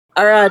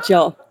All right,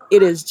 y'all.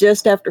 It is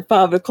just after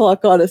 5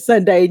 o'clock on a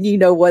Sunday, and you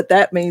know what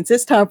that means.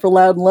 It's time for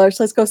Loud and Lush.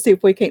 Let's go see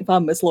if we can't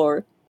find Miss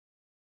Laura.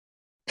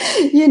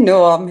 You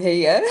know I'm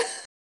here.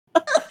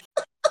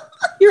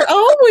 You're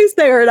always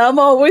there, and I'm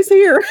always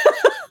here.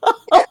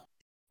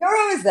 You're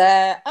always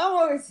there. I'm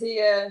always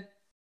here.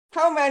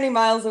 How many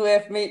miles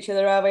away from each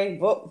other are we?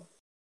 But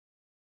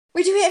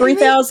we do it every week.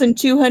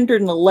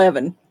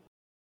 3,211.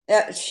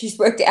 Yeah, she's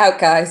worked it out,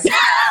 guys.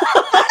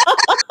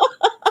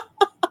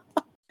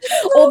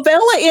 Well,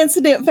 Bella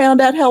Incident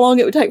found out how long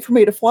it would take for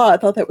me to fly. I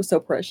thought that was so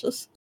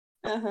precious.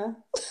 Uh-huh.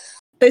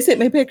 They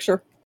sent me a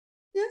picture.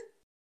 Yeah.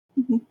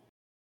 Mm-hmm.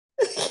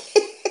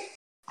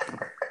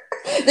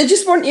 They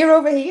just want you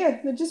over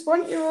here.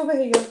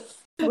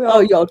 Oh,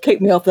 y'all keep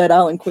me off that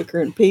island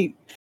quicker than Pete.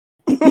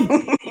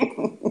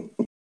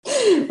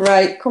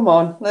 Right, come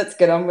on. Let's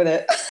get on with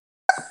it.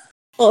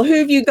 Well, who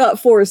have you got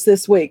for us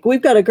this week?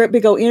 We've got a great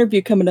big old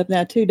interview coming up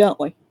now, too, don't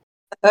we?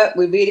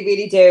 We really,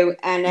 really do.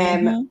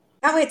 And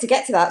can't wait to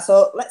get to that.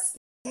 So let's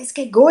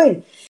get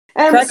going.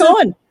 Crack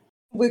on.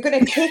 We're going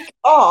to kick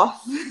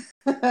off.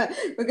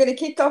 We're going to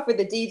kick off with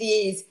the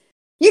DDEs.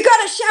 You got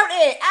to shout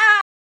it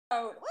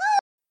out! Woo!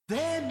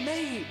 There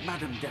may,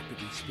 Madam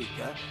Deputy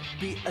Speaker,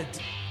 be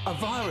a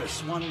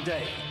virus one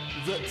day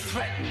that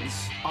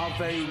threatens our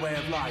very way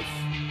of life.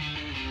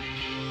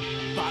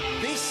 But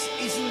this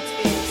isn't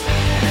it.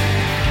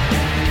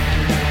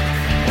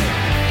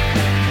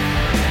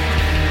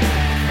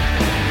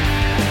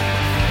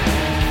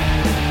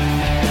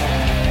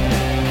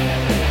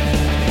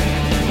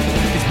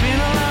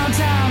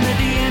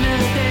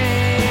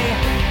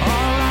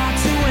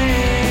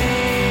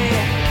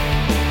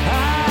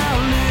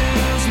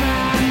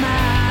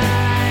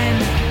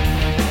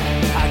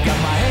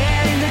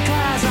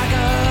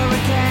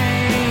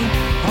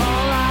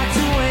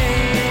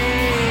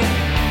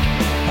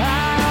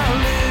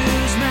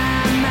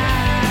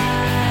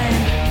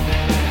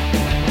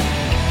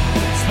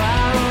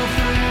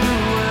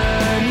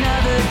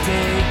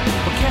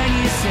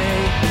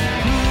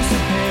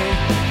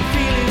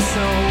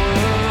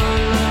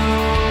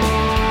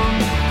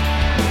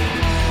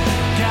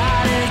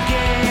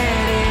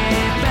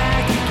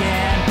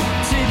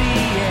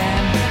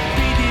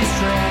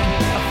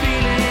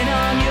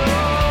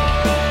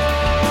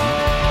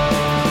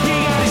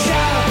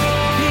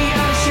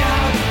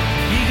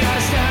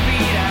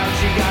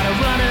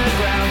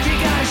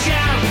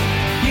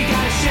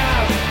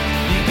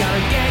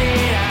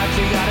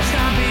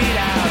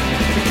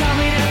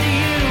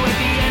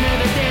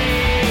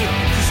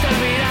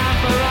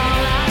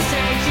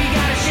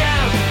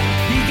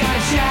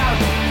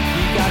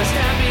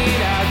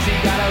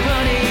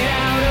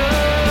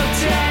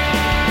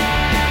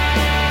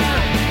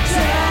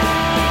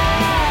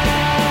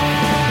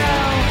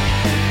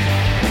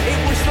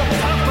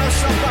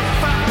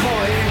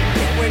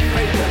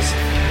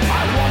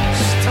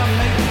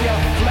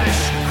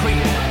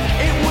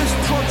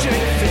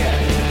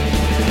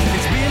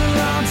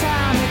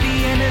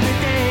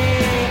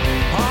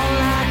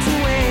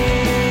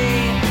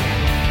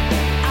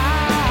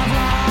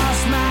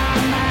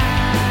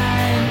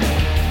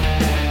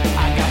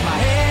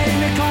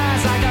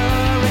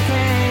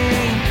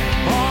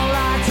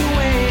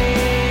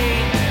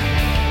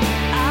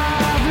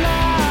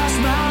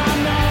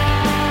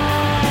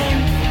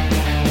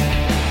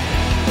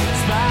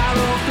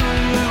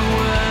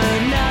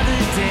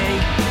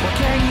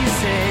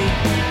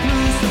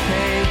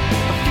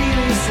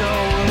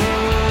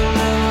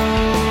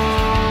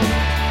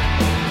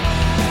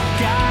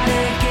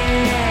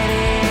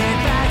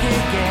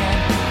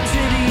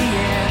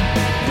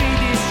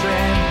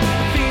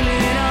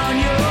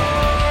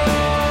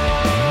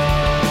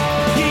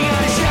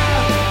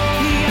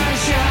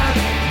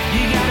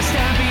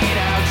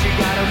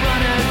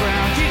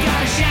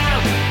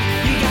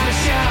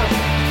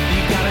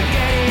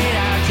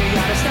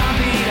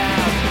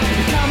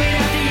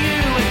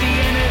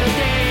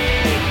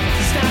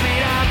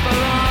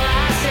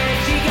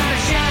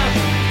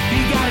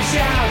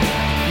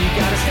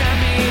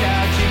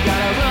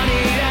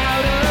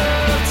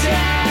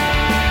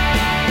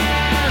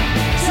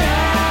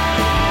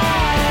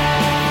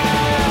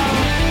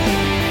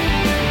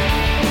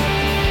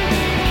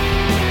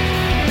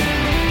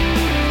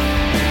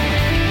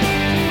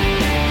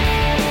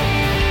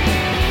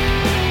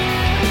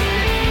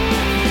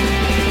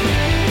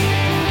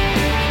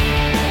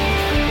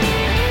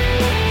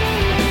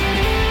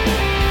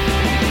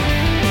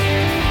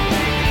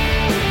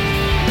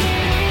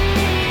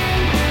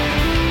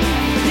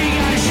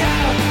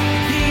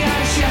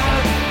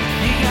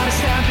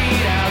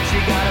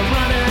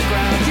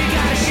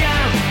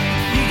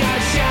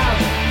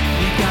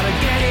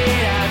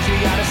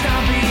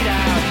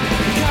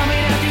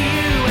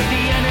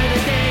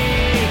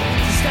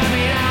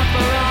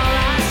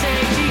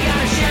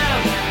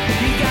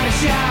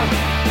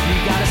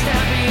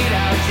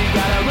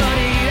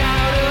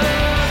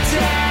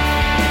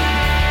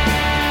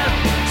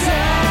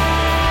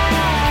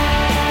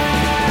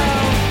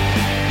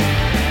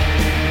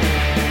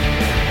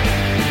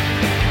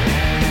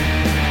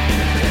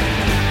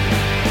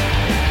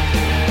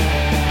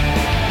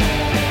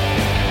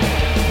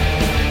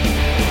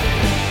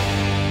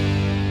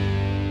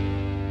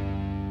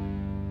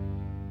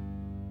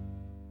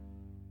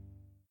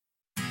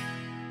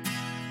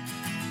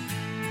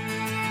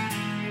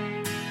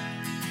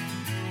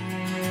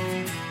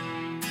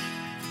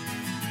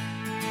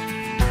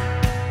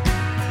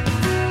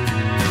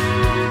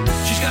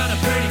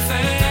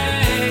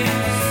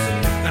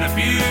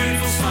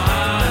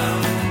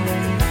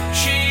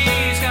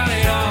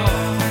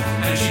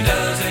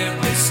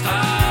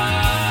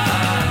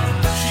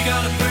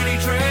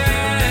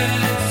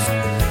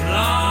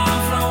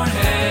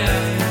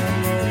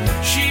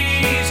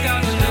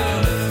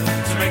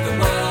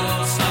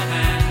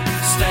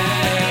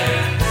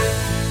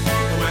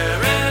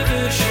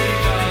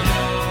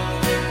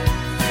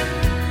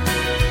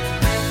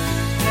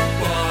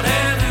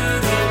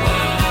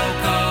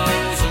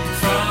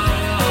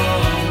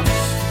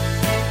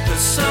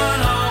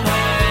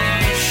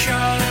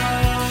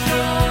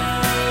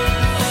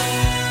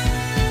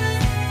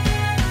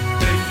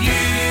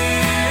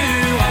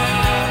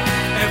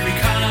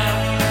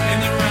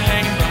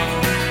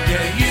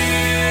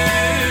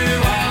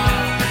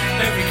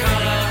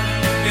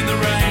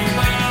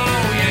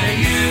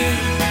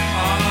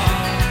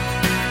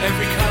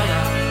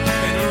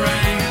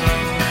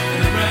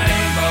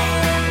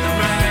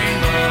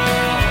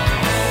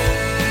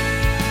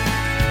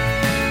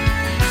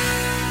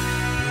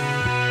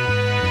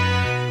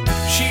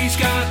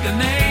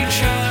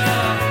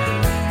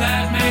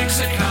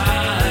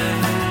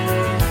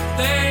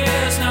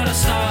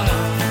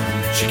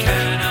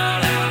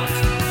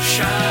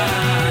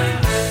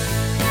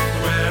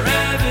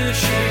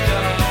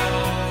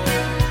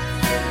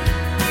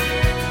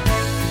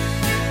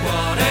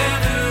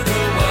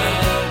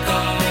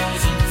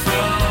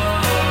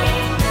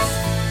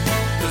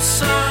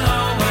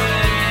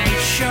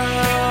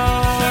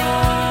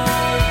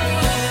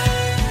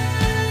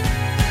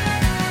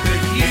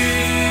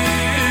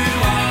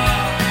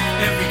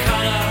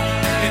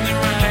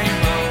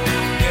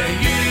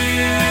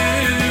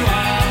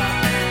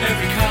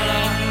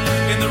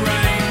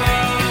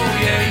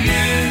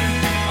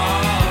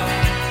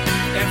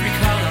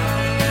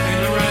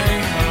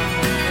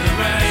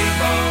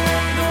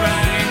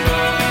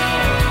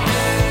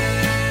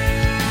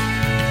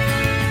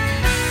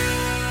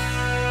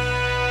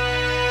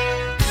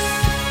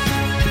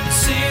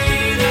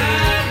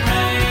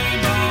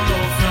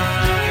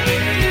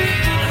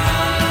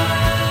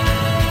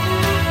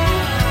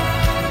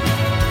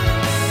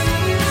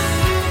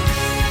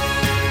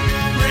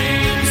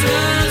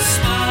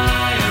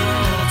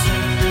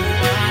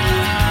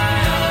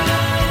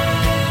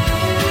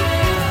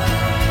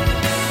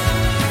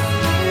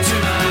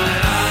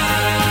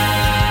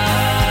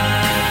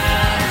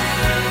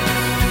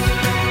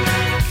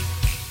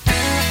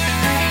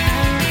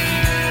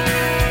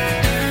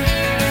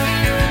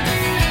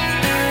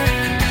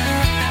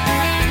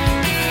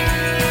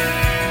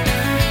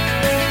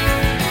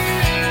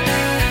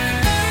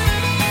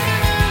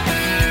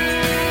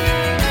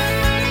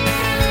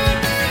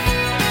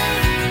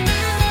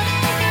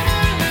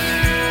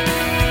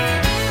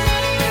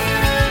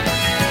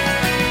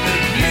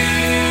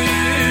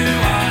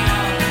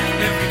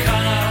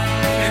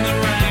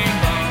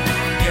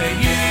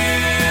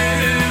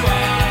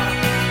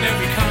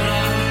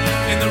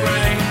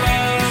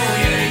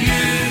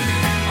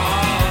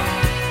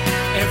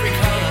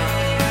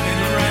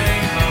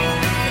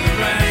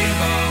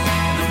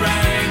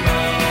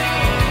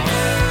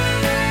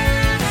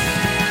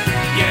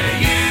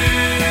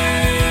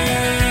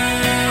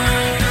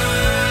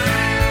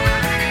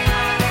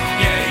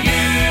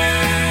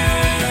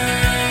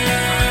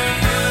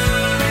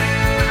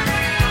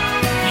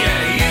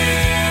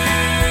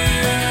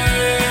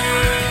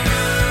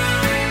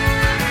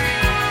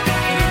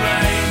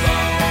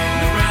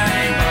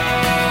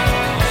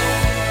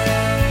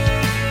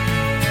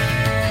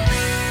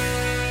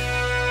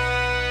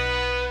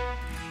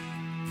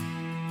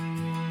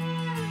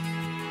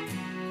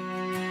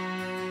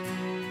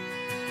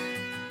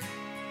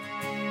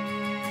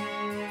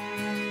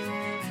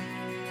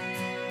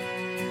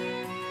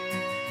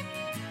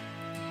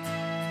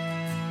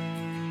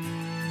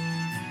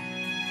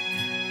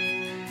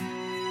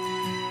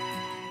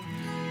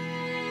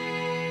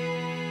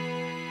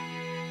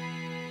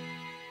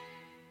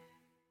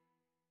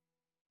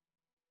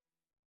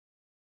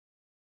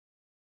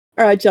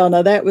 All right, y'all.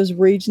 Now that was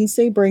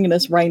Regency bringing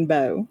us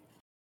Rainbow.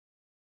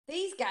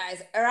 These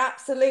guys are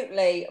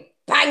absolutely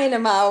banging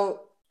them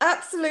out.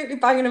 Absolutely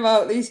banging them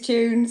out, these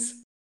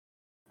tunes.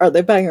 Are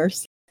they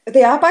bangers?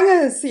 They are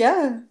bangers,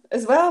 yeah,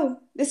 as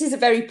well. This is a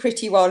very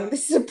pretty one.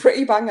 This is a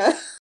pretty banger.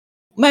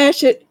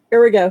 Mash it.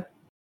 Here we go.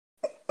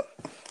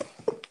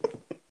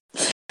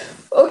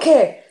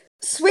 Okay,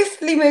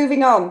 swiftly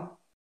moving on.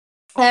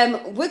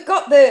 We've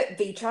got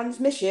the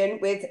transmission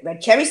with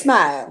Red Cherry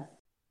Smile.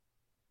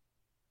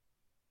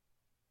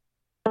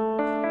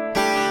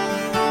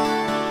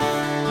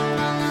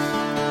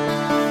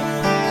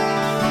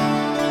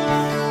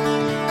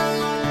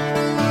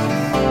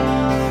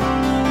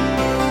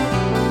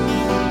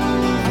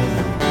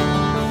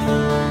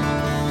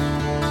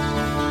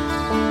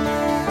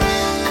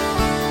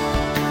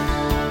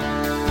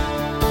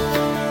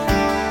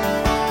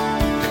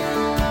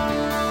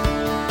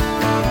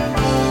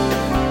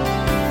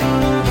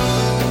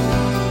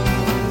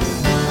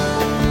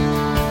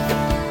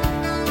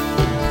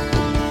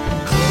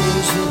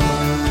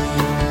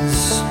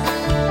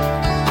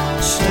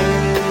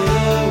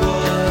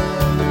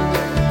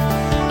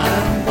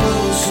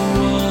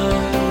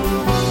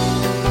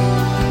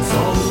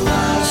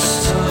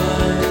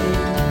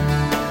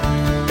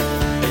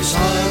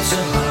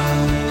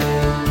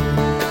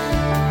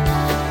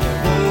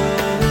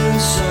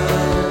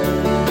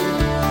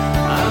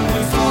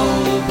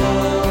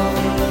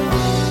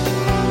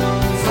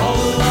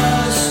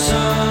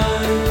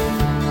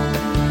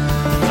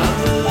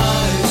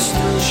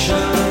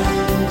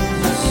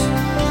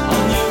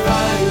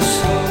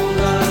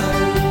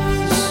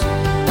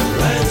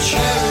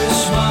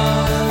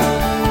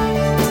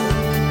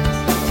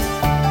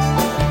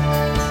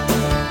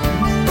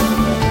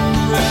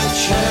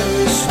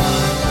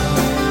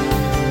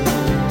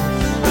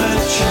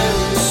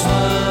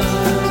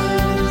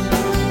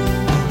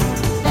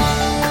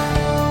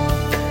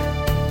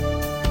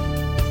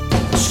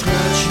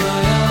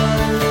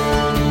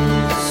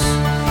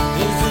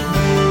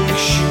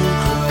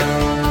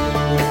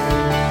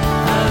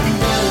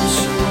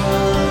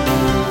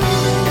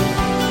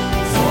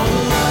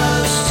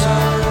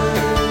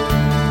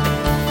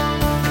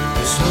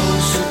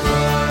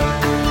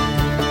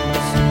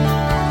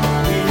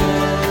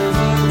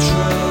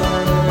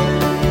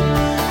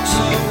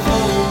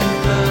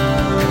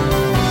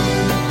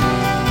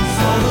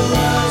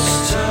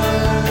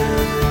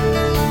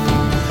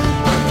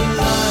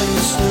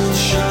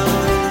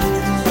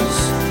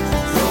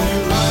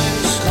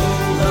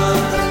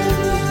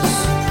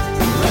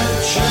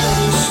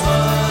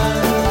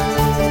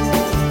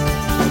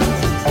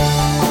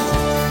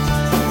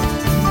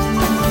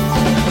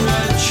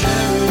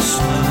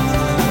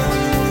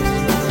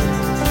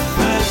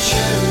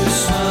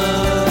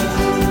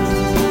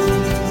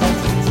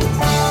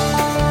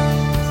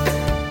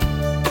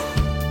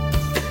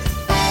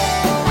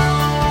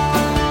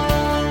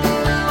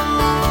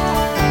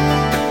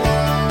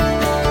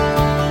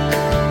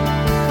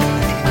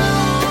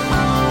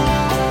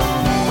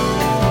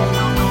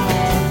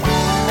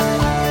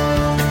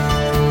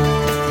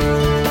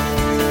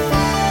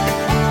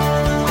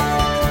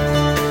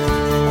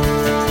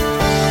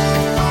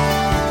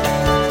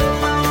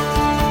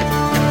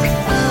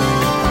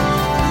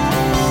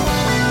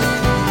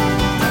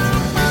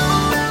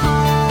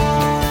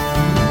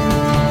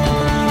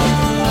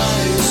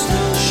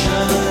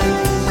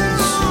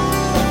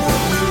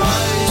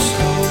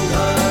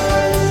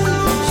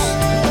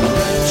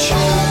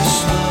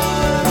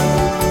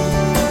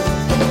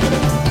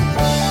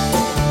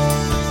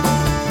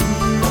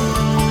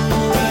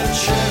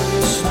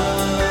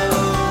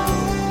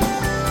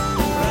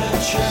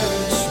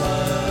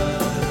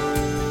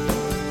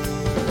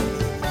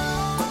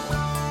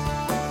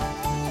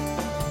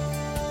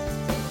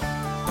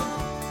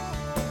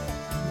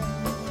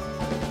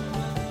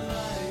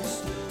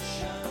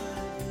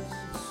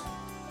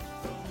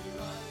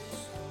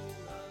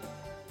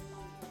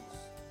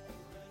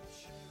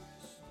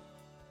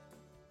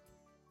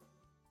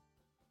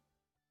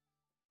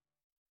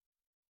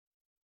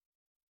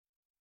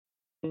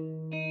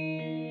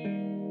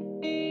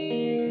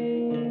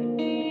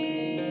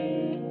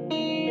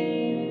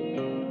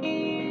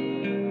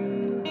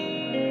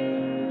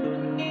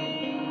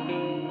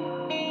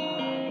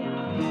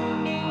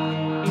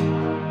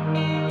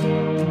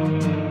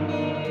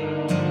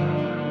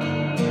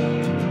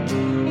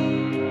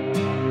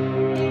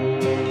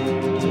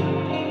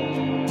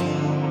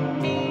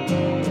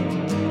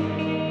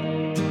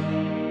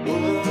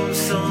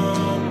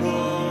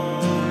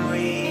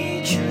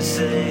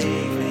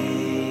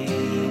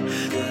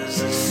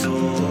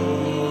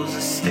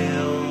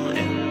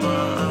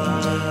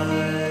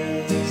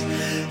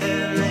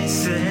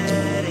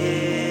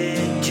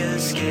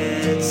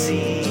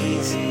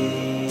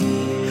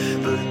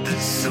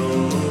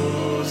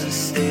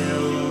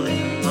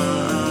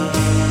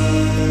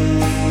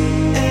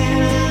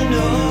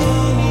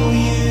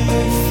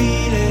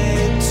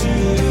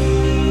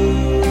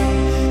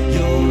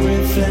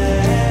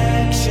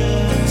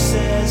 Reflection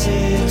says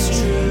it's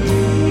true.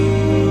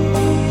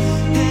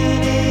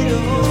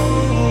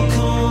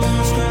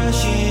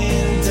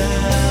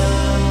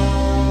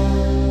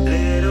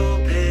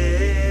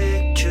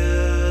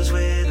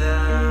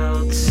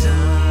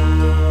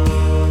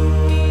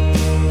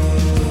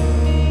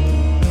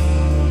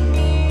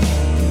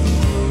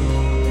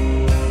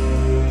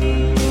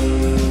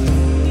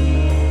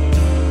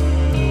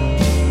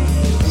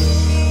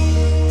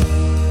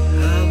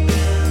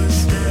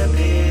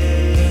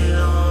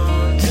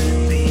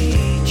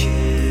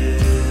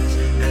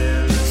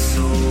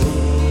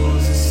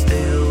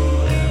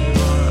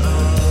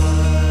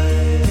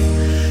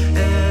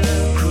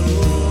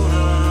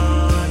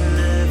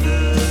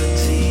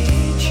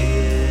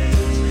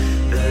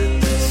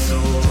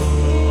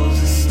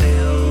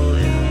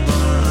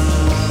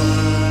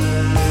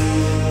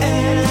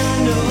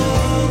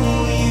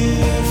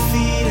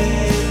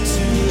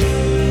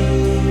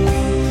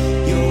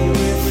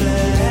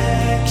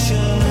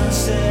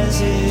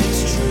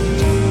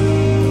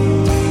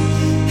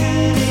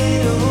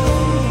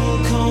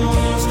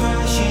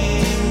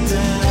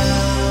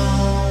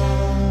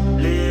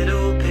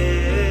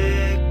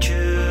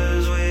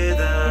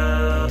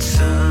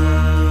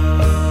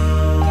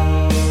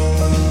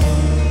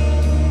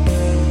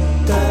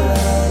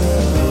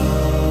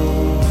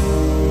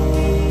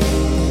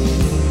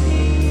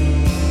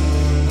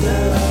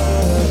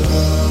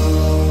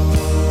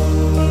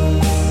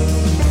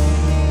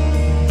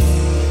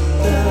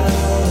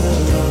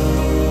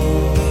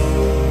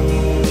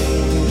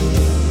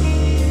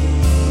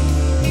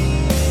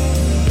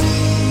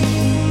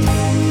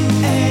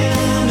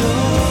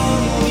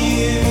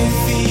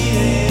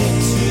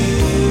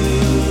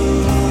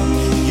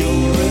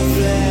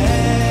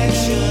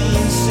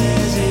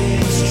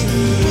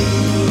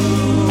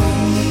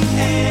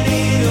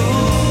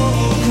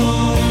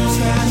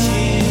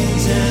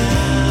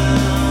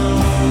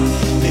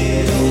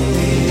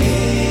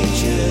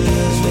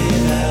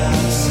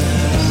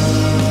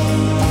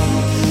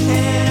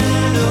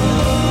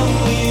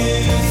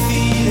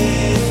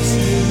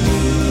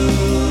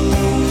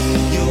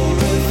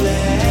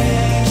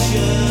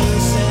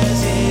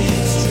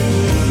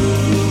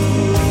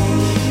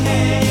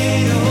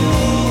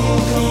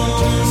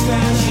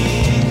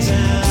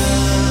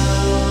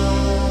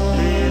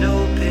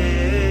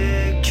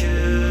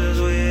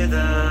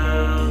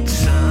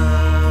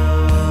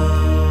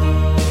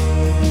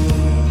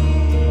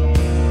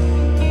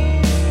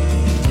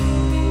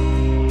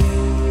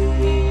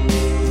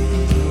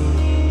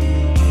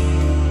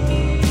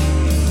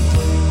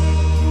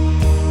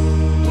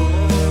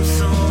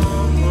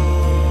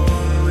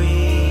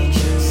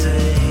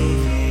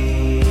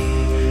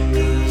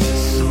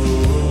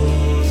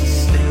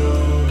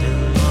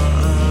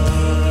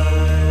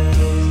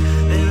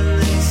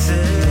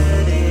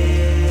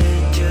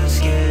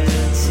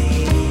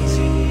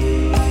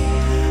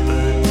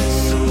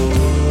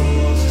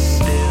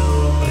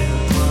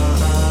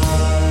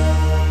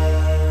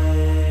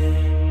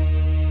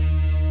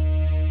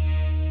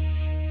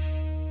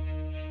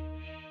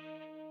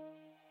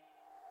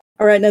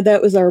 All right, now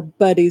that was our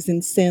buddies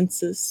in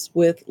Census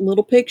with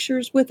Little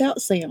Pictures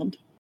Without Sound.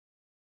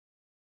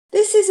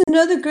 This is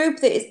another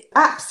group that is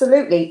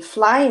absolutely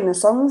flying the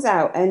songs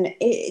out, and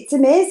it's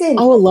amazing.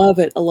 Oh, I love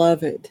it. I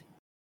love it.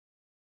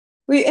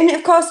 And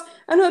of course,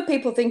 I know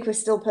people think we're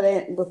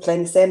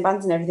playing the same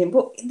bands and everything,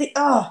 but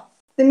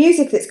the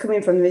music that's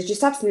coming from them is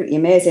just absolutely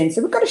amazing.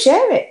 So we've got to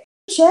share it.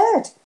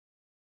 Shared.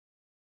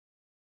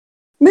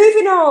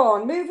 Moving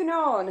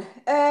on.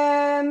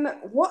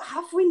 What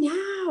have we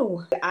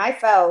now? I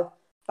Fell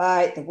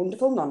by The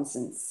Wonderful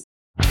Nonsense.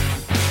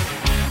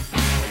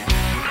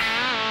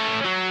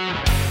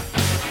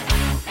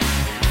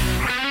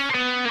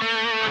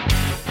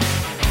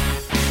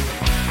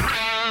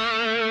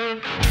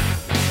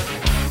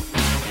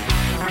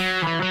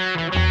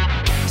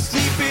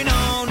 Sleeping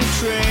on a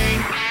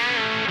train,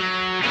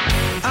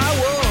 I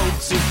woke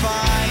to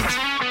find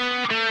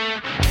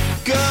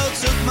girl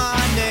took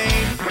my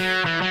name,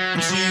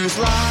 and she was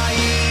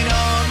lying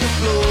on the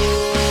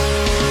floor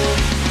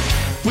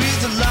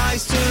with the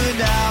lights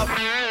turned out.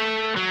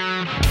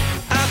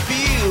 I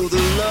feel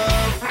the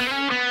love,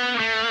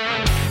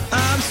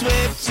 I'm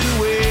swept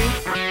away,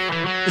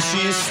 and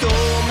she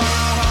stole my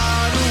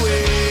heart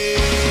away.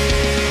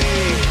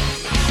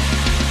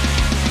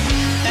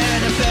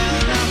 And I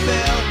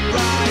fell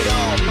right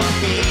on my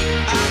feet.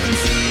 I can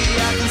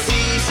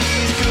see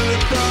she's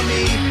good for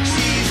me.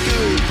 She's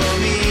good for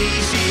me.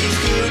 She's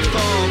good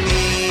for me.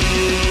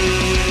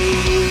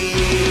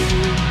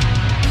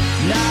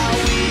 Now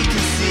we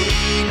can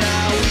see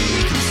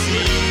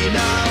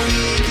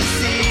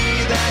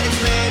that it's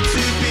meant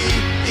to be.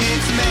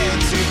 It's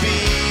meant to be.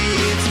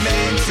 It's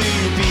meant to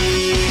be.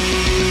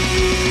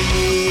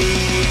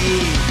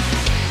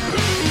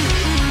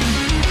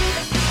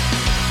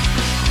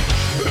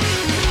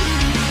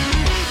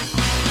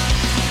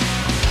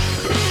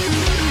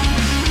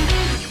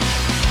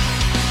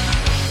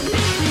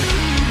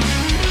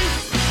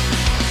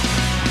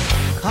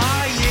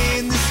 High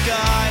in the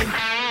sky,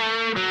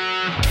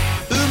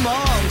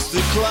 amongst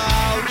the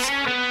clouds,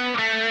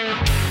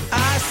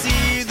 I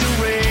see the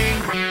rain,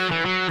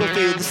 but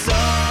feel the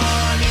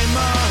sun in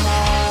my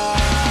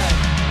heart.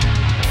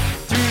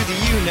 Through the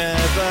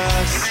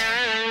universe,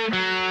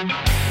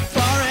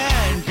 far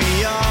and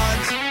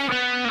beyond,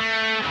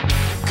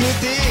 could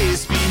this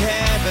be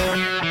heaven?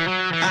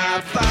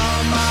 I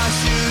found my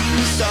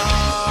shooting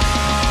star.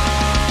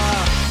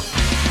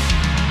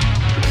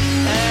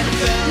 And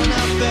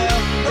I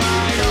fell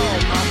right on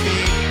my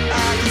feet. I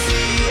can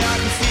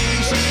see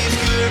she's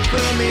good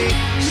for me.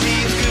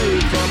 She's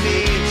good for me.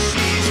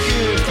 She's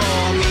good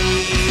for me.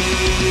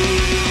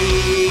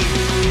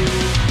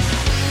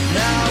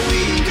 Now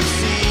we can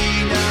see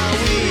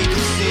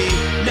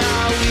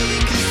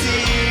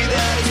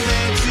that it's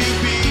meant to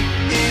be.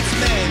 It's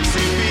meant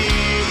to be.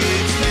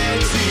 It's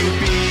meant to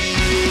be.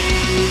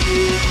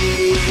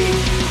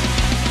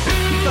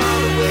 We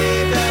found a way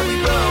that we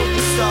broke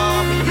the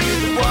storm, and knew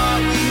that what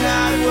we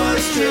had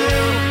was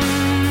true.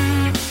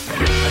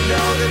 I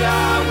know that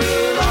I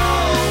will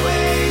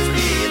always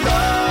be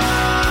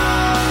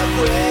loved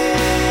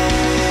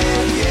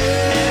with you.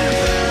 And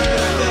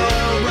I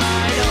fell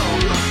right on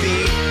my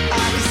feet.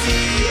 I can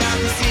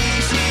see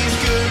she's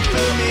good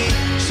for me.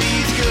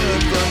 She's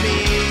good for me.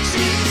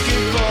 She's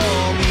good for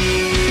me.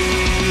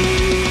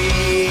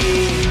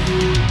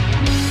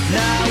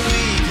 Now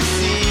we can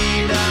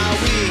see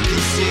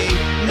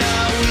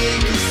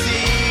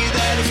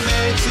that it's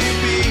meant to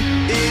be.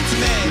 It's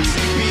meant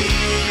to be.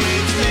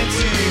 It's meant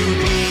to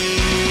be.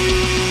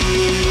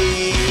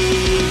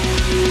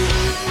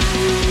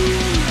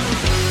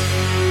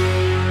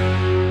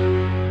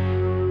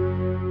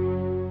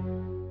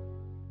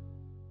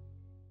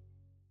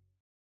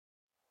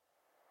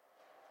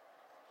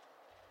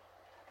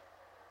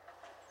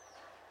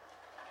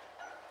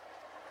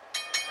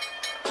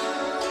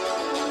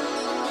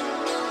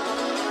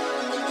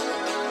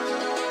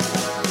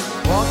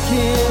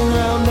 Walking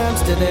round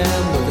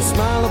Amsterdam with a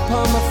smile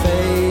upon my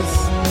face,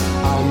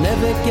 I'll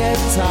never get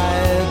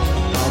tired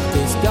of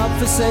this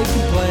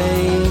godforsaken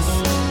place.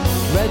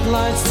 Red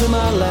lights to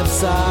my left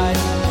side,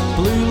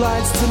 blue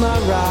lights to my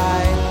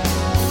right.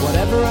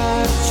 Whatever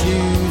I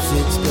choose,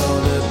 it's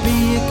gonna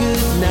be a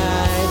good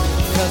night.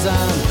 'Cause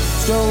I'm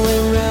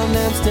strolling round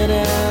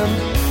Amsterdam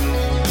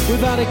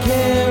without a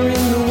care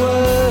in the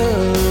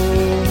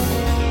world.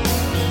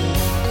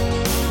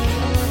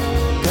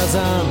 'Cause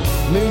I'm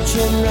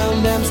mooching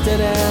round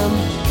Amsterdam.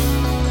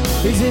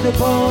 Is it a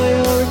boy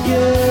or a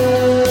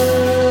girl?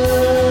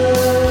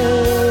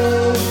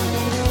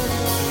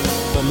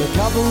 From the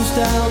cobbles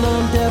down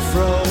on Death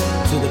Row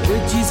to the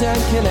bridges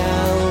and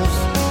canals,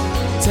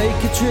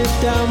 take a trip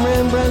down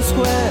Rembrandt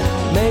Square.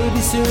 Maybe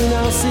soon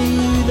I'll see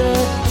you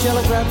there. Shall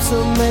I grab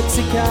some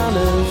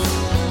Mexicanas,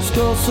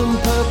 score some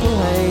purple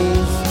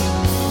haze?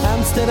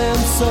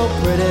 Amsterdam's so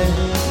pretty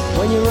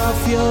when you're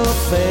off your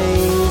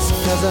face.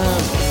 'Cause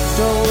I'm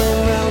strolling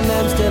round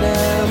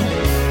Amsterdam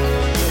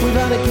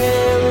without a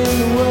care in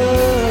the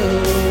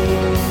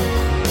world.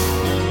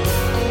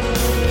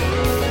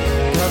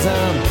 'Cause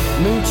I'm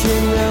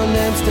mooching round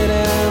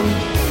Amsterdam.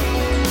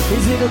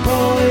 Is it a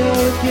boy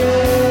or a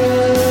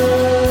girl?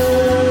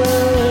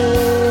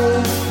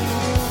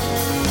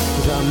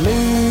 'Cause I'm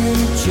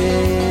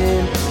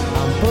mooching,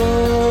 I'm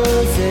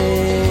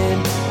buzzing,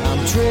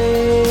 I'm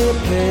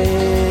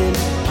tripping,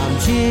 I'm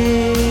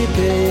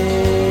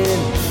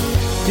jibbing.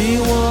 Do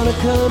you wanna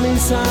come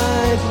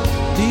inside?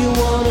 Do you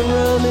wanna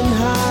run and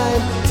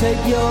hide?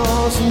 Take your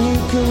horse and you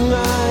can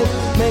ride.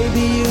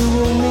 Maybe you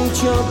will meet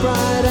your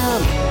bride.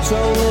 I'm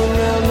strolling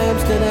round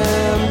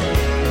Amsterdam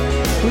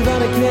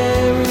without a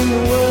care in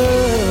the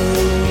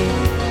world.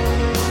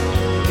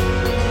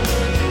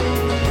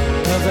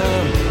 'Cause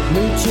I'm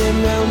mooching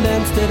round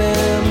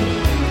Amsterdam.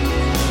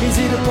 Is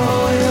it a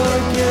boy or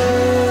a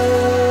girl?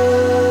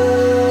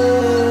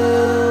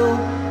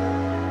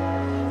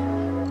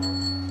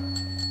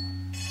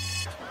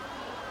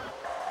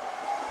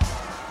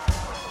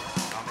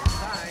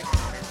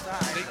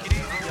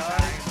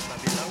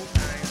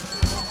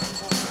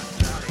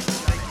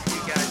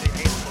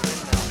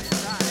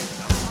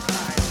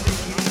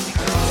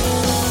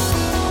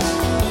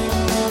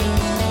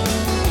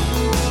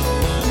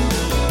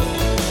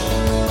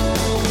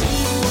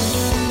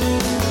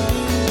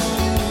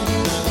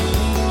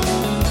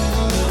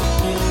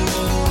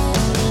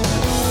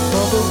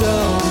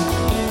 Bubblegum,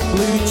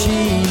 blue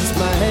cheese,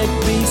 my head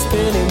be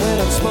spinning when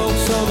I smoke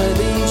some of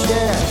these,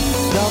 yeah.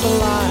 Double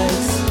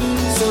lights,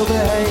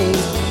 silver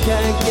haze,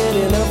 can't get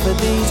enough of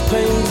these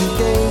crazy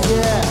days,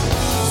 yeah.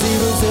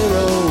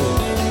 0-0,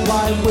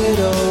 white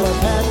widow,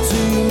 I've had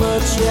too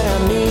much, yeah, I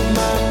need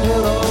my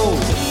pillow.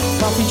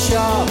 Coffee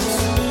shops,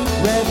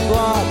 red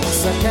blocks,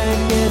 I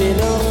can't get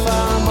enough,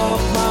 I'm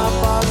off my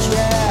box,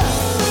 yeah.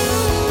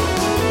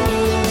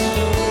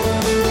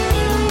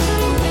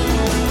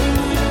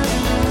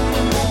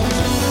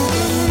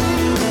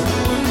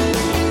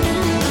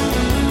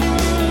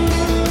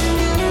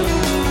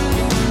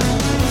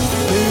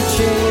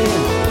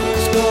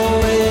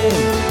 Scoring,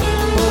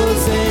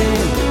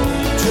 buzzing,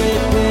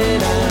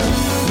 tripping, I'm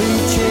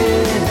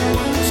mooching,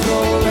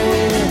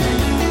 scoring,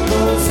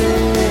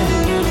 buzzing,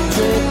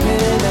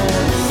 tripping, and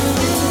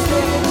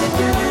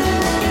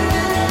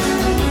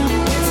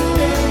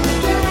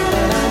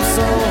I'm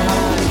so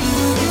high,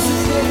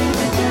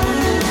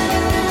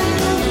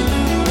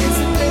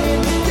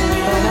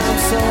 and I'm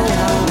so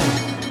high.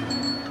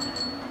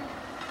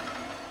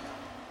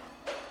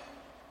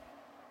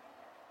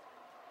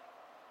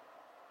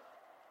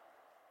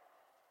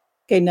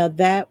 Okay, now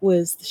that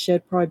was the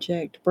Shed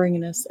Project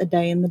bringing us A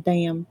Day in the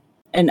Dam.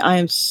 And I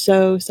am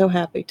so, so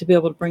happy to be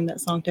able to bring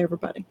that song to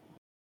everybody.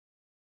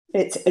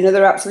 It's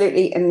another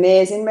absolutely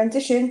amazing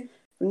rendition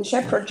from the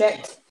Shed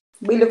Project.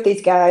 We love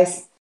these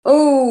guys.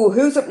 Oh,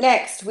 who's up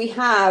next? We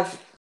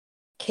have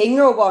King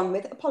Rowan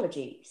with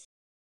Apologies.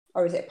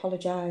 Or is it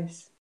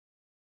Apologise?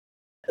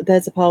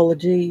 That's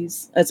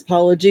apologies. That's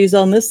apologies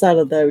on this side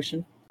of the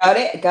ocean. Got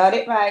it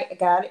right. I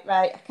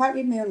can't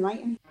read my own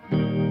writing.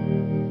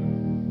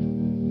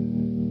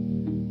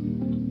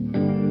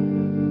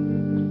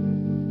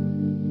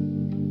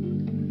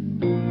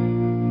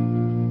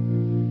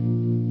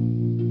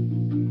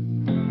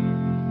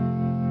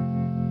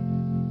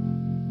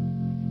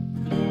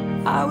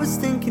 I was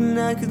thinking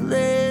I could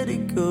let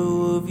it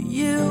go over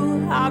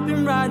you. I've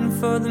been writing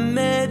for the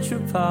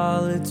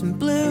Metropolitan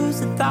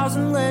Blues,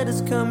 1,000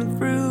 letters coming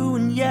through,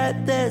 and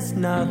yet there's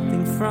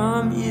nothing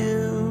from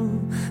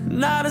you.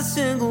 Not a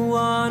single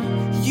one.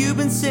 You've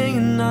been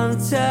singing on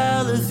the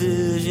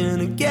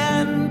television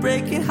again,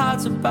 breaking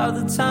hearts about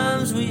the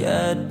times we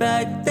had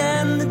back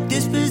then. The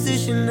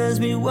disposition has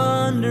me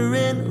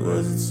wondering,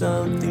 was it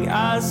something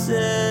I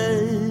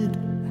said?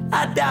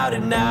 I doubt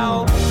it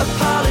now.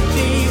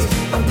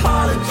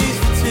 Apologies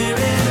for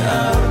tearing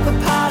up. A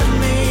part of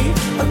me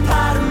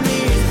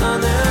is on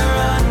the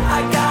run.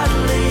 I gotta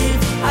leave,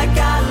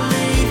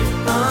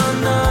 oh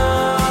no.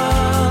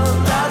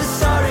 Rather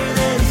sorry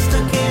than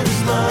stuck in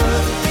this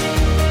love.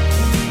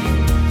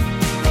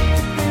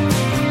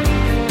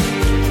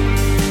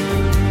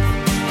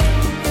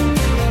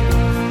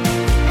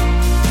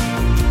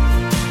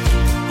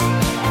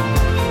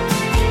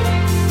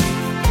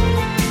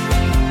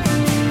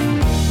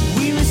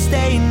 We were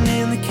staying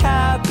in the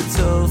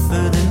capital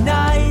for the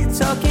night,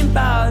 talking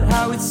about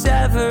how we'd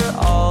sever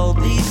all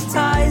these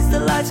ties. The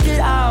lights get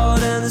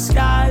out and the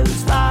sky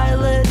was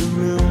violet, the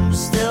room was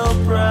still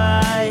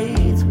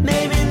bright.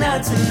 Maybe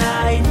not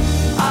tonight.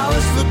 I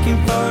was looking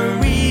for a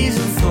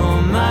reason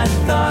for my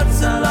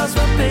thoughts. I lost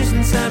my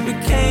patience and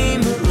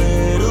became a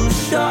little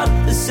short.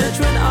 The search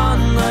went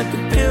on like a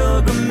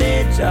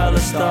pilgrimage. I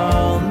lost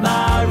all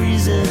my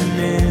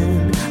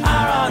reasoning.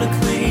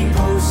 Ironically,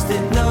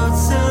 post-it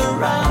notes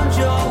around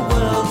your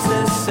world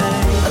to say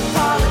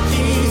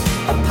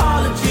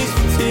apologies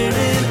for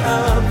tearing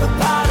up. A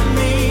part of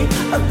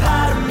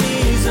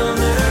me's on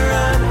the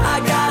run. I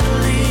gotta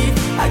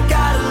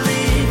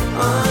leave,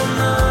 oh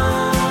no.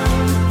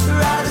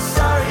 Rather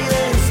sorry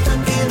that it's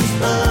stuck in this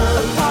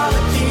love.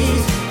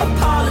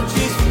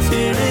 Apologies for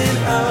tearing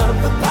up.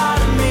 A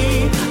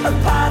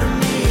part of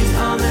me's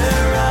on the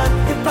run.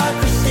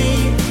 Hypocrisy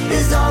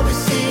is all we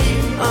see,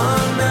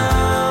 oh no.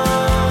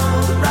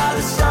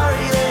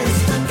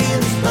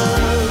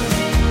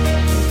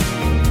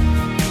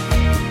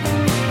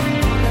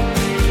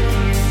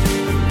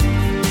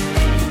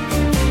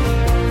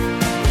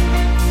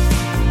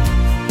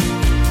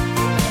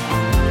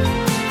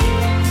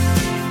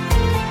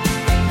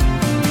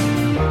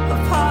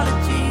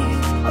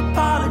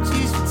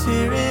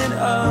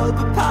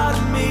 love.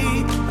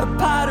 A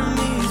part of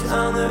me's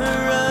on the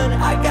run.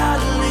 I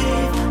gotta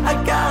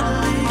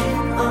leave,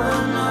 oh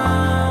no.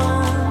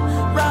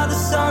 Rather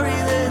sorry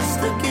than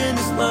stuck in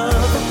this love.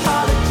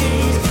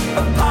 Apologies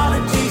for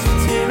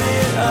tearing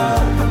it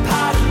up.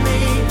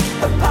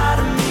 A part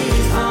of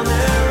me's on the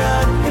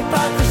run.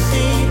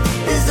 Hypocrisy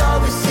is all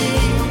we see,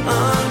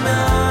 oh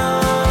no.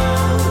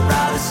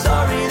 Rather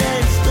sorry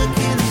than stuck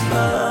in this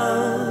love.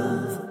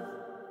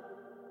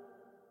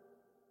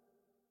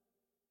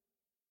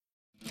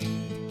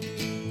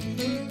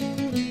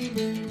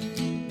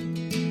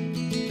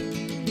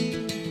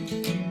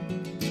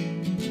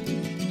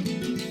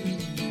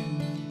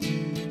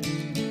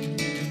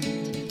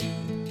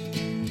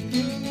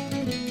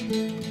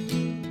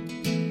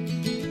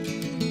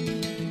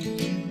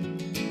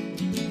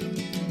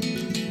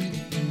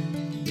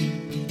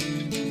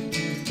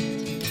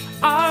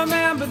 I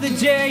remember the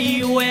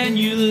day when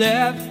you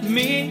left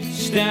me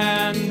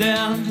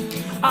standing.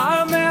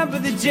 I remember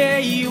the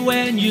day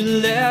when you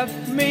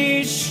left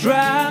me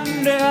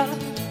stranded.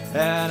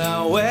 And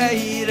I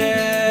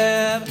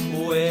waited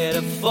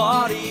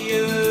for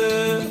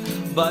you,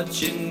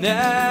 but you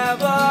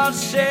never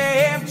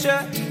seemed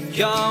to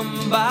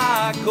come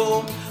back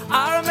home.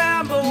 I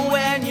remember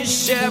when you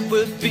said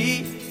we'd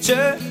be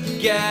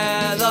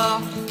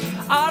together.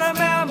 I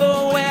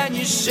remember when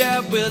you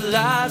said we'd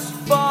last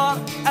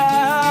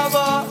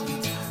forever.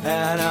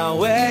 And I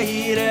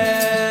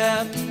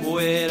waited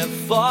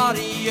for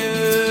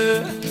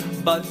you,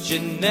 but you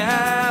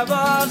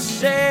never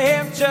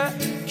seemed to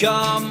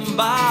come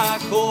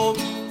back home.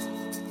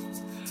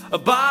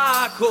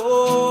 Back home.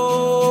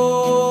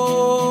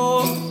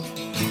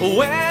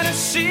 When I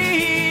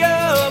see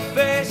your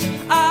face,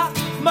 I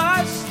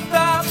must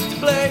stop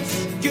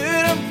place.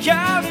 Good, I'm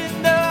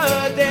counting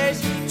the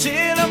days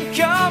till I'm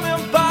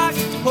coming back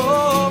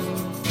home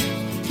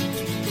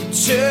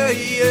to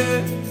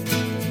you.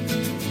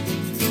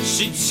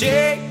 She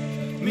take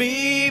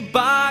me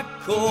back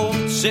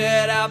home,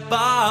 said I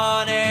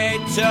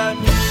Bonington.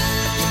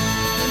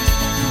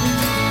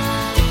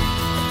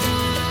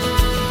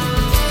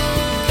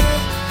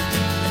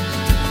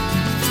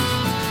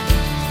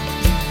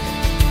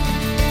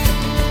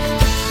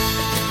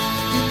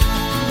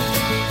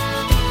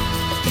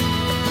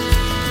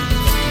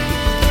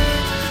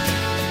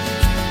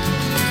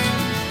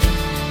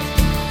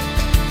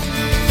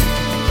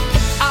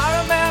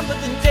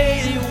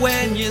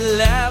 When you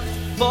left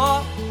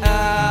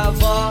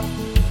forever,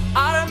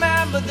 I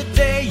remember the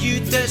day you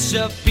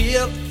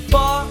disappeared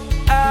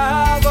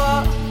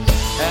forever.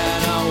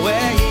 And I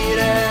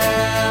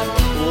waited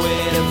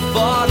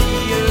for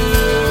you,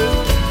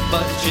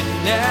 but you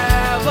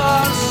never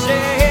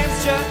seemed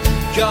to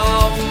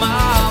call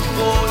my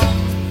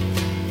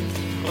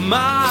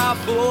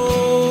phone.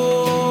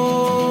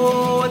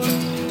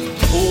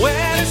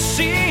 When I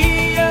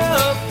see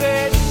your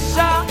face, I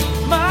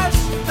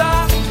must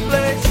stop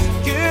place.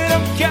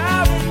 I'm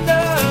counting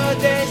the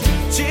days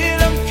till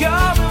I'm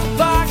coming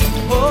back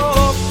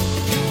home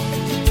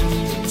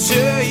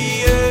to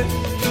you.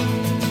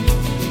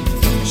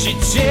 She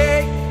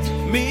take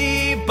me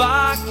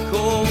back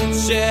home,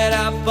 said I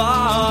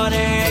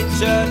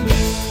Bonington.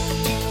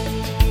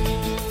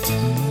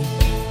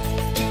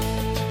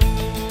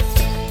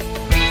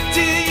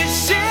 Do you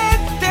sit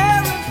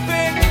there and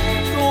think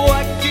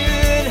what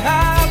could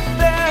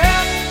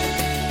happen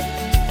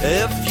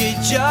if you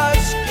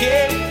just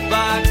get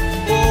back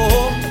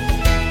home?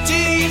 Do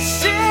you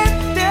sit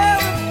there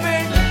and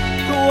think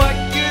what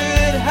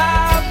could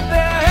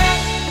happen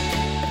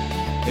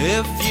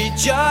if you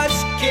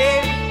just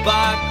get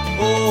back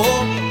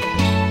home?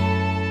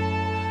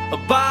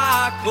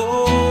 Back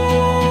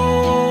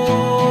home.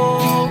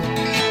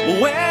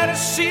 When I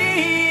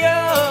see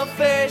your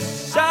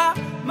face, I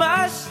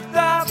must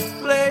stop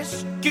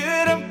place.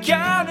 Good, I'm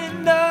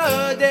counting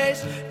the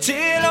days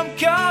till I'm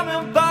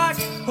coming back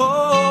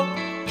home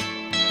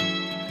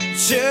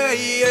to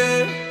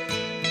you.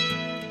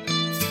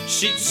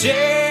 She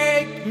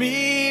take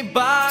me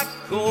back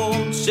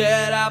home,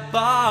 said I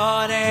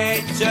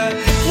Bonington.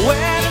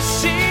 When I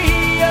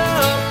see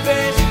your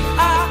face,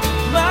 I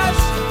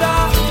must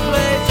stop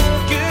place.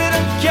 Good,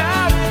 I'm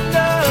counting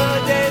the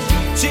days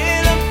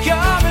till I'm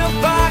coming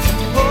back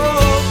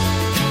home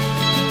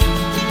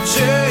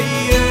to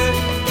you.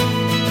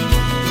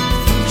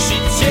 She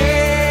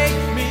take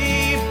me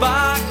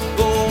back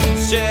home,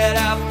 said I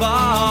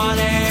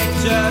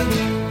Bonington.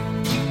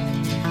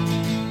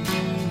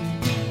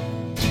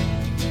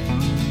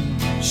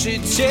 She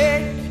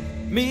take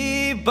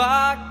me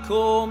back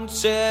home,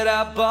 said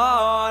I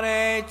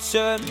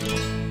Bonington.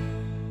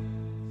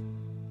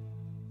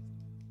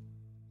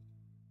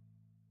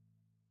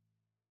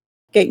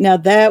 Okay, now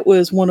that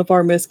was one of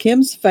our Miss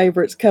Kim's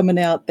favorites coming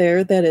out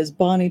there. That is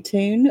Bonnie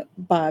Tune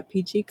by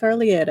PG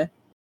Carlietta.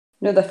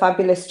 Another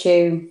fabulous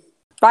tune.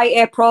 Right,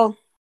 April.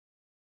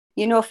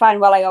 You know fine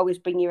well I always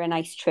bring you a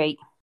nice treat.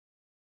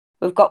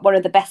 We've got one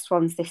of the best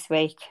ones this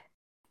week.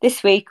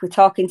 This week we're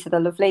talking to the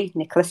lovely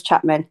Nicholas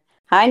Chapman.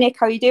 Hi Nick,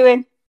 how are you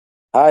doing?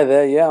 Hi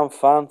there, yeah, I'm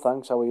fine,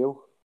 thanks. How are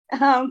you?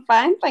 I'm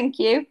fine, thank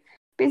you.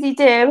 busy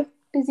day,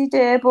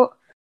 but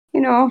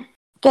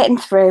getting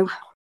through.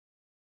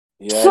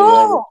 Yeah,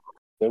 So,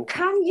 yeah.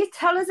 can you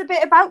tell us a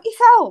bit about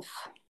yourself?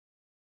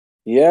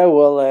 Yeah,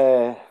 well,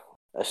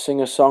 a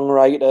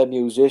singer-songwriter,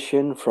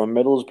 musician from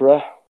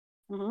Middlesbrough.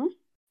 Mm-hmm.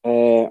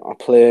 I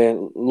play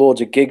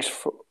loads of gigs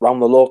around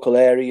the local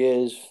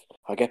areas.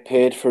 I get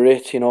paid for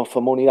it,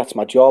 for money. That's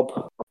my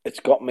job. It's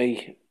got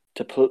me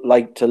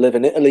to live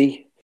in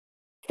Italy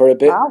for a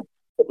bit. Wow.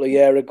 A couple of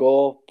years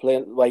ago,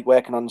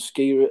 working on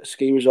ski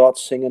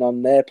resorts, singing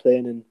on there,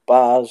 playing in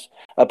bars,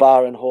 a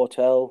bar and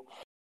hotel.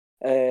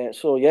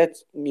 So yeah,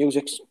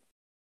 music's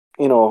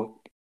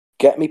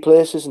get me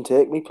places and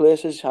take me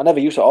places. I never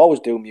used to always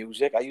do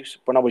music.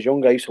 When I was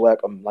younger, I used to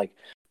work on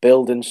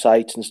building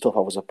sites and stuff. I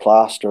was a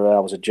plasterer, I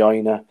was a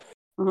joiner.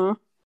 Mm-hmm.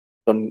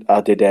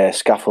 I did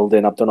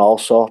scaffolding. I've done all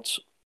sorts,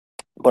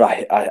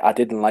 but I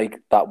didn't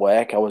like that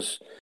work. It was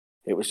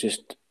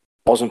just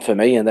wasn't for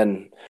me. And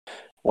then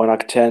when I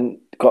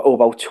got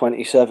about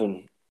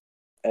 27,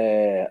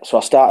 so I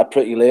started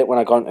pretty late when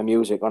I got into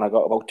music. When I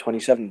got about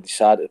 27, I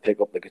decided to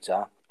pick up the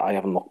guitar. I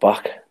haven't looked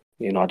back.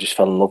 I just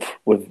fell in love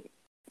with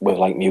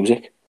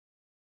music.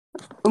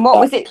 And what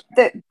was it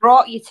that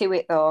brought you to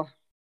it, though?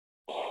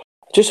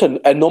 Just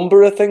a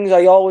number of things.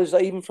 I always,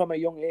 even from a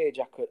young age,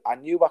 I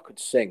knew I could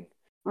sing.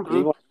 Mm-hmm.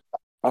 Even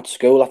at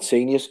school, at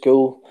senior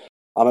school,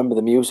 I remember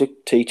the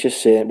music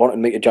teachers wanted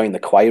me to join the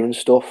choir and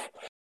stuff,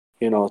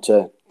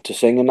 to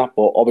sing and that.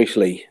 But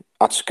obviously,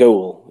 at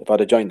school, if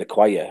I'd have joined the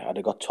choir, I'd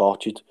have got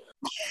tortured.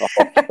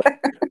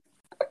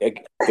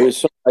 It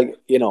was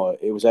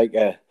it was like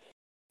a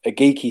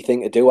geeky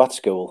thing to do at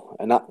school,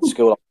 and at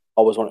school, I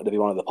always wanted to be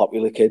one of the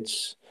popular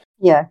kids.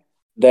 Yeah.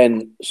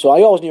 So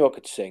I always knew I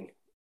could sing.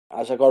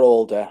 As I got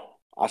older,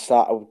 I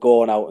started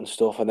going out and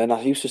stuff, and then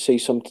I used to see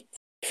some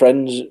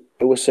friends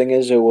who were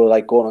singers who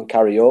were going on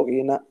karaoke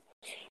and that.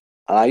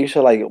 And I used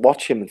to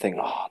watch him and think,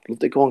 oh, I'd love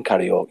to go on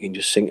karaoke and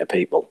just sing to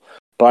people.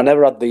 But I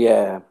never had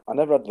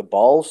the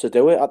balls to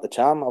do it at the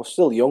time. I was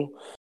still young,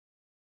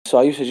 so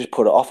I used to just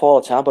put it off all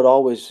the time. But I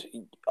always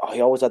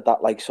had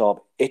that sort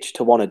of itch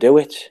to want to do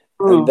it.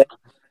 Mm. And then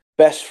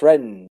best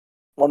friend,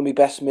 one of my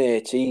best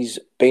mates, he's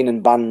been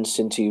in bands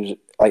since he was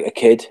a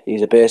kid.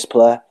 He's a bass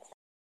player,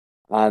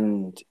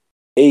 and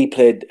he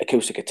played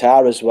acoustic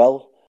guitar as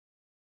well.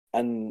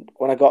 And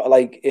when I got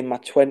in my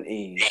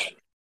 20s,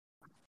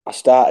 I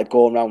started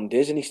going around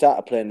Diz, and he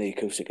started playing the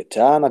acoustic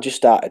guitar, and I just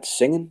started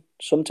singing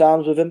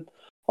sometimes with him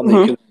on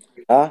the acoustic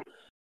guitar,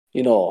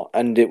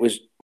 and it was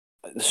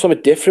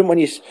something different when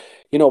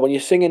when you're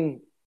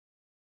singing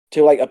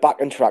to a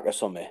backing track or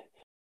something,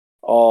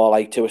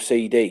 or to a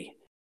CD.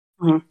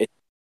 Mm-hmm.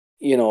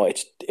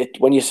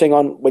 When you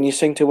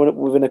sing to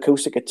with an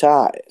acoustic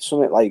guitar, it's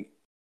something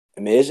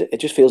amazing. It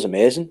just feels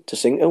amazing to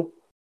sing to.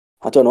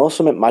 I don't know,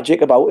 something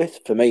magic about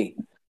it for me.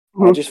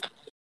 Mm-hmm. I just,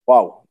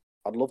 wow,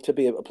 I'd love to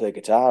be able to play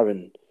guitar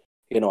and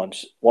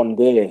one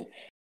day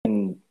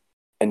and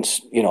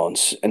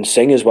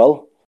sing as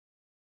well.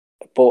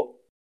 But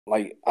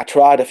I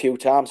tried a few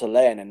times to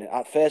learn, and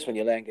at first when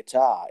you learn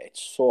guitar,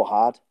 it's so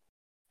hard.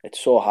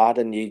 It's so hard,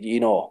 and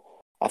I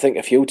think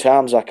a few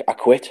times I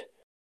quit.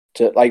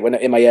 When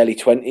in my early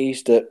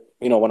 20s, that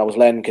when I was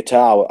learning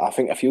guitar, I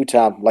think a few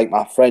times,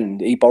 my friend,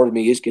 he borrowed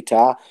me his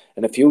guitar,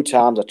 and a few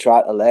times I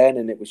tried to learn,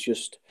 and it was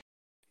just,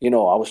 I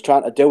was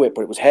trying to do it,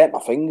 but it was hurting my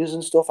fingers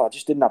and stuff. I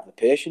just didn't have the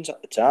patience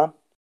at the time.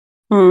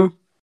 Mm.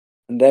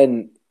 And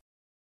then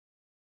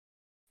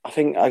I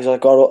think as I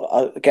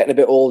got getting a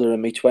bit older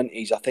in my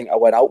 20s, I think I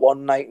went out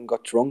one night and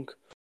got drunk.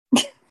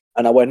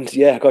 And I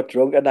got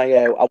drunk, and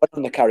I went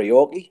on the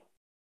karaoke.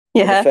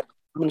 Yeah.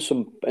 In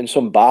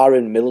some bar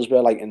in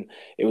Middlesbrough, and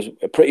it was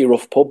a pretty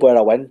rough pub where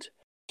I went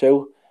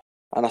to,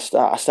 and I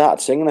started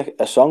singing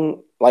a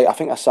song. I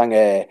think I sang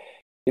that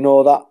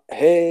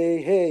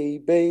hey hey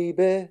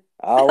baby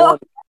I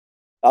want.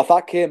 If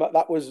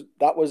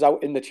that was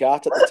out in the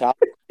chart at the time.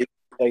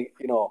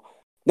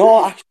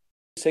 No, actually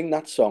sing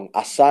that song.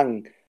 I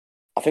think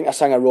I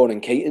sang a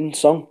Ronan Keating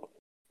song,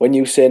 When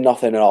You Say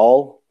Nothing at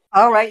All.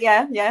 All right,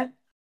 yeah.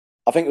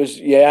 I think I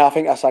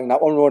sang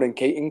that one, Ronan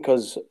Keating,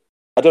 because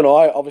I don't know.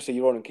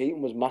 Obviously, Ronan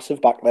Keating was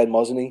massive back then,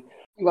 wasn't he?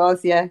 He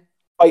was, yeah.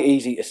 Quite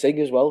easy to sing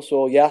as well.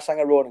 So yeah, I sang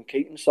a Ronan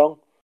Keating song.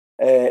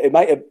 It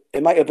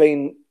might have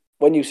been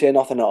When You Say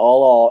Nothing at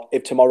All, or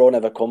If Tomorrow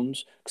Never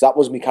Comes, because that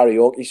was my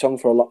karaoke song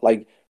for a lot.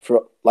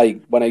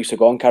 When I used to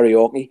go on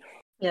karaoke.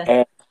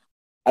 Yeah.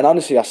 And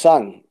honestly, I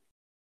sang,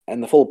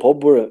 and the full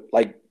pub were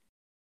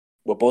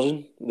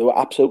buzzing. They were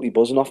absolutely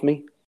buzzing off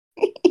me.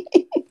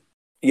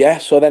 Yeah.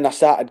 So then I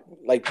started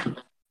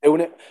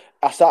doing it.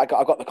 I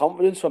got the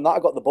confidence from that. I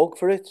got the bug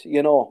for it.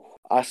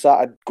 I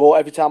started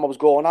every time I was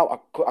going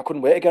out. I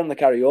couldn't wait to get on the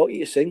karaoke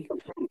to sing.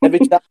 Every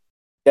time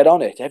I get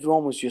on it,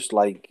 everyone was just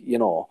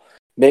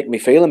make me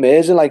feel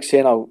amazing,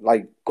 saying how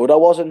good I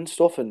was and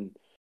stuff. And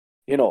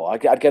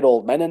I'd get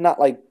old men and that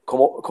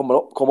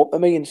come up to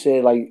me and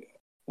say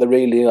they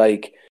really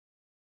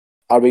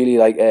I really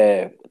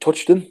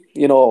touched them.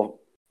 Really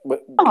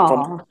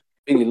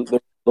they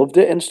loved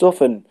it and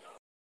stuff. And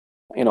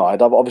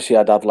I'd have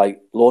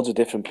loads of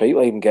different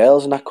people, even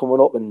girls and that, coming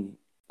up and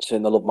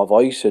saying they love my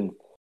voice. And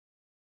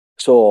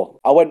so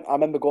I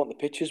remember going to the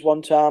pictures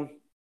one time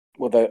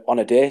on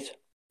a date.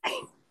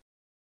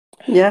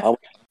 Yeah. I went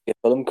to a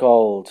film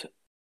called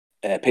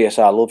P.S.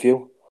 I Love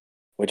You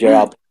with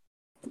Gerard.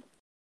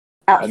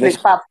 Absolute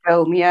fab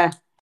film, yeah.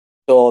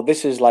 So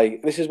this is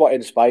what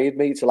inspired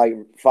me to like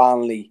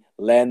finally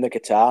learn the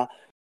guitar.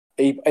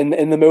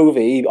 In the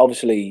movie,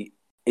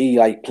 he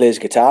like plays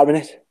guitar in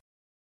it,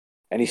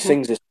 and he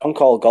sings this song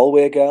called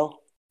Galway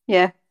Girl.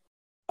 Yeah.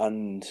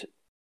 And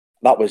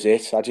that was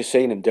it. I just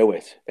seen him do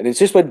it, and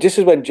this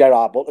is when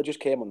Gerard Butler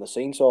just came on the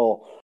scene.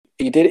 So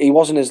he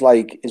wasn't as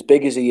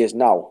big as he is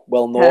now,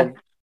 well known.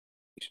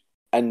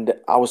 And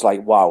I was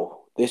like,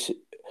 wow,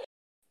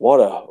 what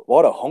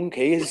a hunk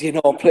he is,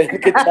 playing the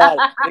guitar.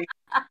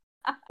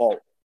 Oh,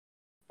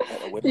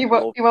 he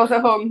was a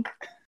hunk.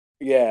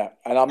 Yeah,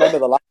 and I remember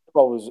the last I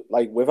was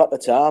with at the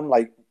time,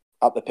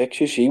 at the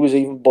picture, she was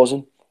even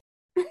buzzing,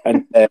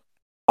 and I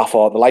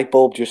thought the light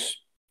bulb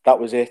that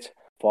was it.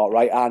 I thought,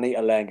 right, I need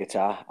to learn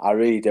guitar. I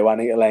really do. I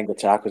need to learn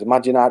guitar because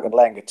imagine I could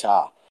learn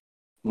guitar.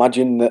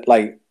 Imagine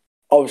that,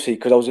 obviously,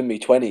 because I was in my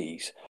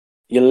 20s,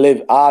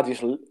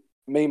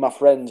 me and my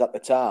friends at the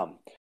time,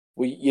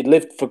 you'd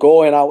lived for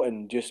going out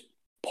and just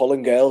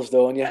pulling girls,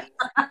 don't you?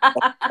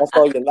 That's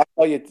all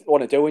you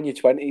want to do in your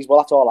 20s. Well,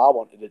 that's all I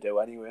wanted to do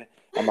anyway,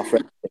 and my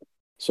friends.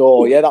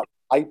 So yeah, that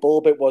light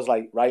bulb, it was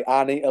like, right,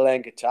 I need to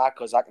learn guitar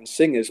because I can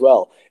sing as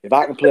well. If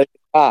I can play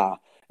guitar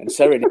and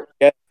serenade,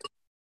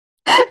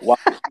 wow,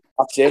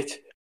 that's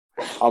it.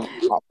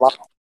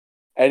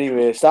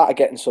 Anyway, started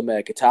getting some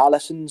guitar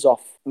lessons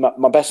off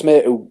my best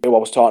mate who I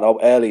was talking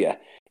about earlier.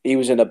 He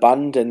was in a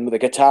band and with a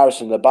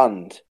guitarist in the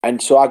band,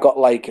 and so I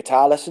got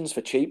guitar lessons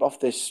for cheap off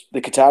the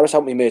guitarist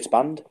out my mate's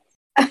band,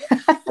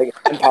 like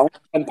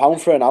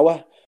 £10 for an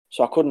hour.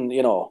 So I couldn't,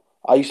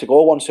 I used to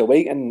go once a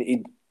week,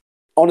 and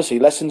honestly,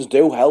 lessons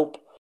do help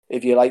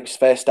if you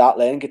first start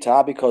learning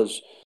guitar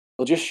because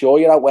they'll just show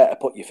you where to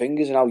put your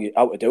fingers and how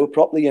to do it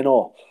properly,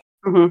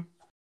 Mm-hmm.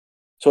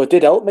 So it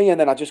did help me, and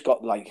then I just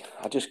got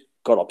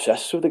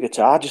obsessed with the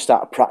guitar. I just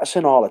started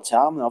practicing all the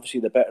time, and obviously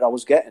the better I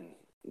was getting,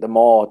 the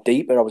more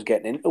deeper I was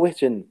getting into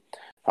it, and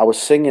I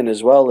was singing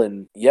as well.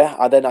 And yeah,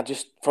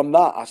 from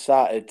that I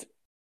started,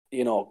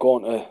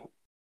 going to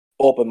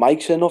open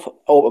mics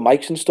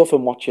and stuff,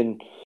 and watching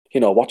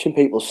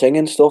people sing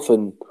and stuff.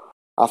 And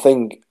I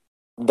think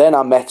then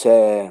I met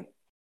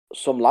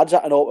some lads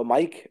at an open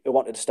mic who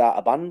wanted to start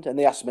a band, and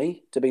they asked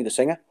me to be the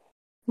singer.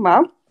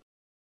 Wow.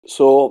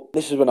 So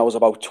this is when I was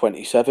about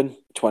 27,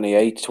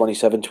 28,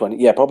 27, 20,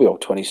 yeah, probably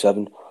about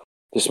 27.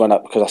 This went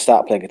up because I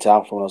started playing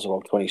guitar when I was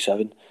about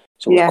 27.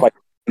 So it was quite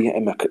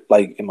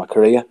in my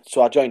career.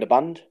 So I joined a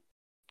band.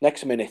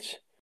 Next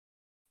minute,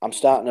 I'm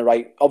starting to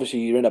write. Obviously,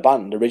 you're in a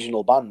band,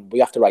 original band. We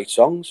have to write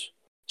songs.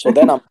 So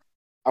then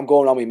I'm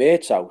going around my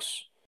mate's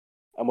house,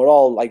 and we're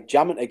all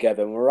jamming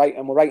together, and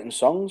we're writing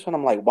songs. And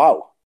I'm like,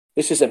 wow,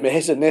 this is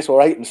amazing. We're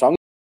writing songs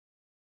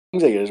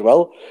here as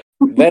well.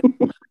 Then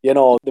there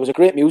was a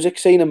great music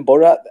scene in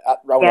Borough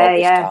around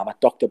this time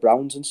at Dr.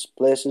 Brown's and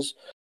places.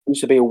 There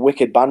used to be a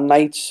wicked band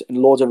nights and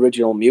loads of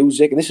original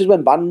music, and this is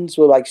when bands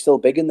were still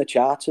big in the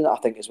charts, and I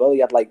think as well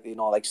you had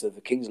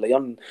the Kings of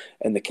Leon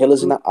and the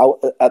Killers and that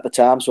out at the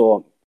time.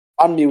 So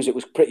band music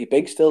was pretty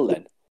big still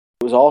then.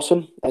 It was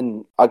awesome,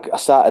 and I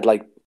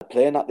started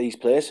playing at these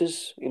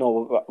places,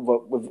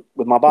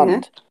 with my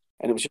band,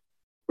 and it was just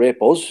a great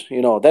buzz.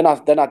 Then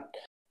I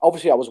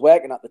obviously I was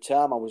working at the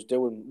time. I was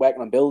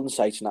working on building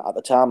sites and at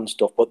the time and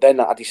stuff. But then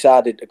I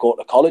decided to go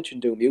to college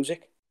and do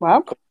music.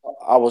 Wow!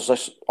 I was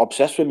just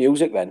obsessed with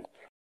music then,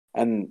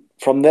 and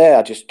from there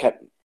I just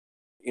kept,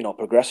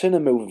 progressing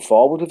and moving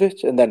forward with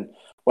it. And then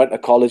went to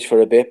college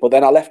for a bit, but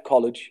then I left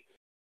college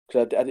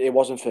because it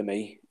wasn't for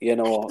me. It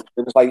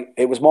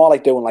was more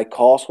like doing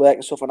coursework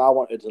and stuff, and I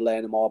wanted to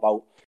learn more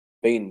about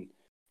being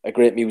a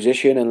great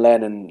musician and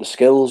learning the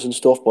skills and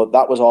stuff. But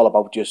that was all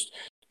about just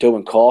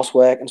doing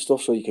coursework and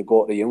stuff so you could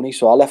go to uni.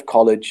 So I left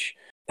college.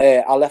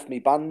 I left my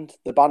band,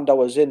 the band I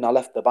was in. I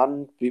left the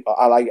band. We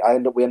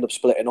ended up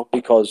splitting up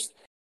because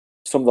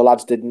some of the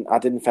lads I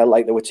didn't feel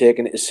like they were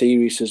taking it as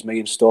serious as me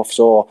and stuff.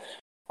 So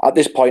at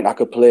this point I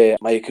could play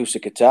my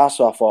acoustic guitar.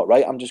 So I thought,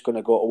 right, I'm just going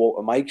to go to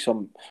open mics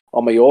on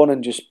my own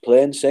and just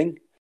play and sing.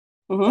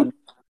 Mm-hmm. And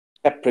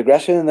kept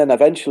progressing, and then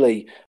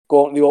eventually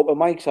going to the open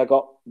mics, I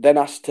got then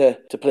asked to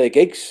play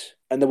gigs,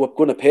 and they were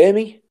going to pay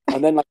me.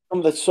 And then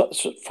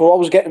for what I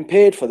was getting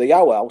paid for the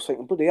hour, I was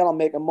thinking, bloody hell, I'm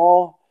making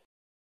more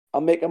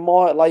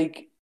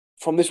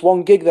from this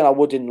one gig than I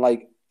would in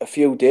a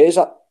few days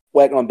at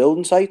working on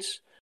building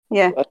sites.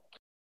 Yeah.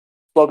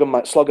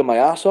 Slogging my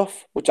ass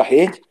off, which I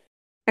hate.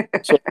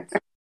 So,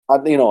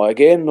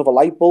 again, another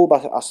light bulb. I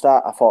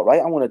thought,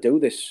 right, I'm going to do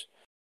this.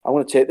 I'm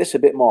going to take this a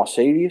bit more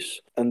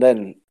serious. And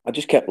then I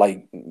just kept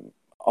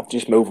of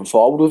just moving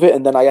forward with it.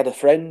 And then I had a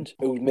friend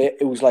who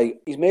was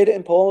he's made it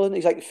in Poland.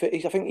 I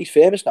think he's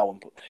famous now.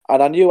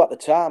 And I knew at the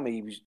time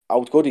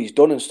how good he's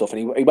done and stuff.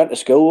 And he went to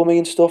school with me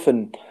and stuff.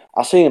 And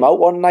I seen him out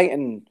one night,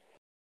 and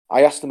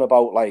I asked him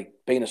about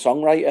being a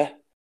songwriter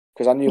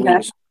because I knew he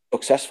was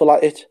successful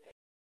at it.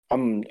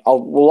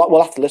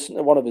 We'll have to listen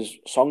to one of his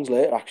songs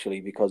later,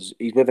 actually, because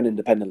he's with an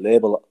independent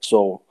label.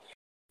 So,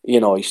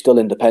 he's still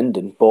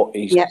independent, but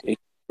he's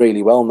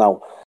really well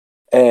now.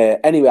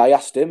 Anyway, I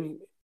asked him,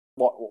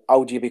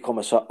 how do you become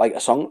a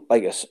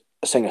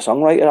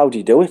singer-songwriter? How do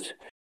you do it?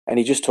 And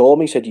he just told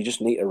me, he said, you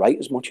just need to write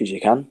as much as you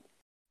can.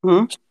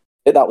 Mm-hmm.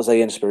 So that was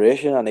the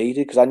inspiration I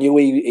needed, because I knew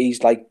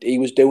he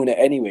was doing it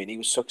anyway, and he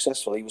was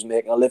successful. He was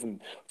making a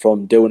living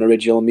from doing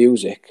original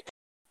music.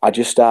 I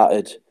just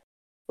started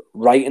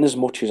writing as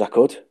much as I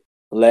could,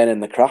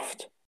 learning the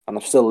craft, and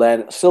I'm still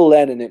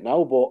learning it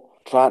now, but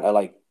trying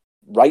to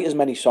write as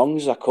many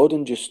songs as I could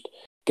and just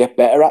get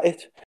better at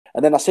it.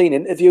 And then I seen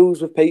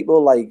interviews with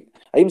people, I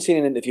even seen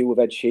an interview with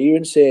Ed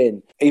Sheeran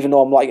saying, even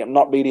though I'm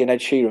not really an Ed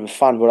Sheeran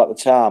fan, but at the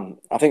time,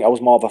 I think I was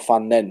more of a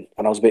fan then,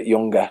 and I was a bit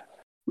younger.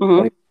 Mm-hmm.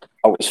 When he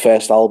out his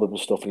first album and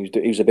stuff, and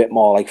he was a bit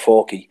more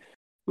folky.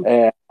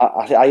 I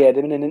heard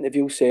him in an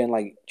interview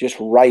saying, just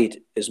write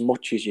as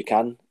much as you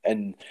can.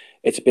 And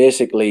it's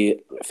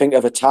basically, think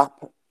of a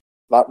tap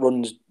that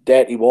runs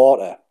dirty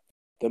water.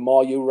 The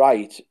more you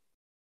write,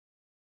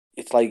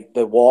 it's like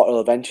the water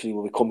eventually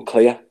will become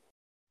clear.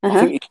 Uh-huh. I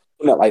think he's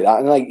doing it like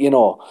that. And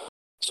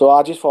so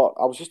I just thought,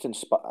 I was just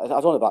inspired. I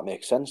don't know if that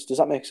makes sense. Does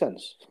that make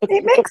sense?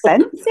 It makes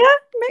sense, yeah.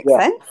 It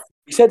makes sense.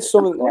 He said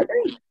something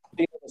Absolutely.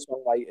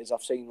 songwriters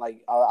I've seen, I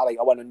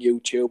went on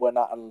YouTube and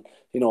that, and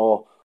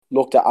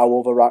looked at how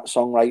other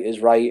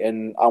songwriters write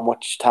and how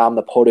much time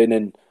they put in,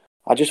 and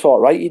I just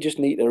thought, right, you just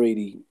need to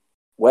really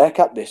work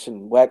at this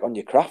and work on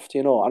your craft,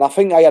 And I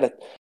think I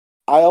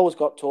always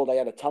got told I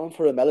had a talent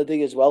for a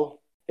melody as well,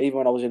 even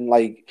when I was in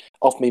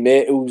off my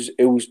mate who's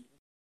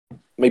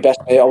my best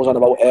mate I was on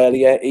about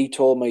earlier. He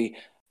told me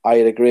I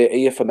had a great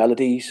ear for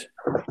melodies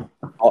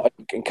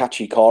and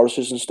catchy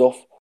choruses and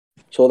stuff.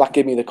 So that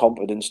gave me the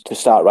confidence to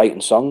start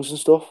writing songs and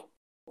stuff.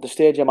 The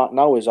stage I'm at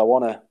now is I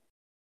want to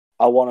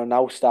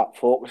now start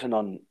focusing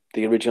on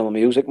the original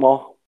music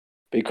more,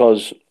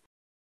 because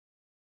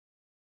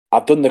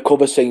I've done the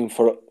cover scene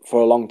for a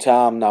long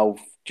time now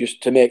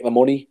just to make the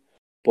money.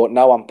 But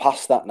now I'm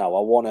past that now.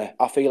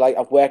 I feel like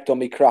I've worked on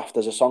my craft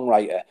as a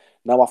songwriter.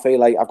 Now I feel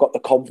like I've got the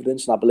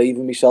confidence and I believe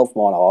in myself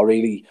more now. I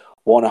really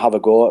want to have a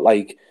go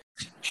at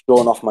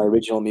showing off my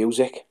original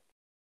music.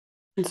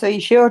 And so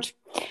you should.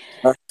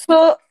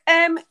 So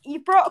you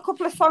brought a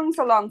couple of songs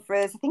along for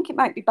us. I think it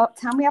might be about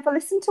time we have a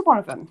listen to one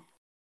of them.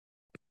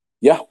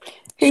 Yeah.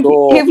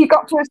 Who have you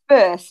got to us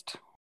first?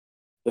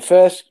 The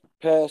first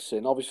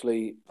person,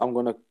 obviously, I'm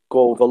going to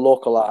go with a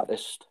local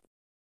artist,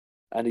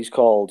 and he's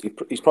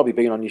probably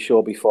been on your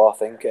show before, I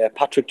think,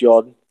 Patrick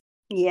Jordan.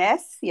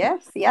 Yes, he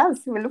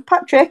has. We love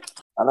Patrick.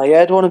 And I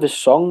heard one of his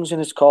songs,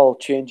 and it's called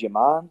Change Your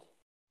Mind.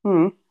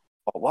 Oh,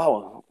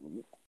 wow,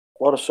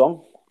 what a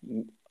song.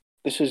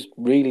 This is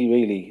really,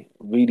 really,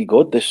 really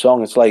good, this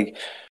song. It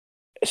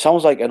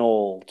sounds like an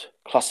old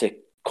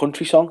classic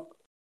country song.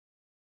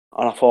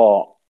 And I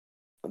thought,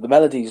 the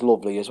melody's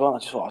lovely as well. I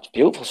just thought, it's a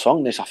beautiful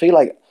song, this. I feel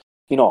like,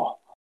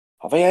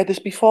 have I heard this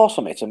before?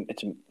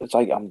 It's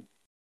like a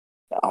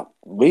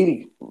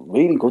really,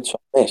 really good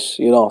song, this,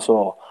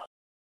 so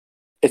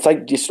it's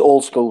like just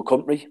old school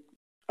country,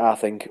 I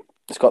think.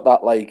 It's got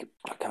that, I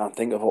can't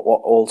think of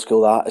what old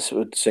school artist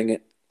would sing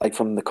it,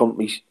 from the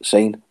country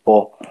scene,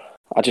 but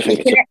I just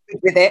think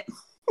it's with it.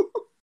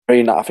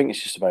 I think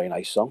it's just a very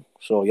nice song.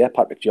 So yeah,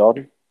 Patrick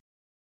Jordan.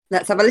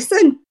 Let's have a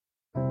listen.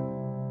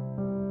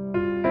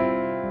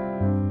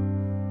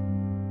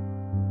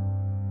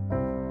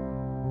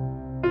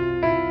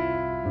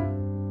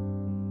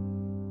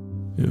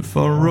 If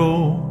I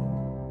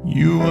wrote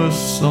you a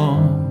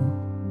song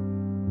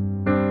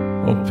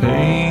or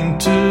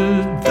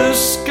painted the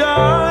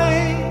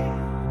sky,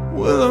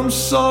 well, I'm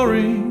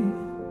sorry,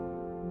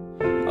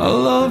 I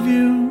love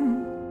you,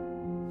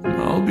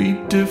 and I'll be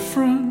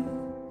different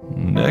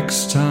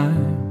next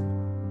time.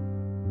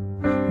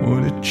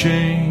 Would it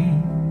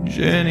change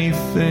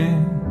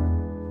anything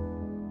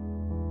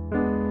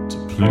to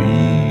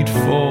plead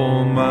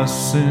for my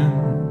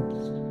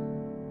sins?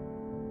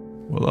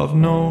 Well, I've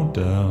no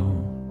doubt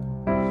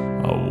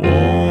I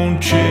won't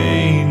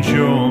change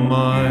your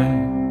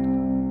mind.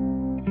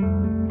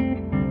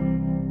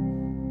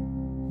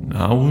 And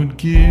I would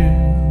give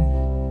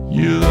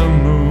you the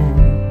moon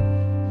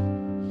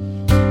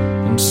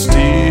and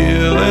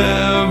steal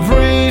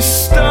every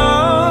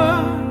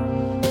star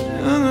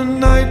in the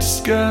night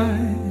sky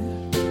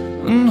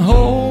and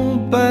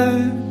hold back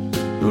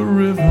the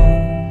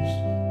rivers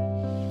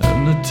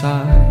and the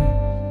tide.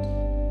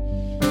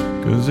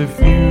 'Cause if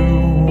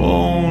you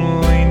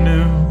only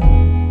knew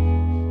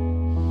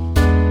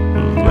the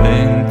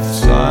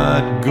lengths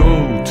I'd go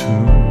to,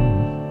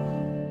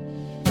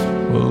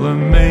 well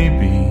then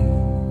maybe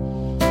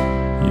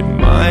you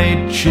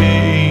might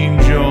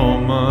change your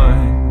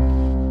mind.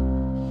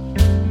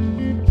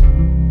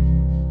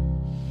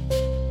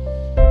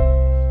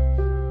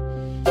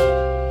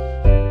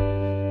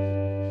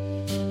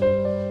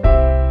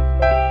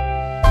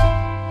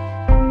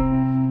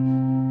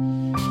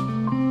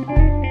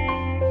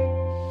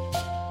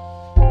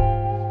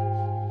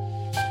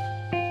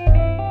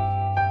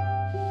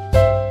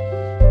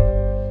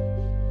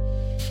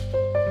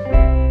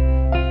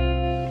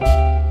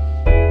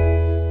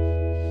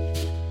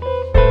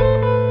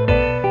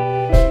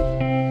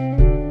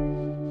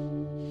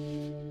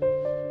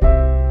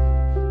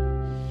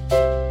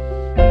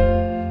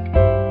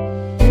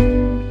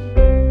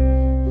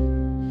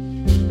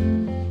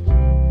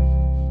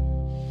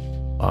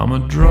 I'm a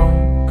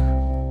drunk,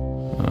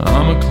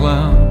 I'm a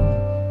clown.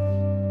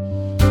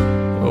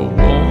 I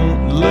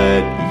won't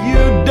let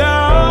you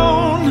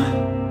down,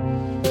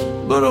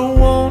 but I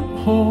won't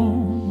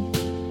hold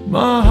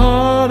my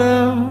heart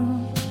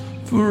out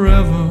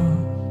forever.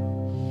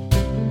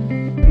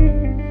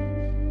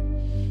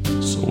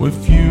 So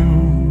if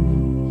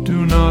you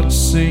do not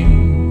see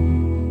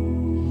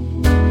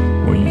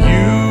what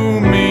you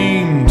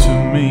mean to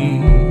me,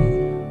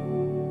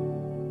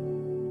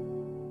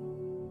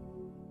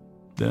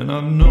 then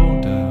I've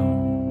no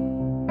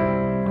doubt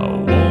I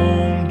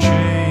won't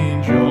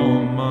change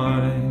your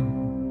mind.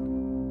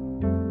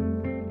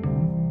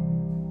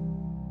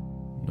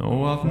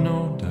 No, I've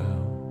no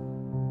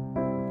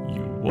doubt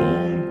you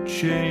won't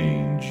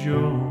change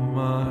your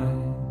mind.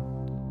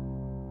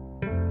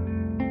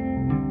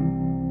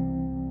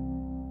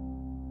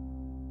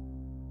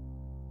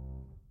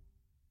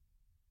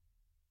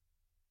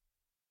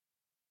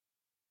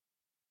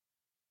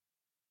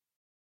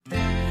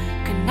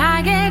 Can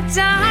I get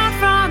down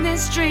from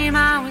this dream?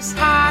 I was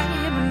high,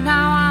 but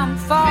now I'm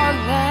falling.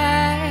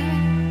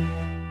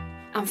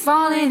 I'm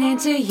falling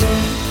into you,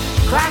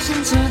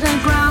 crashing to the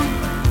ground,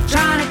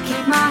 trying to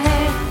keep my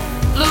head,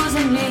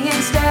 losing me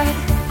instead.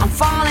 I'm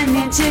falling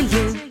into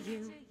you.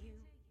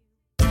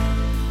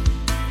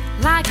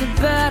 Like a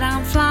bird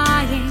I'm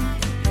flying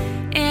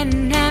in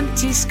an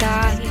empty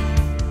sky.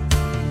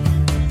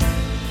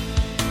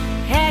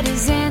 Head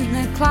is in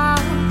the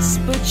clouds,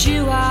 but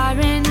you are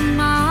in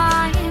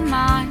my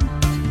mind.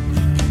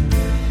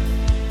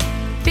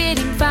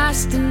 Beating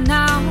faster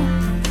now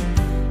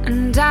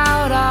and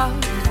out of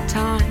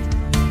time,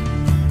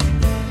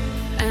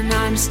 and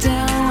I'm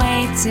still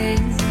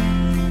waiting.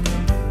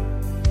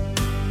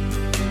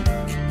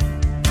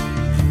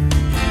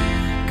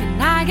 Can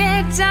I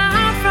get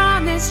down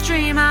from this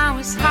dream? I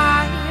was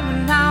high,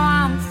 but now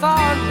I'm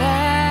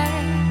falling.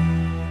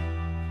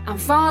 I'm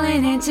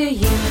falling into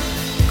you,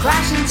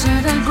 crashing to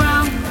the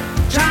ground,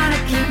 trying to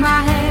keep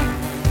my head,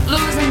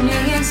 losing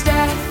me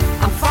instead.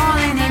 I'm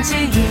falling into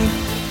you,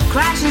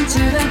 crashing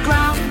to the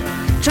ground,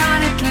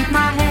 trying to keep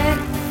my head,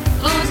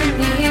 losing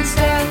me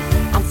instead.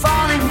 I'm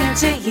falling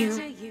into you.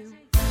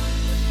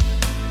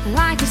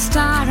 Like a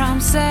star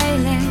I'm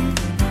sailing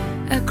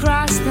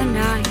across the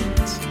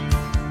night,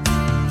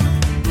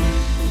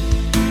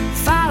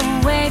 far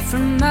away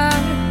from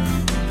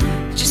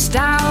Earth, just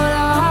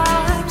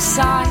out of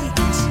sight.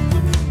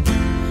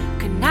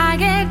 Can I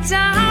get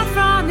down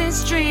from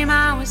this dream?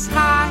 I was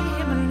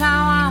high, but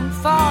now I'm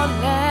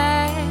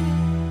falling.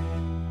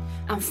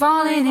 I'm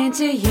falling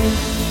into you,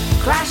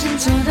 crashing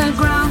to the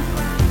ground,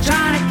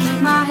 trying to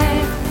keep my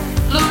head,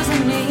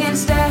 losing me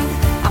instead.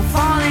 I'm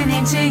falling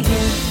into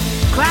you,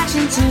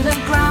 crashing to the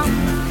ground,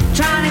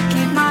 trying to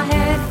keep my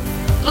head,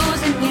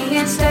 losing me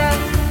instead.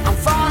 I'm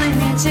falling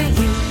into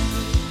you.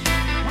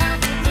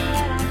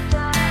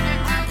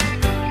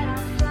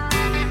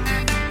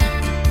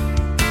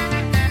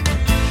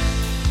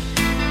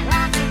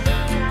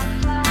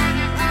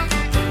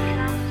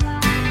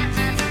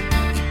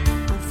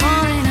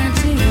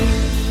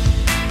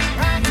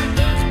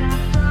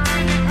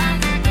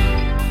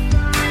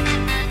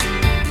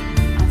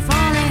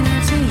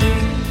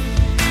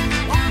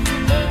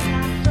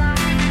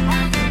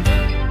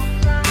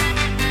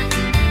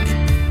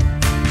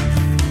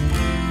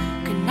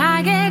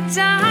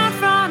 Down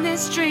from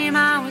this dream,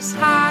 I was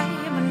high,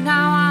 but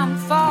now I'm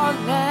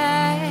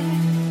falling.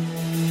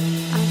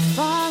 I'm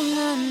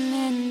falling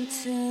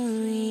into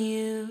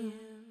you.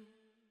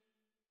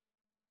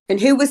 And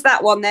who was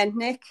that one then,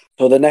 Nick?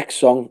 So the next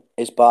song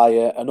is by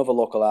another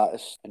local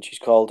artist, and she's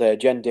called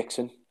Jen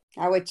Dixon.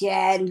 Our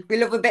Jen. We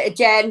love a bit of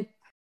Jen.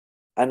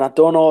 And I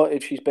don't know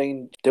if she's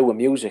been doing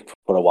music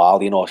for a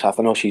while, you know. I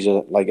know she's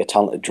a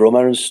talented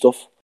drummer and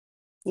stuff.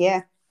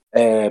 Yeah.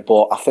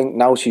 But I think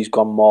now she's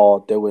gone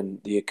more doing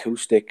the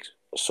acoustic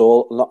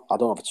solo. I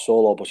don't know if it's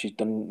solo, but she's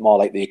done more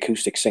like the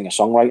acoustic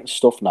singer-songwriting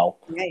stuff now.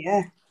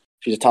 Yeah.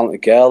 She's a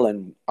talented girl,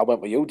 and I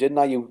went with you, didn't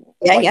I?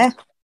 Yeah.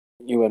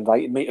 You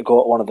invited me to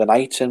go to one of the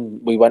nights, and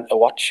we went to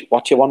watch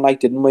you one night,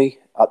 didn't we?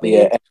 At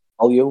the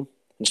Volume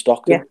in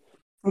Stockton. Yeah.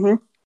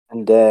 Mm-hmm.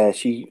 And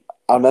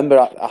I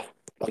remember,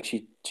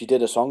 she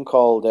did a song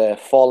called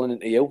 "Falling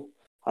Into You,"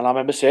 and I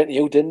remember saying to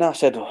you, didn't I? I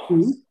said,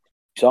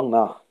 "Song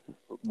that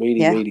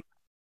really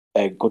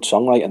a good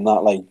songwriting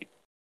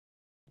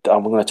that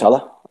I'm going to tell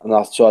her,"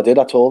 and so I did.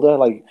 I told her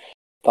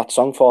that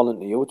song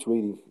 "Falling Into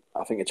You."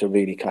 I think it's a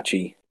really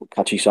catchy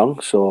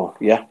song. So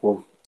yeah,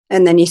 well.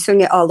 And then you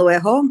sung it all the way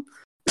home.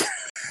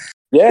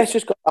 Yeah, it's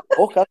just got that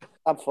hook.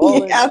 I'm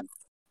falling. Yeah.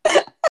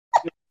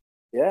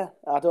 Yeah,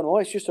 I don't know.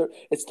 It's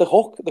the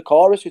hook, the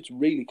chorus. It's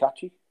really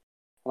catchy.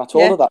 And I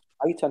told her that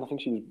night, and I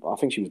think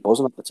she was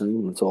buzzing at the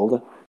time when I told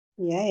her.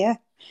 Yeah.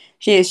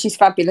 She's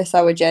fabulous,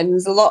 our Jen.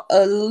 There's a lot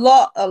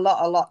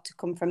to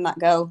come from that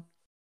girl.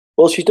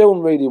 Well, she's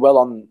doing really well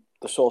on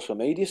the social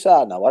media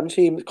side now, hasn't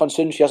she?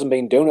 Considering she hasn't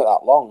been doing it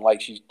that long,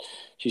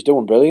 she's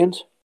doing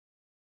brilliant.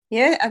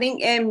 Yeah, I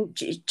think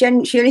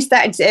Jen, she only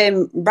started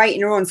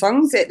writing her own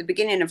songs at the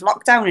beginning of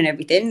lockdown and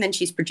everything, and then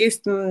she's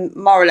produced them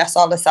more or less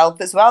all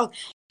herself as well.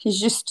 He's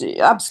just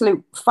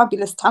absolute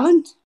fabulous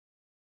talent.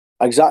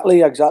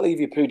 Exactly. If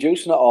you're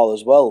producing it all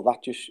as well,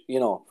 that just,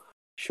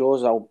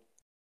 shows how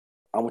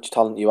much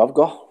talent you have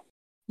got.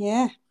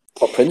 Yeah.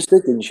 What Prince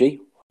did, didn't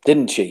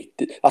she?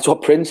 That's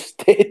what Prince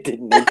did,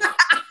 didn't he?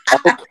 I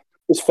think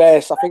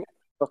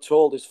I got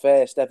told his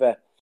first ever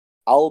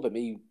album,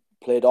 he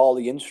played all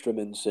the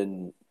instruments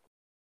and,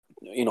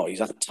 he's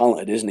that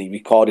talented, isn't he? He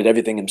recorded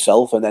everything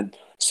himself and then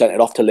sent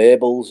it off to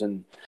labels.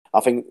 And I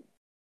don't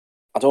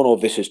know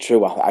if this is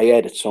true. I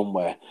heard it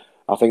somewhere.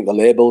 I think the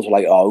labels were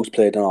like, "Oh, who's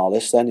played on all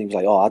this then?" He was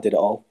like, "Oh, I did it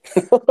all."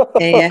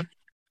 Yeah.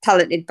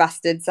 Talented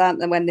bastards, aren't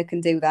they, when they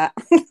can do that?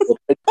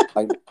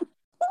 Like,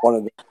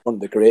 one of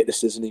the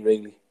greatest, isn't he,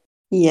 really?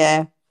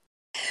 Yeah.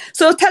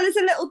 So tell us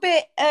a little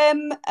bit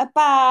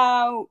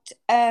about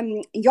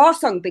your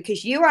song,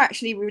 because you are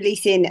actually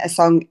releasing a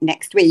song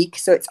next week.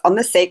 So it's on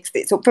the 6th.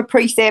 It's up for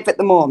pre-save at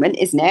the moment,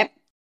 isn't it?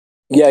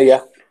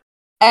 Yeah.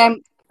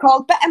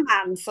 Called Better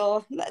Man.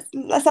 So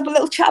let's have a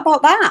little chat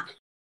about that.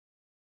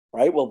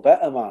 Right, well,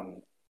 Better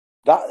Man.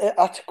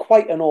 That's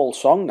quite an old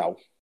song now.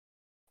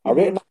 I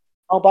written that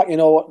back,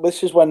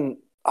 this is when,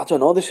 I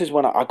don't know,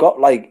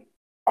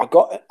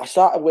 I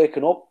started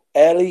waking up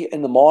early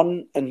in the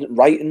morning and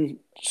writing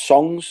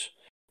songs,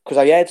 because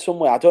I heard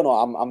somewhere, I don't know,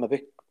 I'm a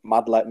bit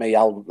mad like me,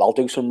 I'll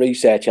do some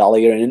research, I'll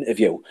hear an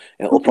interview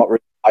and it'll probably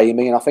inspire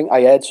me, and I think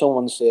I heard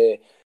someone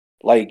say,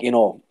 like, get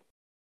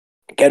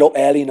up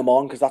early in the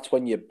morning because that's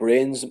when your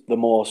brain's the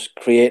most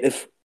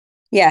creative.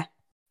 Yeah.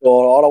 So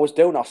all I was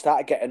doing, I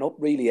started getting up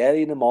really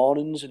early in the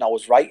mornings and I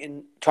was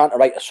trying to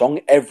write a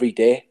song every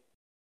day.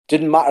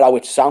 Didn't matter how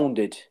it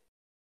sounded,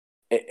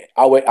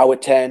 how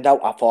it turned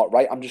out. I thought,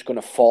 right, I'm just going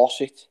to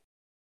force it.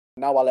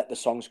 Now I let the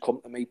songs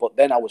come to me, but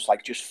then I was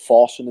like just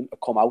forcing them to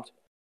come out.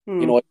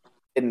 I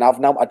didn't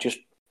have now. I just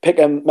pick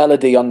a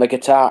melody on the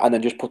guitar and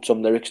then just put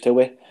some lyrics to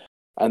it.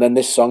 And then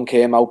this song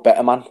came out,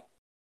 Better Man.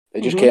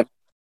 It just came.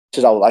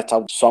 This is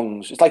how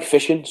songs. It's like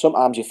fishing.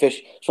 Sometimes you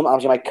fish.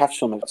 Sometimes you might catch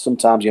something.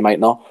 Sometimes you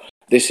might not.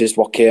 This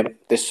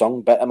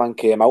song, Better Man,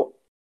 came out.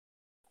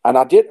 And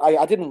I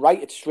didn't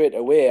write it straight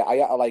away. I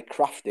had to like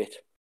craft it.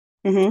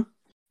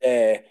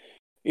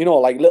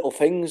 Like little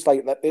things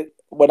like that.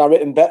 When I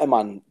written Better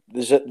Man,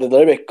 there's the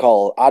lyric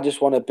called "I just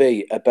want to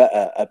be a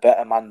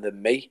better man than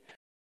me,"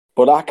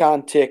 but I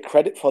can't take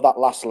credit for that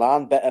last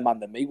line, "Better man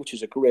than me," which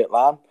is a great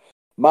line.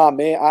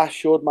 I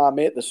showed my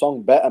mate the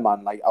song Better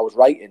Man, like I was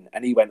writing,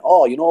 and he went,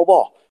 "Oh, you know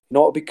what?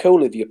 It'd be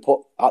cool if you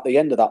put at the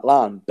end of that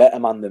line, Better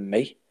Man than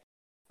me."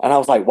 And I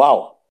was like,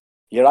 "Wow,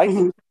 you're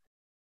right."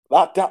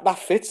 That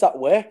fits, that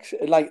works.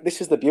 Like, this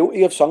is the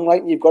beauty of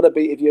songwriting. You've got to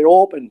be, if you're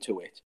open to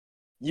it,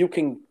 you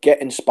can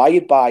get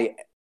inspired by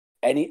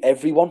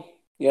everyone,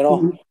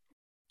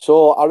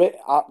 So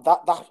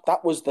that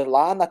was the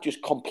line that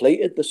just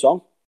completed the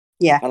song.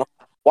 Yeah. And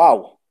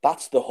wow,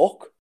 that's the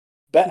hook.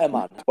 Better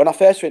Man. When I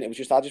first read it, it was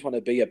just, I just want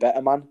to be a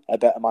better man, a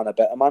better man, a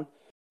better man.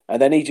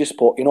 And then he just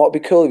put, it'd be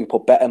cool if you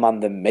put better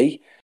man than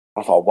me.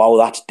 I thought, wow,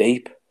 that's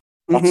deep.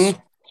 That's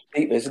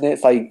deep, isn't it?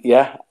 It's like,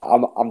 yeah,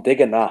 I'm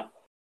digging that.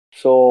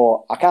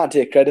 So I can't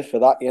take credit for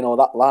that,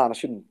 that line. I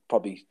shouldn't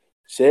probably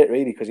say it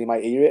really, because he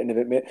might hear it, and if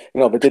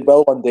it did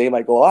well one day, he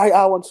might go,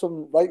 I want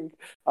some, like,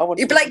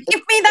 You'd be like,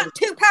 give me that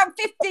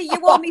 £2.50 you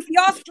owe me for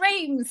your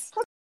streams.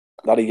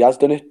 That he has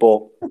done it,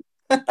 but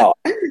no.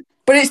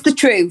 But it's the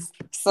truth.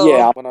 So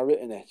yeah, when I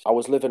written it, I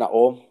was living at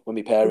home with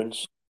my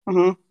parents,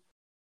 and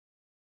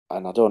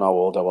I don't know how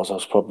old I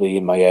was probably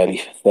in my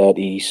early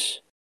 30s.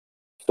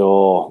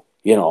 So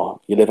you're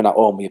living at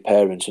home with your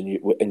parents, and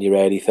you in your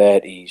early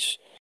 30s.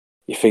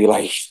 You feel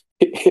like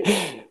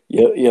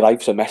your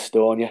life's a mess,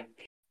 don't you?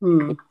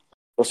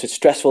 Plus, it's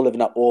stressful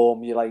living at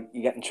home. You're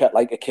getting treated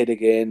like a kid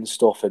again and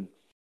stuff. And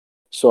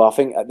so I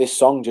think this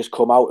song just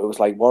come out. It was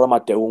like, what am I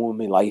doing with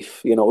my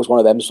life? It was one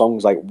of them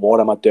songs like,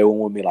 what am I doing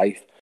with my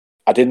life?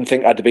 I didn't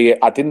think I'd be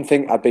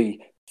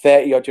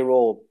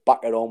 30-odd-year-old back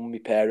at home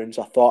with my parents.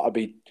 I thought I'd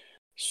be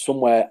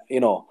somewhere, I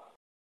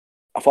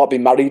thought I'd be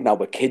married now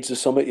with kids or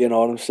something, you know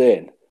what I'm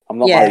saying? I'm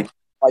not married.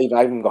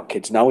 I haven't got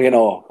kids now,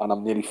 and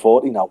I'm nearly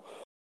 40 now.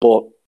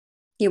 But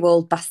you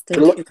old bastard.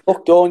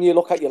 You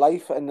look at your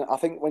life, and I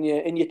think when you're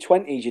in your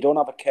 20s, you don't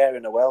have a care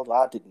in the world.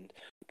 I didn't.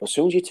 But as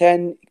soon as you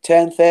turn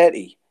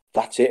 30,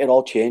 that's it. It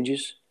all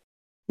changes.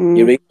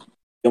 You're not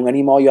young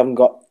anymore. You haven't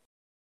got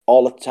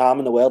all the time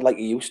in the world like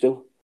you used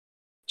to.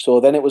 So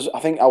then it was,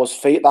 I think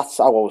that's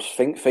how I was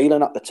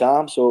feeling at the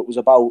time. So it was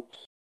about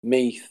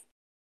me.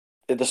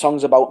 The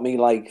song's about me,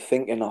 like,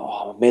 thinking,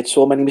 oh, I've made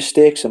so many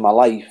mistakes in my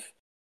life.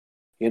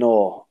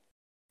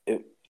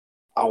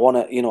 I want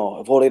to,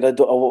 if only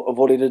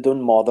I'd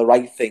done more the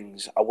right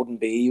things, I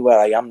wouldn't be where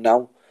I am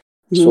now.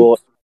 So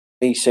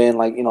me saying,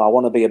 like, I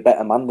want to be a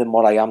better man than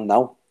what I am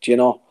now. Do you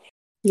know?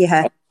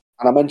 Yeah.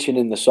 And I mentioned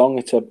in the song,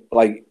 it's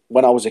like,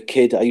 when I was a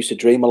kid, I used to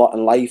dream a lot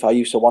in life. I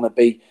used to want to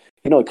be,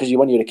 because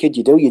when you're a kid,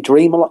 you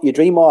dream a lot. You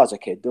dream more as a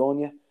kid, don't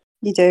you?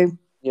 You do.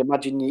 You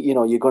imagine,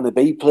 you're going to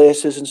be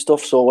places and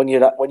stuff. So when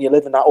you're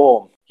living at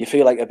home, you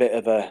feel like a bit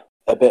of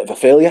a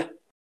failure.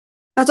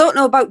 I don't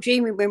know about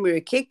dreaming when we were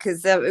a kid,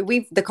 because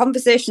the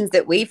conversations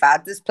that we've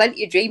had, there's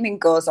plenty of dreaming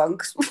goes on.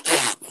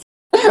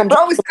 We're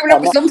always coming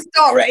up with some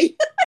story.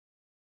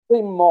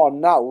 More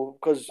now,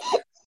 but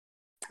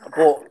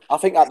I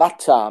think at that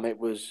time I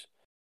was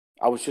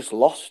just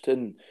lost,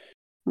 and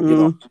you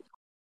know,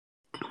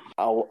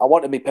 I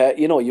wanted my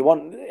parents.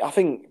 I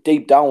think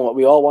deep down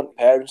we all want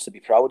parents to be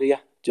proud of you,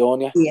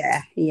 don't you?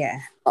 Yeah.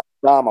 At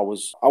the time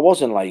I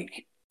wasn't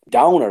like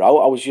down or out.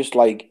 I was just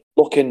like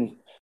looking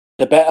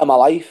to better my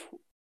life,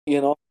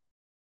 you know.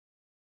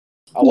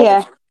 I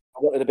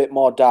wanted a bit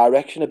more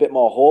direction, a bit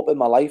more hope in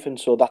my life, and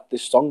so that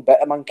this song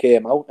Better Man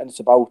came out, and it's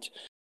about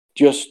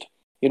just,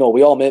 we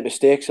all make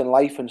mistakes in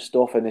life and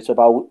stuff, and it's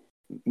about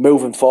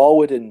moving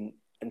forward and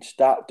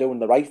start doing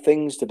the right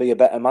things to be a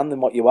better man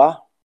than what you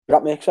are. Does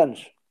that make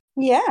sense?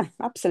 Yeah,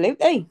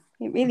 absolutely.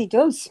 It really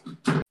does.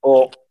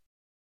 But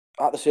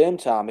at the same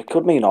time, it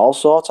could mean all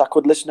sorts. I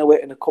could listen to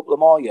it in a couple of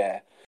more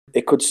years.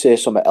 It could say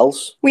something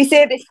else. We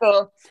say this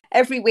for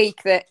every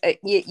week that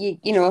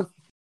you know,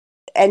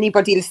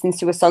 anybody listens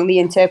to a song, they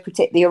interpret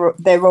it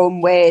their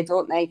own way,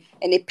 don't they?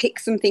 And they pick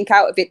something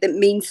out of it that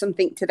means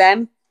something to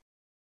them.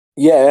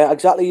 Yeah,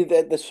 exactly.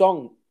 The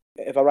song,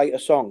 if I write a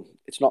song,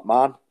 it's not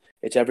mine.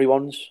 It's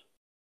everyone's.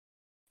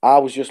 I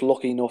was just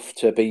lucky enough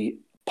to be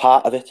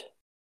part of it.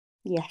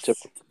 Yes.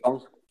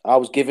 I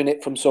was given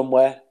it from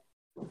somewhere.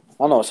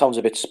 I know it sounds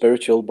a bit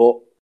spiritual, but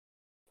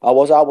I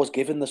was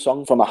given the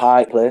song from a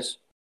high place.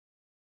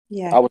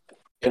 Yeah.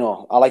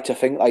 I like to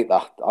think like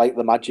that. I like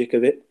the magic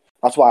of it.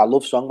 That's why I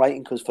love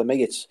songwriting, because for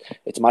me it's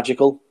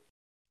magical.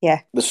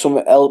 Yeah. There's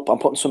something else. I'm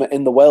putting something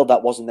in the world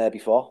that wasn't there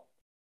before.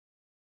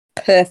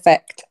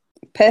 Perfect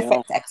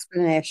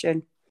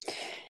explanation.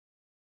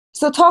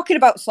 So talking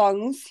about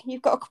songs,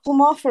 you've got a couple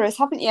more for us,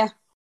 haven't you?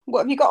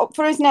 What have you got up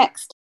for us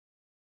next?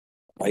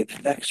 Right,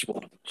 the next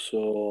one.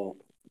 So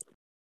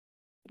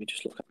let me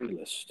just look at my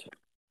list.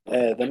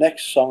 The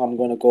next song I'm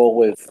going to go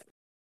with.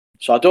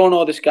 So I don't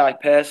know this guy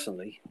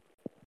personally.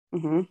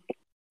 Mm-hmm.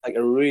 Like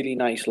a really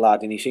nice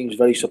lad, and he seems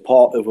very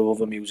supportive of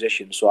other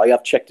musicians. So I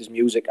have checked his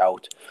music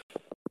out.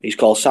 He's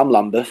called Sam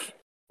Lambeth.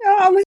 Oh,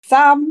 I'm with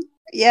Sam.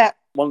 Yeah.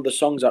 One of the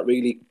songs that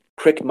really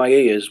pricked my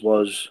ears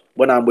was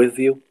When I'm With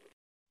You.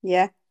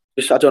 Yeah.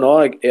 I don't know.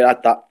 It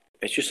had that.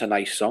 It's just a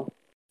nice song.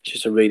 It's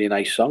just a really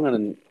nice song,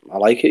 and I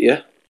like it.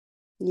 Yeah.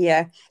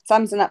 Yeah.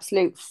 Sam's an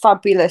absolute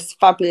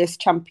fabulous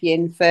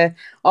champion for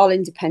all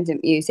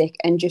independent music,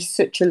 and just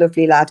such a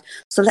lovely lad.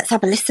 So let's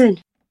have a listen.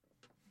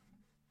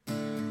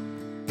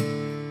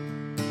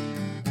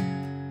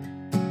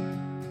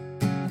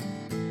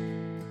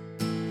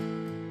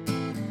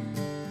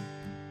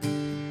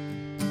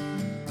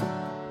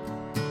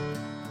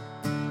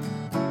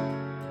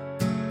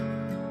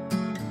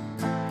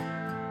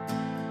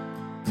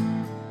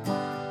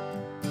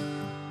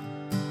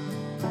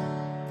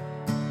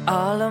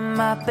 All of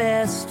my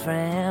best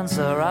friends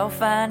are all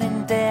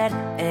finding dead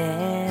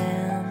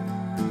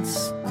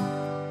ends,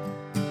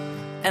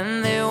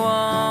 and they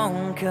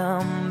won't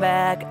come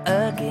back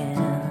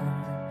again.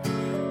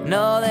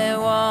 No, they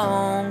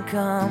won't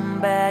come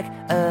back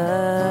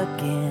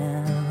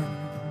again.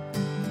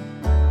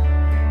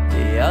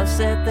 They all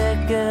said their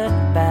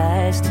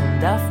goodbyes,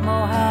 turned off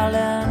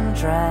Mulholland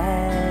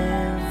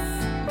Drive,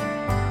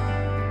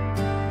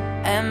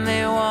 and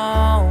they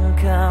won't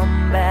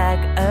come back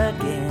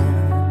again.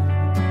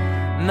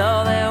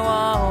 No, they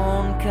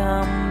won't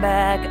come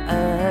back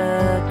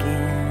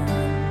again.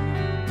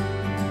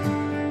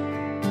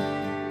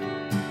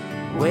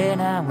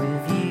 When I'm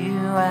with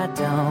you, I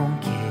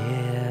don't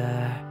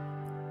care.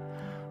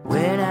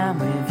 When I'm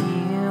with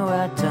you,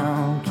 I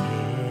don't care.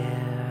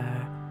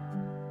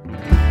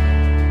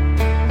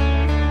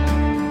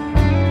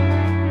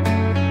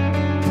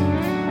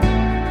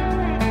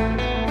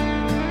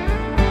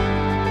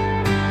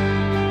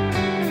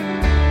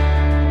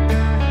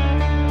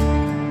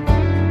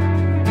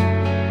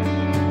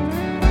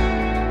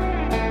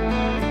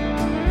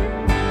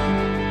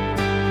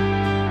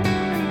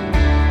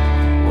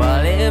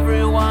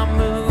 Everyone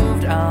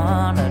moved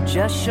on or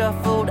just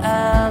shuffled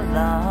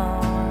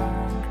along,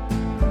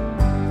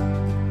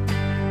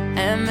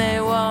 and they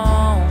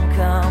won't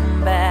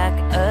come back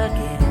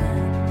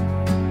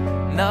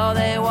again. No,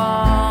 they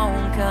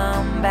won't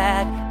come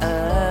back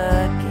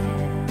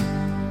again.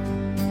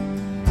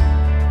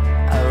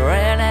 I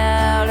ran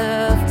out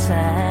of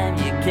time,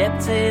 you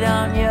kept it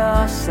on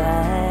your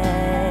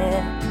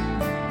side,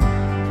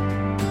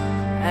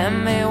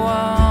 and they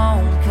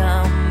won't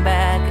come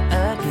back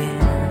again.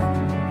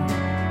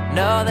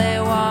 No, they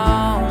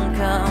won't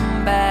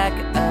come back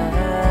again.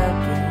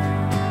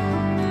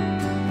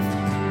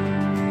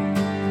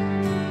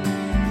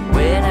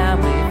 When I'm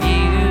with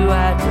you,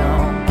 I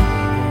don't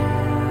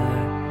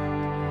care.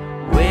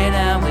 When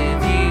I'm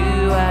with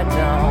you, I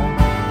don't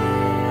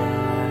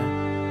care.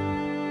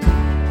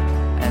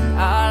 And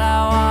all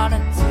I wanna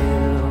do,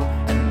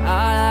 and all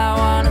I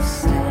wanna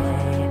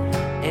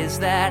say is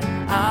that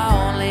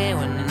only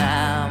when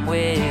I'm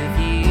with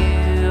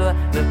you,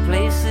 the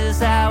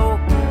places I will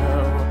go,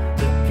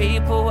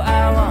 people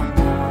I won't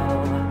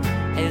know,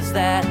 is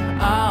that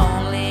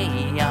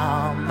only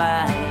on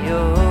my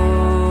own.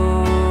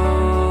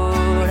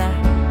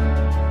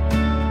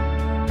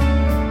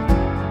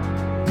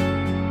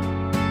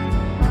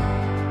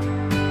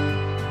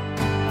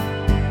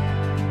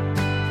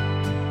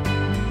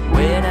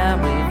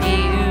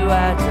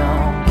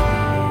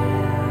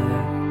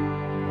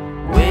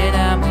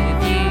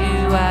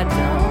 I don't care.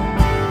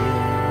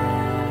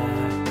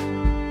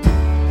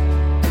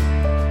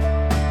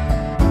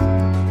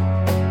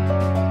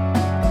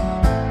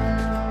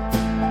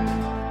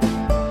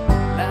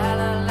 La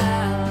la la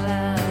la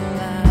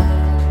la.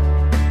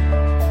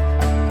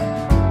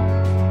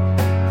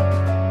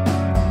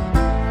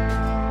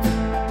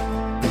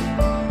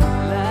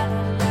 La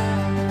la la.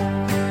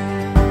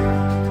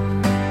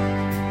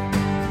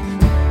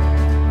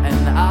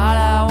 And all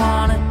I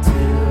wanna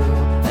do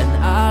and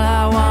all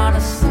I wanna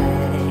say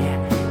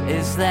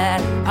is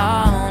that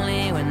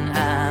only when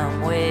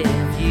I'm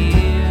with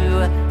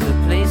you, the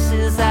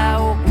places I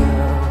will go,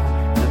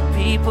 the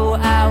people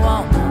I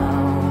won't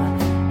know,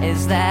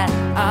 is that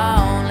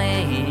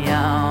only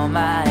on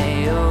my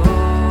own,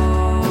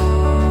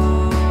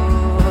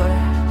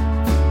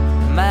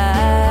 my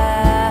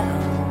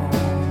own.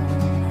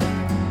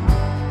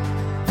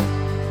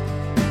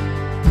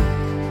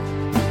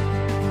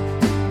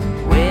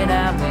 When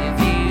I'm with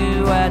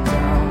you, I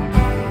don't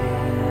care.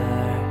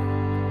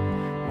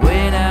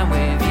 When I'm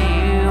with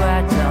you,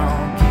 I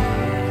don't care.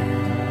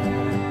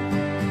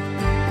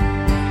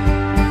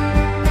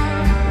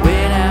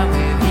 When I'm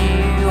with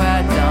you,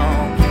 I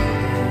don't care.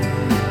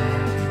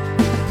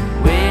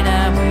 When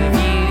I'm with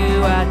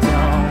you, I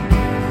don't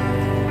care.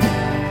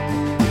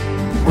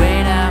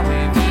 When I'm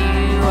with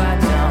you, I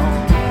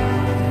don't care.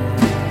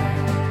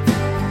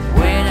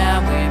 When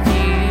I'm with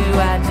you,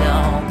 I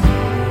don't care.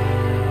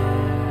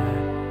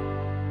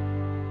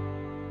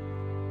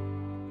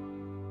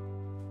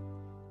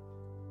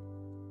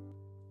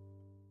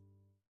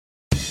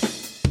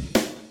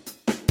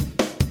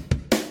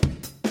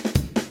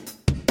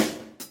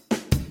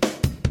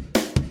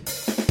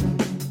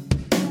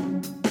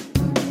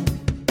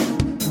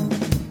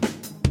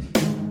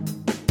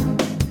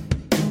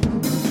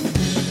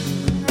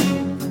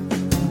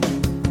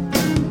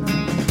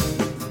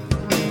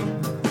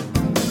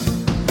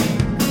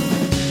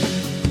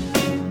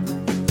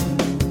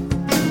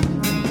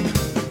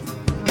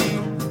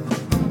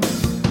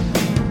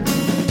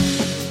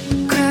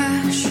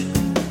 Crash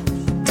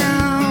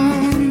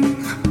down,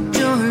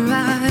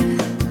 joyride.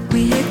 We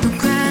hit the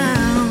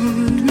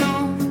ground, no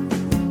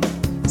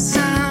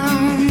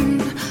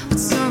sound, but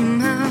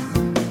somehow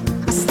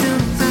I still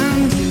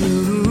found you.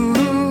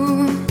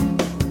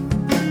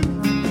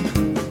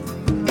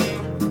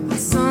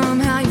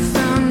 Somehow you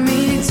found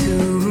me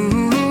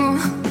too.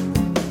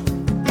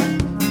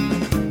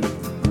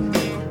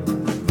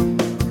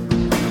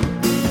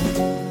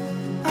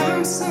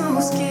 I'm so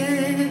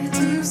scared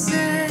to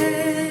say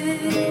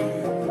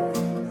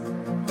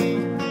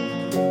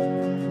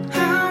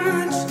how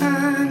much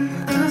I'm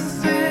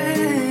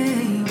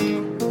afraid.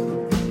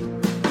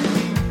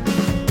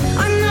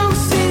 I know it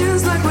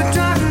feels like we're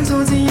driving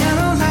towards a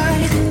yellow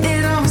light.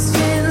 It always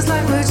feels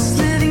like we're just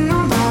living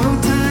on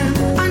borrowed time.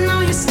 I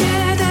know you're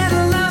scared that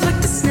a love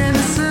like this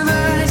never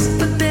survives,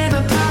 but babe,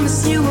 I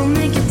promise you we'll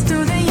make it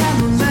through the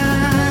yellow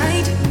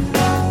light.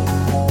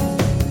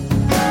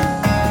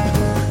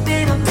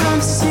 Babe, I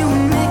promise you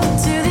we'll make it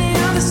to the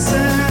other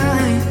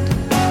side.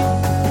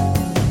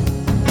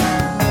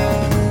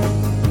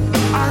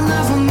 Our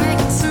love will make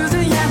it to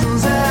the yellow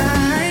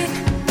light.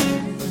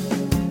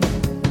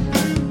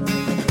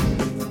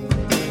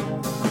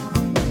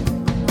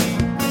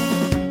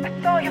 I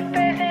saw your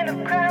face in the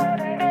crowd,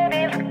 and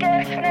baby, look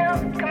at us now.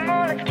 Come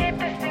on, let's keep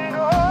this thing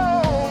going.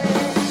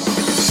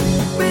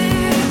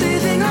 We're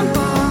living on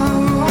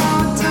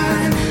borrowed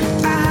time.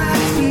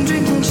 I've been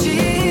drinking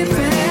cheap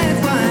red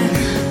wine,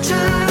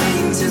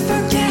 trying to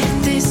forget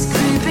this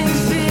creeping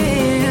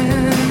fear.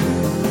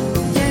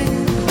 Yeah.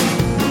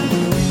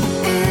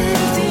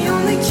 If the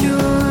only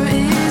cure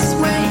is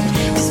wait,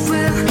 'cause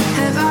we'll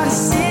have already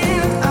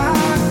sealed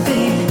our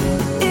fate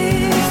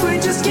if we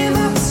just give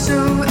up so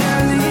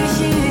early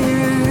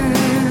here.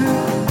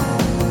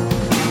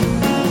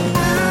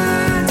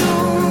 I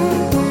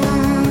don't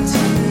want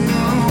to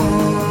know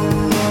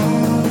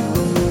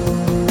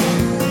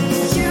if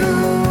you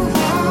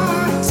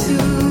want to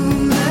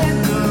let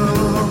go.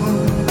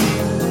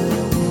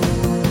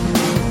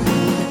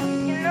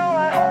 You know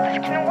I hope this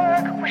can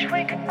work. Wish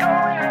we could go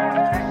in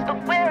reverse, but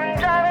we're in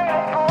driving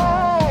or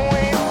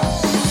going.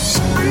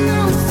 I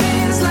know it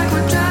feels like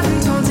we're driving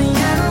towards a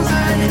yellow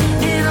light.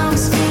 It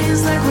always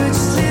feels like we're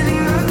just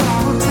living on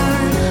borrowed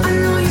time. I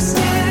know you're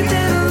scared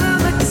that a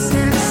love like this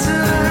never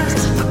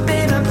survives, but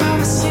babe, I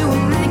promise you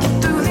we'll make it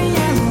through the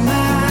yellow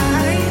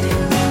light.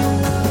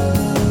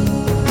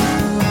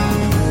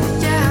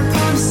 Yeah, I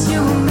promise you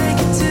we'll make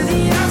it to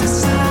the other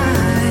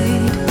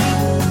side.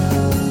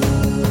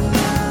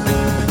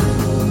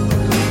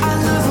 Our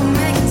love will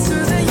make it to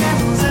the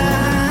yellow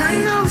light. I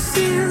know it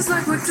feels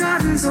like we're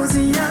driving towards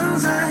the yellow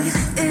light.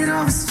 It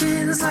always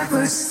feels like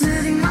we're just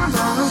living on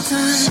borrowed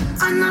time.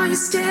 I know you're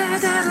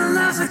scared that a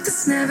love like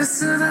this never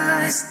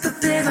survives,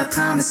 but babe, I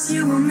promise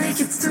you we'll make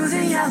it through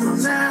the yellow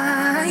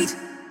light.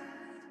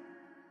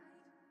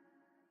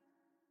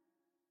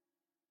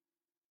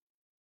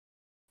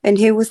 And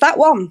who was that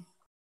one?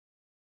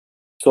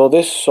 So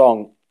this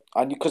song,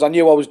 and because I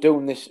knew I was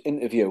doing this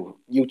interview,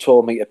 you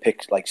told me to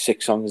pick like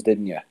 6 songs,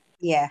 didn't you?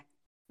 Yeah.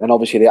 And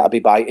obviously they had to be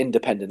by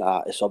independent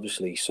artists,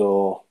 obviously.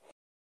 So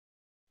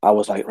I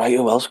was like, right,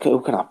 who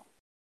can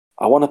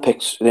I want to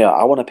pick,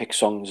 I want to pick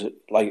songs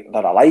like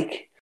that I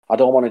like. I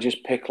don't want to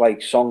just pick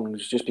like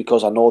songs just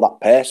because I know that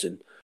person.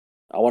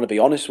 I want to be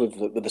honest with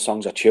the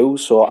songs I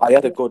choose. So I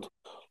had a good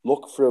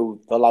look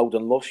through the Loud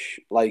and Lush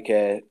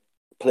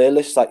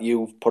playlist that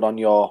you've put on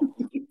your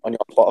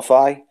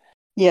Spotify.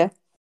 Yeah.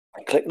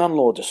 I clicked on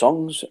loads of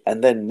songs,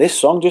 and then this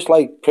song just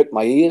like pricked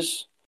my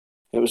ears.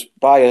 It was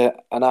by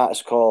an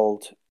artist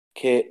called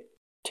Kate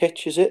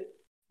Titch, is it?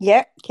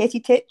 Yeah,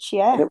 Katie Titch,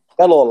 yeah. And it was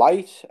Yellow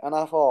Light, and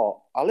I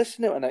thought, I'll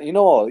listen to it.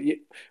 And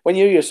when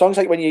you hear songs,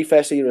 like when you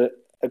first hear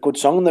a good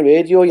song on the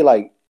radio, you're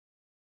like,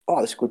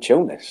 oh, this is a good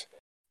tune, this.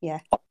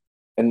 Yeah.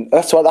 And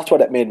that's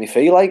what it made me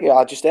feel like.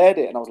 I just heard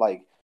it, and I was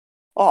like,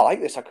 oh, I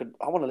like this. I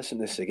want to listen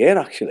to this again,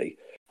 actually.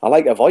 I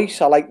like the voice.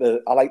 I like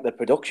the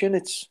production.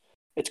 It's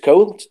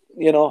cool,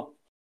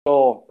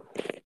 So,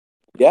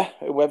 yeah,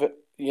 whoever,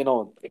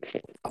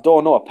 I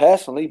don't know her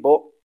personally,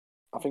 but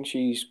I think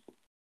she's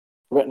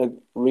written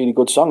a really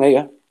good song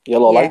here,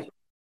 Yellow Light.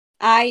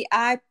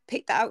 I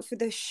picked that out for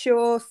the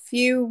show a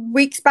few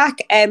weeks back.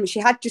 She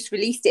had just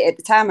released it at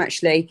the time,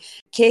 actually.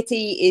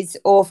 Katie is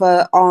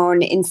over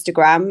on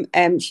Instagram.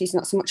 She's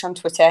not so much on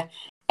Twitter.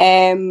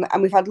 And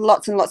we've had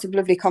lots and lots of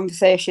lovely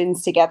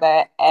conversations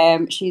together.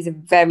 She's a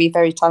very,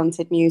 very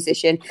talented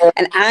musician.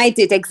 And I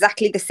did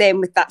exactly the same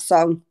with that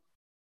song.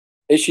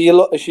 Is she a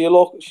local?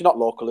 She's not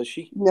local, is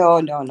she?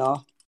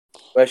 No.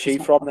 Where's she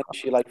from? Is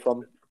she like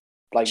from?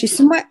 Like she's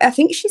somewhere. I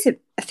think she's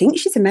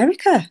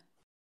America.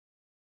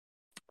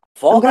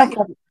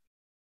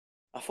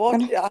 I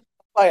thought. Yeah,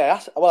 why I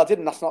asked. Well, I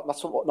didn't. That's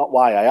not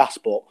why I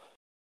asked. But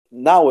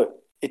now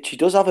she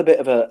does have a bit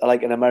of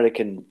an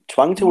American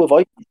twang to her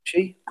voice. Doesn't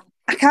she?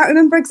 I can't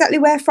remember exactly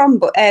where from,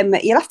 but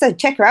you'll have to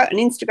check her out on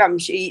Instagram.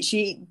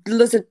 She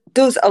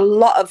does a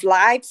lot of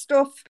live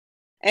stuff.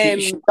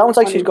 She sounds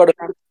like she's got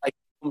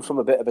comes from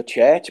a bit of a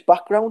church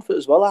background for it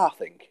as well. I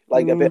think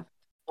a bit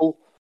of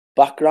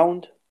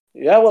background.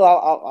 Yeah, well,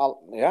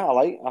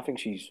 I think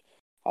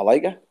I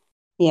like her.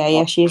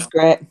 Yeah, she's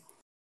great.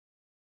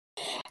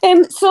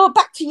 So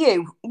back to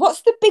you.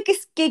 What's the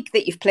biggest gig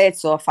that you've played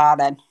so far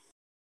then?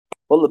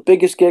 Well, the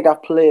biggest gig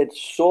I've played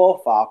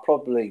so far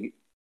probably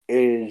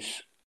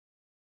is,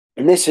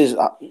 and this is,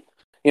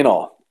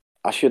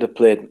 I should have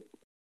played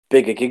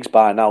bigger gigs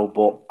by now,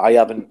 but I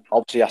haven't.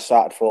 Obviously, I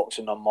started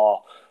focusing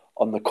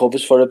on the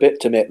covers for a bit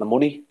to make the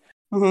money.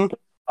 Mm-hmm.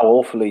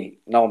 Hopefully,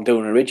 now I'm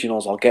doing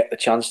originals, I'll get the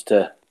chance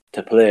to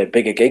play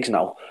bigger gigs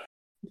now.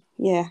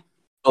 Yeah.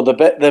 So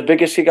the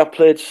biggest gig I've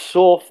played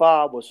so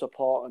far was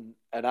supporting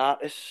an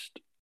artist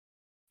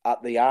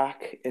at the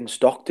Ark in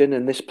Stockton.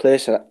 In this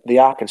place, the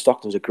Ark in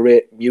Stockton is a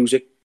great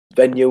music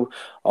venue.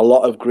 A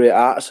lot of great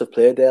artists have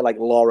played there, like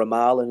Laura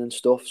Marlin and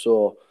stuff.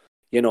 So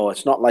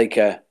it's not like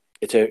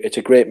it's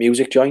a great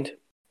music joint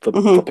for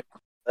people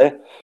there.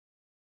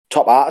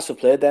 Top artists have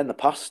played there in the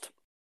past.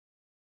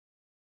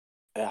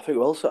 I think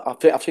who else?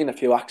 I've seen a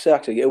few acts there,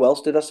 actually. Who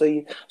else did I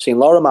see? I've seen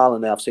Laura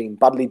Marlin there. I've seen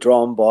Badly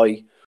Drawn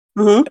Boy.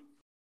 Mm-hmm.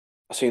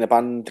 I've seen a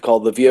band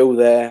called The View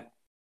there.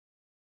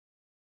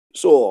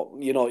 So,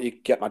 you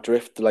get my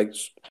drift. Like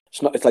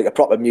it's like a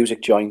proper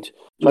music joint.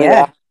 So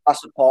yeah. I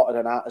supported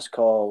an artist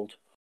called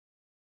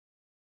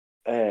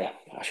I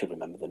should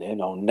remember the name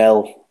now.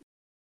 Nell.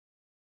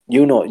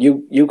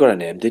 You got a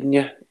name, didn't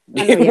you?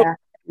 Yeah.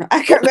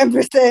 I can't remember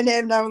his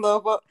surname now though,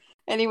 but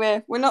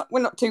anyway, we're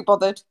not too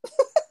bothered.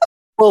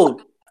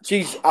 Well,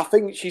 I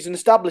think she's an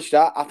established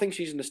artist. I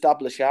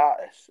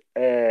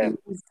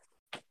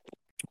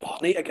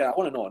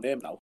want to know her name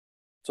now.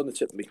 It's on the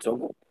tip of my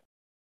tongue.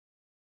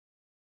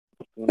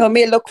 Let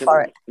me look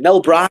for it.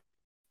 Nell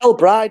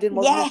Bryden,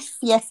 wasn't it?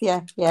 Yes,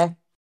 yeah.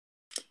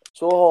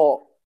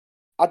 So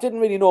I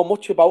didn't really know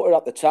much about her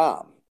at the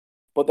time,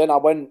 but then I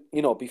went,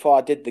 before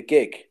I did the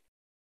gig,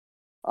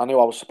 I knew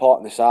I was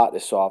supporting this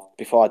artist. So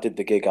before I did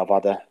the gig, I've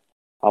had a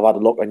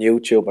look on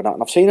YouTube and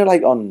I've seen her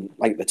on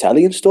the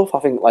telly and stuff. I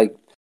think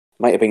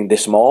might have been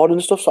This Morning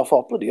and stuff. So I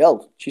thought, bloody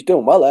hell, she's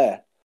doing well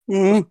there.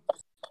 Mm-hmm.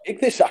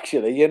 This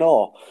actually,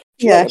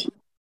 Yeah.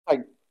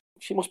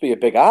 She must be a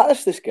big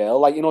artist, this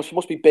girl. She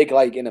must be big,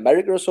 in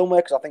America or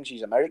somewhere, because I think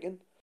she's American.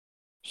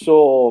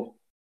 So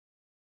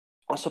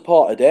I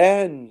supported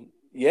her, and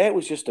yeah, it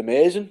was just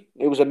amazing.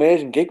 It was an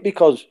amazing gig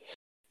because,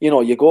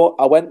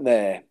 I went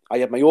there, I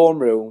had my own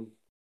room,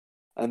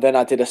 and then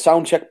I did a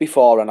sound check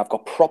before, and I've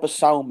got proper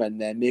soundmen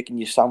there making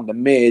you sound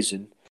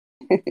amazing.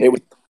 It was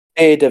a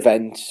paid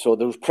event, so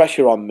there was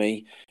pressure on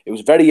me. It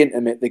was very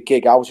intimate, the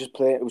gig. I was just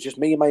playing, it was just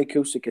me and my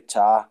acoustic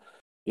guitar.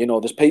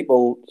 There's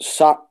people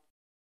sat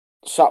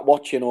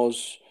watching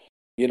us,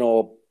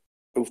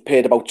 who've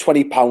paid about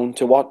 £20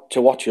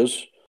 to watch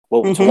us.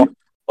 Well, they're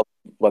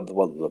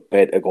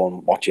paid to go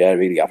and watch it,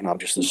 really, haven't I? I'm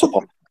just the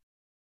support.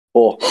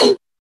 But,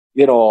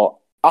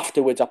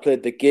 afterwards I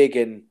played the gig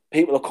and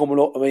people are coming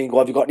up to me and go,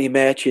 have you got any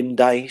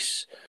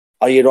merchandise?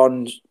 Are you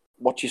on,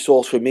 what's your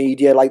social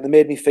media? They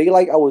made me feel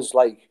like I was,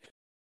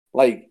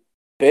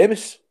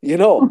 famous,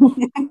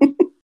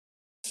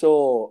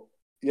 So,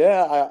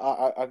 yeah,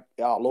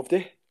 I loved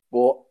it.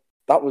 But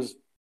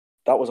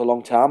a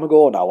long time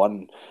ago now.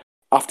 And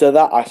after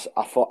that,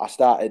 I thought I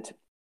started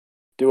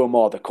doing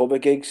more of the cover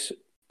gigs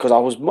because I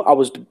was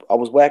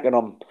working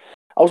on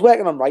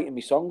writing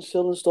my songs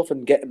still and stuff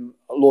and getting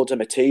loads of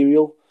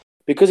material.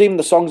 Because even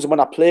the songs when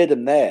I played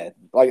them there,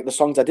 like the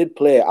songs I did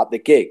play at the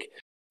gig,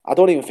 I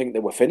don't even think they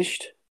were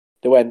finished.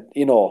 They went,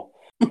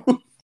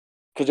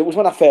 because it was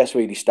when I first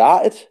really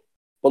started.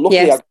 But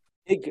luckily, Yes.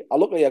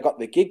 I got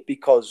the gig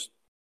because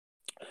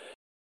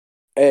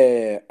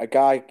a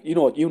guy, you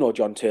know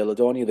John Taylor,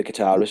 don't you, the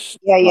guitarist?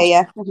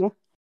 Yeah. Mm-hmm.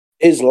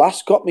 His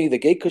lass got me the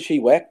gig because she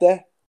worked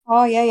there.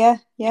 Oh, yeah.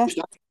 Just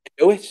had to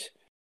do it.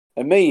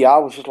 And me, I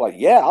was just like,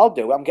 yeah, I'll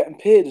do it. I'm getting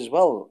paid as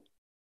well.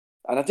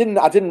 And I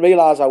didn't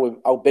realise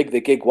how big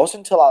the gig was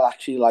until I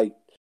actually, like,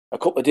 a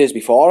couple of days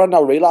before, and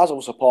I realised I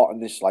was supporting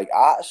this, like,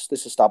 artist,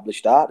 this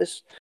established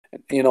artist.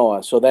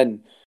 So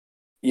then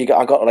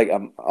I got like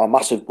a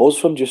massive buzz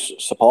from just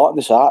supporting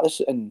this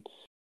artist, and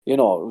it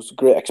was a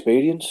great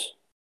experience.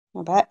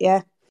 I bet,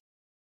 yeah.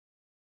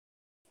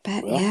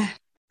 Yeah.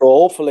 So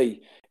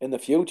hopefully in the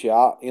future,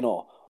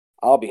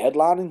 I'll be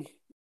headlining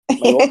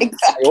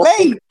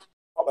Exactly.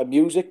 proper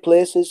music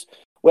places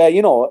where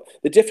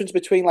the difference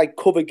between like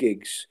cover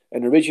gigs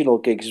and original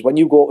gigs is when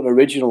you go to an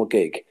original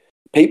gig,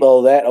 people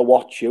are there to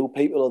watch you,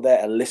 people are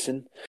there to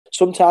listen.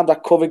 Sometimes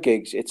at cover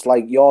gigs, it's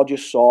like you're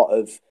just sort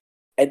of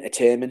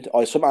entertainment,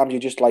 or sometimes you're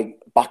just like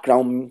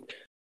background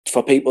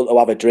for people to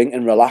have a drink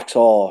and relax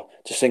or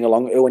to sing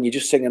along to, and you're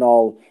just singing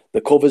all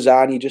the covers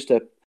and you just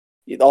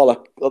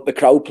all the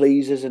crowd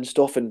pleasers and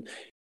stuff. And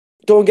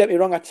don't get me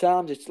wrong, at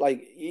times it's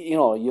like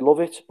you love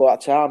it, but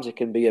at times it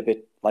can be a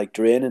bit like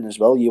draining as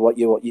well.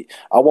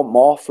 I want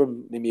more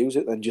from the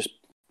music than just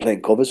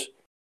playing covers.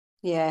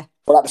 Yeah.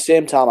 But at the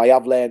same time, I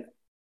have learned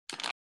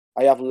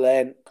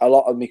a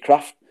lot of my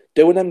craft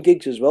doing them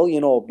gigs as well.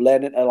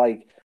 Learning to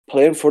like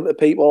play in front of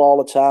people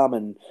all the time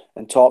and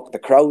talk to the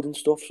crowd and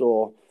stuff.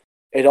 So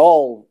it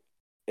all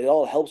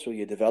helps with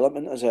your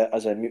development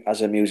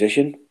as a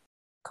musician.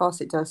 Of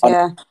course it does,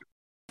 yeah.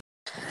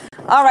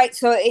 All right,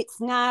 so it's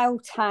now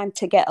time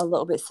to get a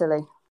little bit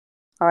silly.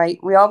 All right,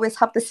 we always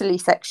have the silly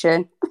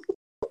section.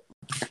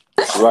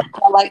 Right.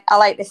 I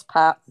like this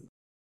part.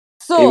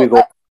 So Here we go.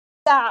 let's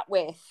start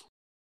with,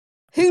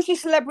 who's your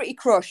celebrity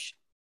crush?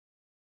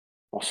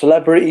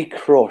 Celebrity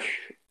crush,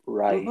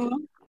 right?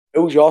 Mm-hmm.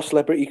 Who's your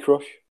celebrity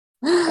crush?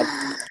 David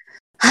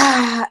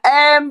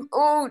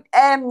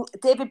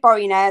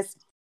Boreanaz.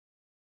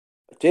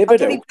 David I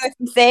don't even know if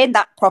I'm saying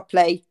that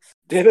properly.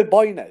 David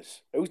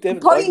Boreanaz. Who's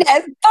David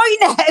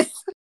Boreanaz?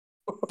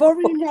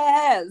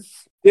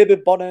 Boreanaz.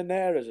 David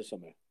Boreanaz or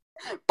something.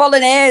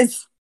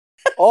 Bolognese.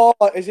 Oh,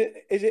 is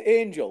it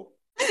Angel?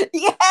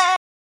 Yeah.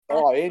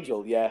 Oh,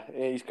 Angel, yeah.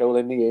 He's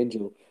calling the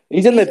Angel.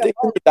 He's in the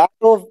Dino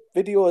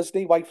video, isn't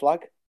he? White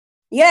Flag.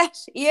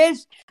 Yes, he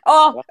is.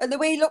 Oh, and the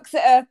way he looks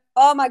at her,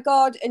 oh my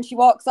God, and she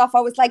walks off,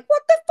 I was like,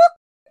 what the fuck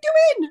are you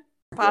doing?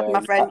 Pardon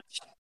my French.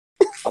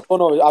 I don't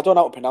know how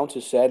to pronounce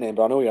his surname,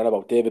 but I know you're on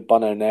about David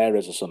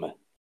Boreanaz or something.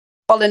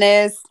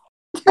 Bolognese.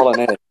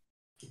 Bolognese.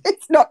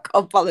 It's not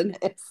called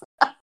Bolognese.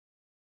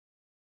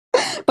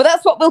 But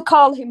that's what we'll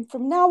call him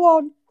from now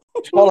on.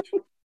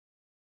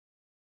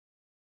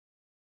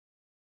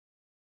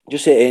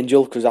 Just say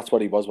Angel, because that's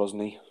what he was,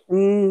 wasn't he?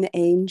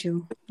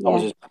 Angel. That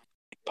was his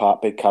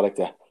big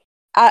character.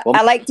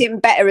 I liked him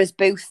better as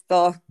Booth,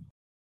 though.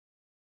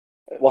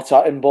 What's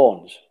that, in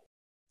Bones?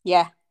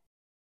 Yeah.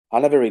 I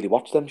never really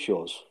watched them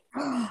shows.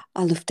 I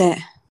loved it.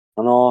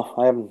 I know,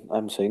 I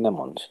haven't seen them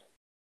ones.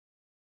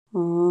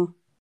 Mm.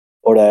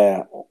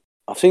 But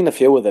I've seen a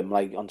few of them,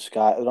 like on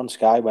Sky. They're on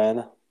Sky,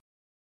 weren't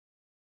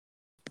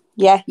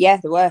they? Yeah,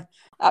 they were.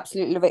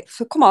 Absolutely love it.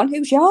 So come on,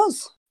 who's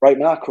yours? Right,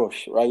 my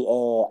crush. Right,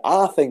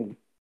 I think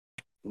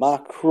my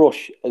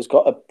crush has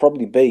got to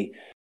probably be.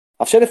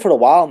 I've said it for a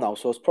while now,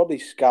 so it's probably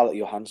Scarlett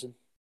Johansson.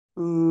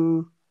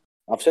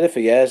 I've said it for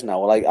years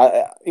now. Like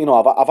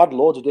I've had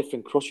loads of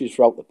different crushes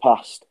throughout the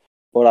past,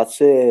 but I'd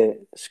say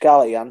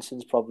Scarlett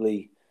Johansson's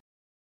probably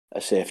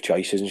a safe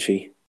choice, isn't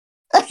she?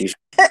 She's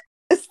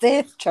a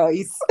safe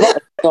choice.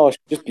 No, she's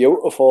just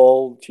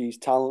beautiful. She's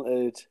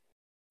talented.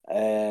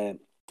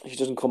 She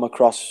doesn't come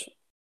across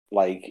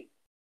like,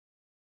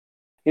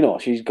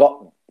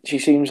 she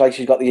seems like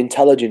she's got the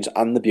intelligence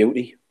and the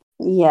beauty.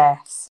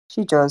 Yes,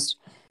 she does.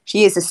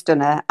 She is a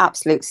stunner,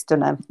 absolute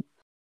stunner.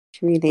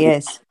 She really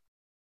is.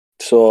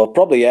 So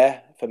probably,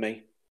 yeah, for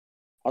me.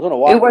 I don't know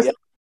why. Who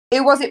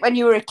was it when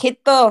you were a kid,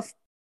 though?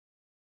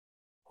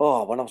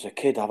 Oh, when I was a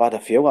kid, I've had a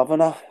few,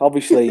 haven't I?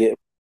 Obviously,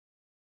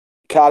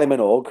 Kylie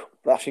Minogue.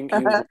 I think he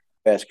was one of my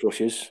best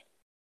crushes.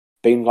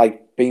 Being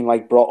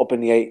brought up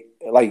in the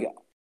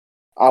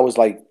I was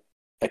like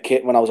a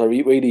kid when I was a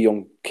really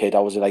young kid. I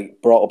was like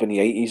brought up in the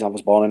 80s. I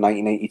was born in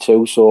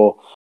 1982,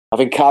 so I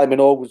think Kylie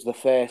Minogue was the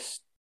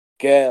first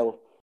girl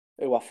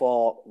who I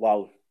thought,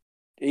 wow.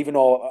 Even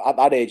though at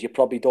that age you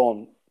probably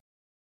don't,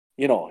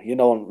 you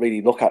don't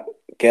really look at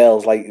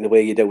girls like the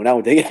way you do now,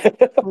 do you?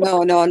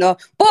 No.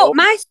 But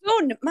my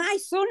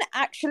son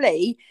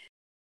actually,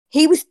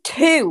 he was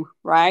 2,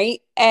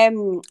 right?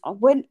 When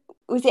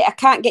was it? I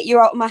can't get you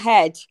out of my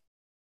head.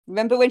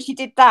 Remember when she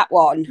did that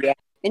one? Yeah.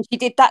 And she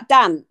did that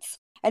dance?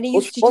 And he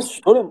Well, used she to was just,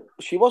 stunning.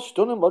 She was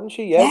stunning, wasn't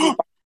she? Yeah. Yeah.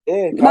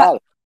 Yeah, Ma-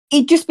 Carl.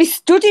 he'd just be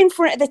stood in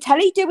front of the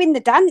telly doing the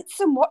dance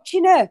and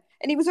watching her.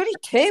 And he was only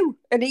 2,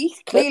 and he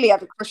clearly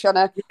had a crush on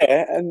her.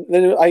 Yeah, and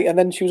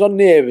then she was on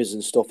Neighbours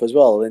and stuff as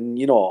well. And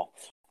you know,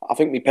 I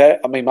think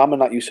my mum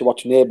and that used to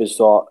watch Neighbours,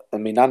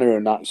 and my nana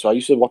and that. So I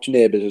used to watch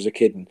Neighbours as a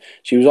kid, and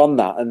she was on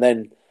that. And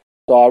then,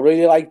 so I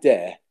really liked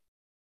her.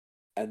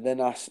 And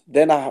then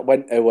I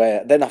went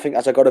away. Then I think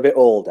as I got a bit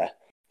older,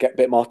 get a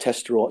bit more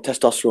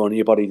testosterone in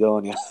your body,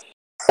 don't you?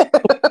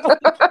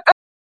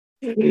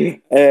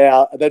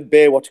 Then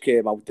Baywatch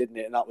came out, didn't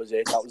it? And that was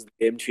it. That was the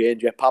game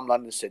changer. Pamela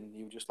Anderson,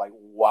 you were just like,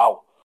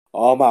 wow,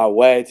 oh my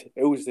word,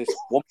 who's this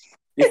woman?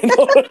 You know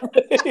what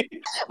I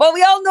mean? Well,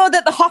 we all know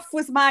that the Hoff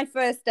was my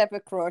first ever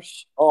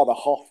crush. Oh, the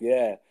Hoff,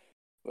 yeah.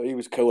 Well, he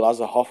was cool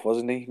as a Hoff,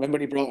 wasn't he? Remember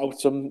when he brought out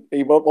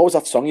what was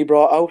that song he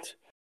brought out? It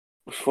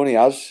was funny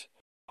as.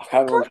 I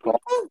can't remember what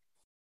it's called.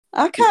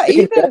 I can't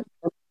either.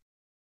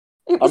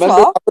 It was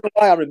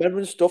I'm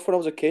remembering stuff when I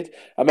was a kid.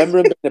 I remember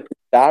him being a big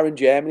star in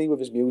Germany with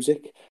his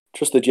music.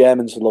 Trust the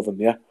Germans love him,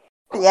 yeah.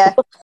 Yeah.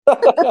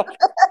 The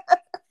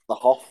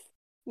Hoff.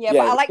 Yeah,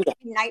 Yeah, but I like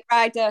Knight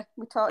Rider.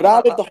 We talked But I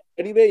about loved that. the Hoff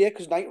anyway, yeah,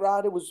 because Knight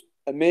Rider was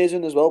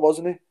amazing as well,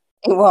 wasn't he?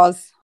 It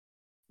was.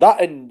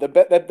 That and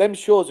them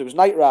shows, there was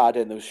Knight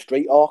Rider and there was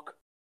Street Hawk.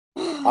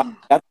 I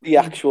had the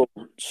actual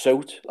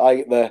suit,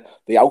 like the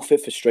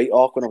outfit for Street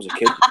Hawk when I was a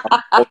kid.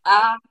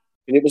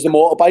 It was the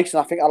motorbikes,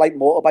 and I think I liked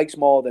motorbikes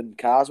more than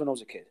cars when I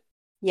was a kid.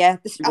 Yeah,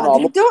 they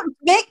I don't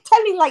make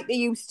telly like they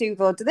used to,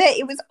 though, do they?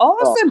 It was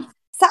awesome.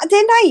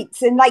 Saturday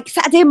nights and like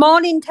Saturday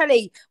morning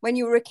telly when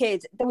you were a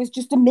kid, that was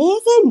just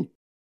amazing.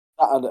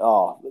 And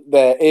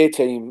the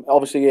A-Team,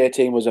 obviously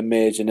A-Team was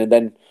amazing, and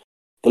then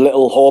the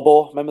little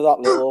hobo, remember that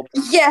little hobo?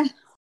 Yeah.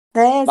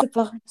 There's a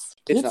voice.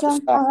 It's It's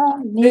not the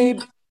on me.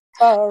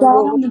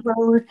 Down the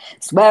road.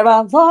 Swear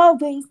I'll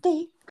always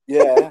be.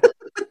 Yeah.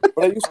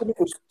 But it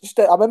was just,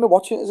 I remember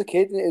watching it as a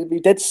kid, and it'd be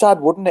dead sad,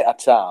 wouldn't it, at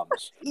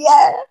times?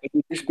 Yeah.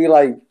 It'd just be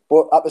like,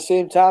 but at the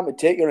same time, it'd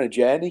take you on a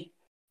journey.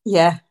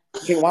 Yeah.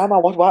 You think, what am I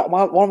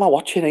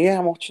watching here?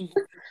 I'm watching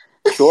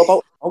a show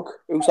about a dog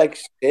who's like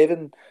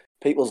saving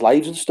people's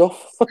lives and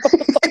stuff.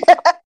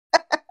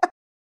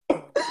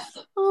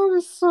 Oh, it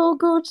was so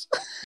good.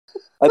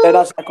 And then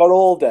as I got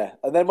older,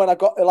 and then when I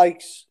got to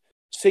like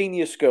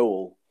senior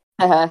school,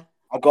 I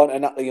got into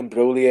Natalie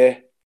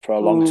Imbruglia for a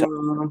long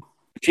time.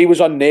 She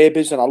was on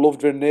Neighbours, and I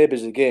loved her in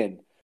Neighbours again.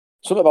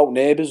 Something about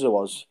Neighbours there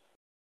was.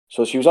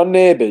 So she was on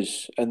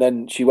Neighbours, and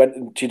then she went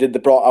and she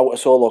brought out a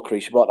solo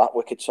career. She brought that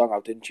wicked song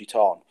out, didn't she,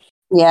 Torn?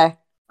 Yeah.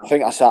 I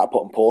think I started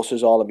putting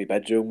posters all in my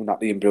bedroom,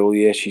 Natalie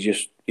Imbruglia. She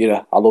just,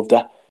 I loved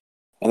her.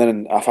 And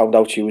then I found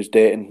out she was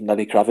dating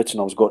Lenny Kravitz,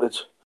 and I was gutted.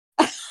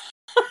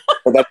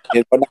 But then,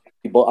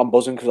 I'm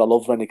buzzing because I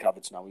love Lenny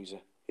Kravitz now.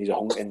 He's a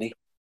hunk, isn't he?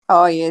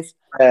 Oh, he is.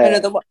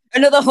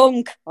 Another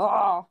hunk.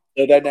 Oh.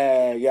 So then,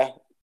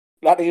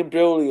 Natalie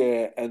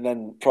Imbruglia, and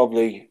then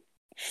probably,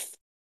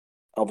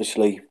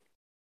 obviously,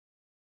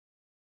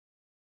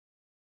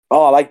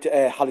 I liked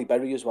Halle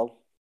Berry as well.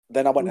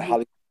 Then I went to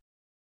Halle.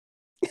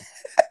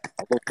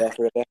 I worked there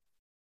for a bit.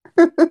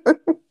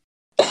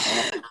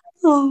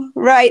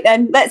 Right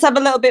then, let's have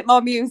a little bit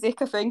more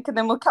music, I think, and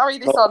then we'll carry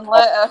this on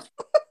later.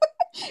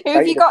 Who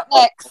have you got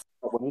next?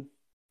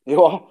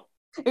 You are?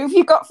 Who have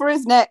you got for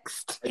us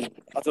next?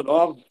 I don't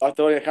know. I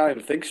can't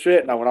even think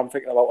straight now when I'm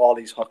thinking about all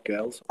these hot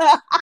girls.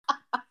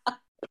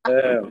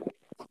 The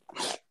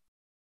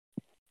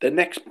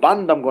next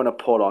band I'm going to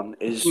put on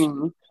is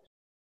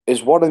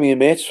one of my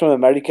mates from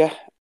America.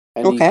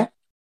 And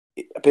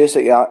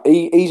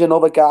he's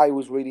another guy who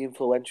was really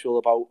influential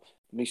about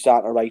me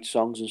starting to write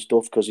songs and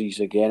stuff because he's,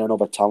 again,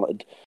 another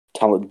talented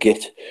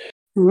git.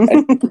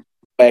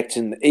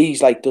 And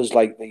he's like, does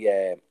like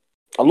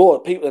a lot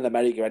of people in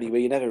America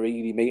anyway, you never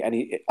really meet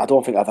any. I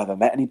don't think I've ever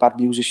met any bad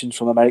musicians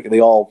from America.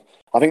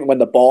 I think when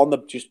they're born, they're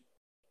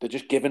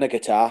just given a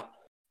guitar.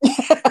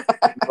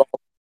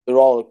 They're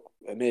all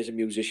amazing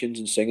musicians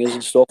and singers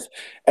and stuff.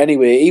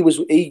 Anyway,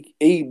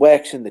 he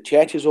works in the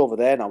churches over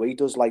there now. He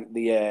does like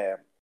he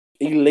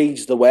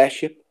leads the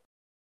worship.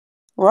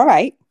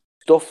 Right.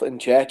 Stuff in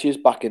churches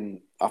back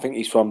in, I think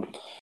he's from,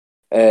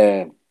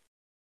 I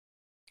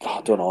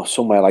don't know,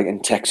 somewhere like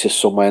in Texas,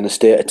 somewhere in the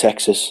state of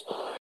Texas.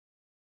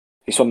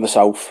 He's from the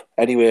South.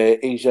 Anyway,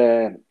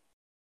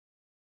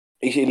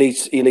 he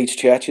leads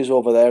churches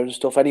over there and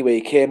stuff. Anyway,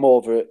 he came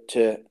over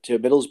to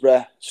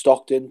Middlesbrough,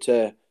 Stockton,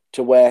 to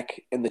work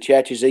in the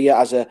churches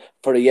here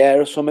for a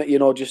year or something,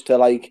 just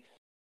to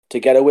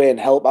get away and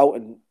help out.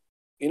 And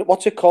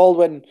what's it called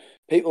when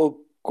people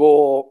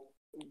go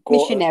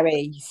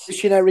missionaries.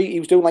 Missionary. He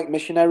was doing like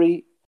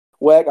missionary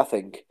work, I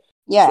think.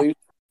 Yeah. So he was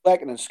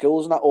working in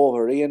schools and that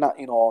over here, and that,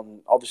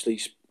 and obviously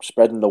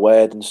spreading the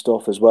word and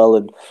stuff as well.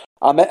 And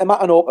I met him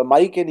at an open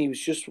mic, and he was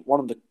just one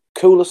of the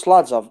coolest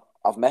lads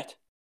I've met.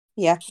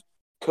 Yeah.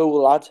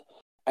 Cool lad,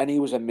 and he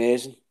was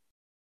amazing.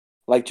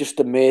 Like, just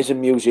amazing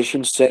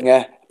musician,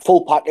 singer,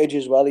 full package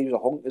as well. He was a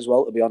hunk as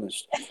well, to be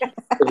honest.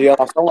 I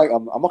sound like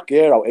I'm not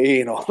gear out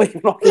here,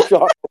 I'm not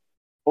sure.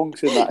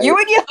 Hunks in that. You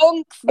and your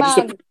hunks, I just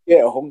man.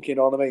 appreciate a hunk, you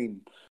know what I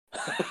mean?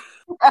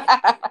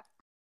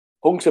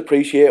 Hunks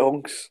appreciate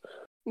hunks.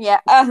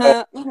 Yeah.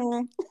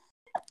 Mhm.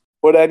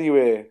 But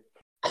anyway,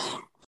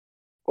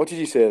 what did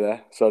you say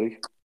there? Sorry.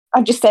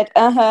 I just said,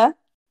 Well,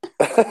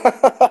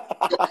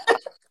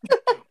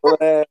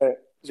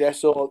 yeah,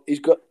 so he's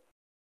got.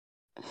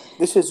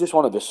 This is just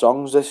one of his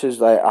songs. This is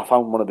like I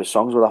found one of his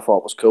songs what I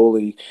thought was cool.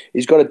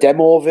 He's got a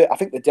demo of it. I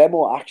think the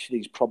demo actually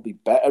is probably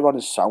better on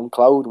his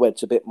SoundCloud where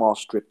it's a bit more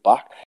stripped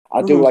back.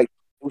 I do like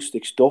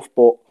acoustic stuff,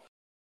 but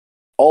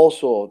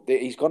also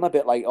he's gone a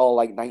bit like all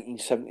like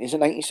 1970. Is it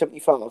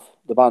 1975?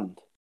 The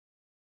band.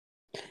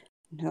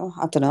 No,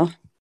 I don't know.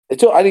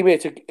 He's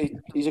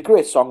a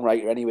great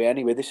songwriter.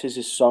 Anyway, this is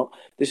his song.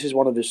 This is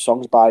one of his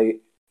songs by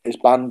his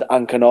band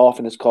Anchor North,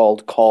 and it's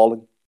called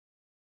 "Calling."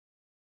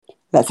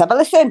 Let's have a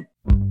listen.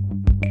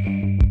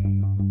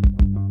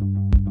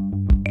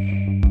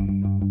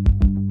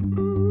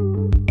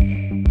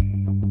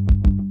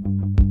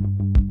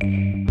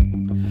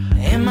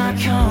 Am I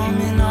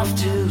coming off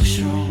too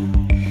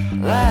strong,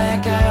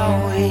 like I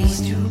always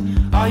do?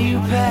 Are you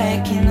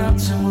packing up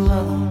too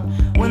long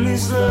when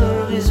this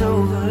love is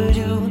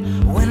overdue?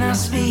 When I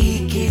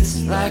speak,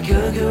 it's like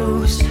a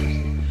ghost,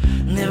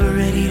 never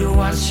ready to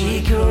watch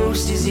it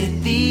coast. Is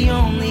it the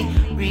only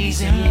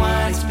reason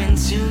why it's been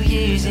 2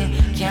 years and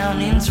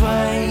counting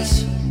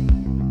twice?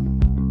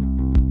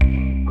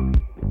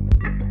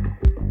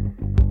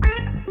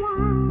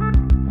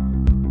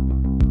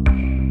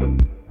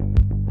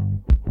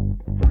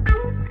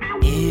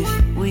 If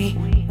we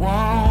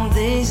want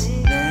this,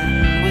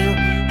 then we'll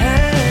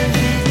have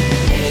it.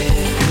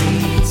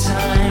 Every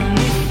time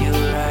with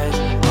your eyes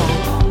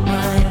on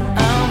mine,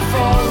 I'm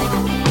falling.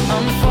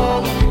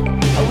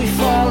 Are we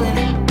falling?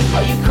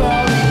 Are you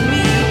calling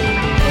me?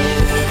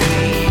 Every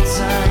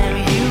time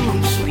you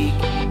speak,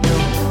 no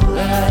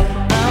lie,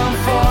 I'm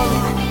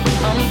falling.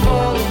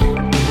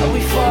 Are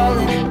we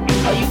falling?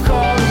 Are you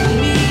calling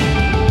me?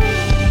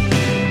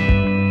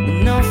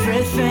 Enough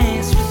red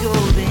fans for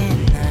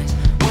golden nights.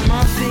 When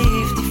my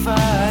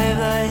 55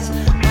 eyes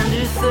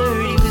under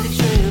 30 with a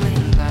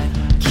trailing light.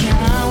 Can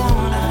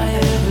I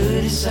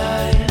ever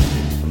decide?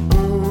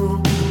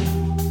 Oh,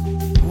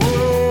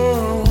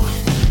 whoa.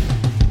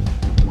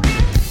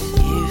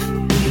 If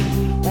we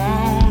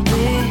want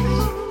this,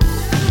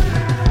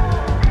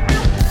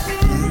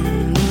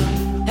 then we'll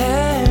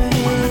have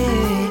it.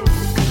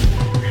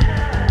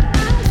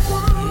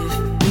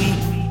 If we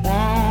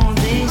want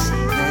this,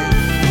 then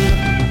we'll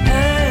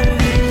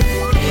have it.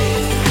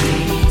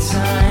 Every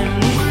time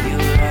with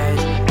your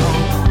eyes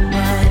on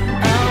mine,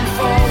 I'm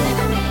falling.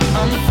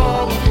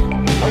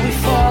 Are we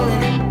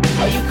falling?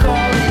 Are you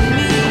calling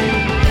me?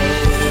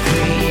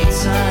 Every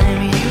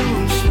time you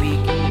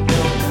speak,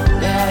 no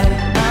lie,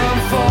 I'm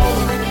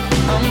falling.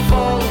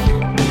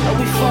 Are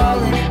we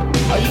falling?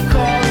 Are you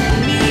calling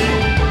me?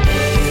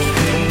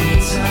 Every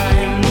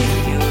time with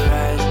your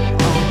eyes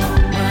on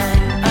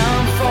mine,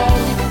 I'm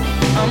falling.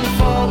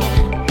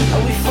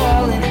 Are we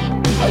falling?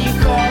 Are you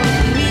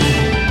calling me?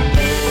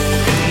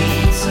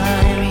 Every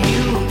time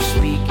you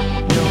speak,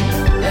 no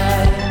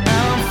lie,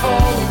 I'm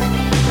falling.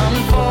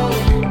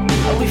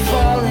 Are we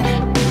falling?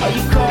 Are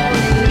you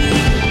calling me?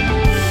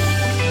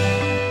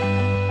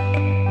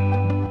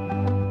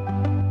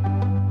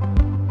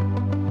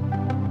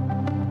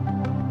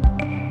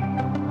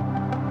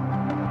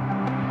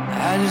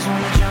 I just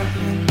wanna jump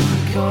in my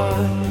car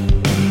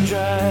and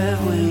drive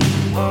where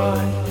you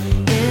are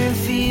and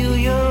feel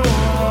your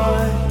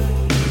heart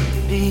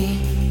beat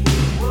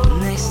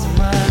next to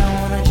mine. I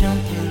wanna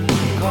jump in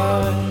my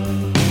car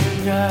and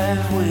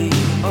drive where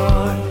you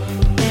are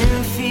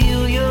and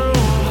feel your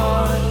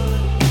heart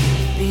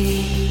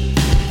beat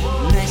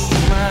next to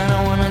mine. I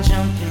wanna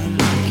jump in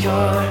my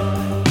car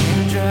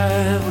and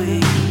drive where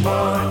you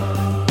are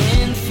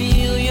and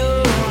feel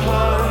your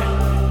heart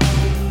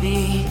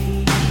beat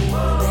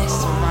next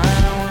to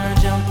mine. I wanna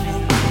jump in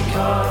my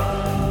car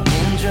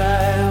and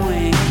drive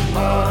where you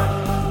are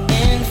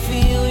and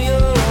feel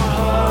your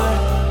heart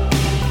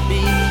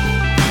beat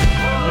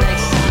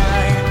next to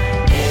mine.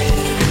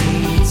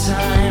 Every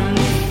time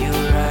with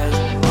your eyes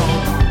on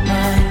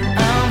mine,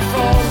 I'm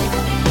falling.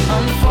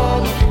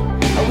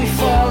 Are we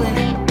falling?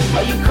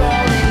 Are you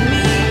calling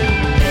me?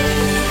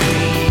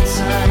 Every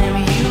time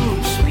you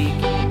speak,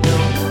 no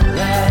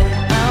lie,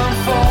 I'm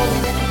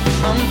falling.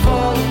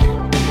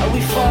 Are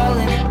we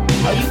falling?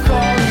 Are you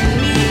calling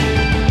me?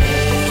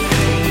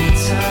 Every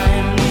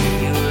time with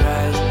your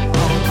eyes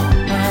on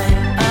mine,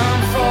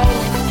 I'm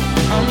falling.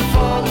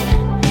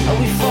 Are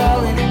we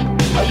falling?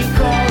 Are you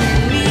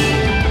calling me?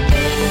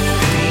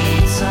 Every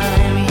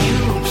time you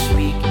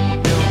speak,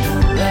 no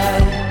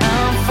lie,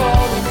 I'm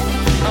falling.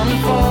 Are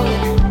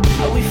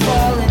we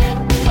falling?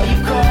 Are you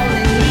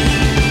calling me?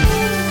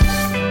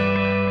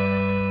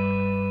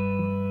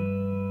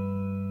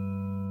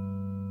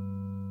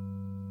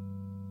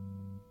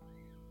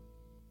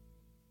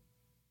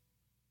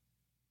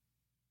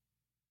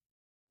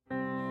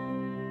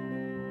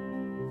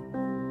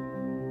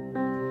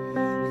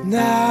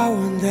 Now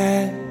and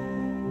then,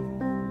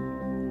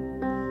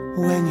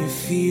 when you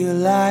feel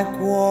like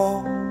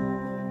war.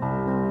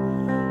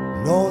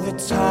 Know the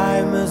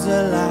time has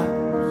elapsed.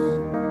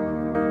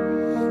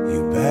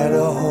 You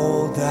better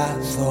hold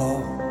that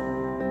thought.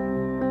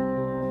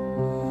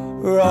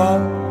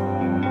 Run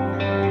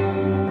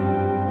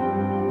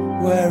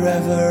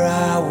wherever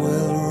I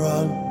will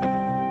run.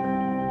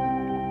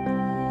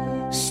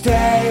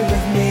 Stay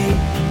with me.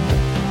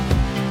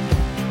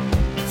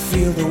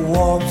 Feel the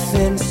warmth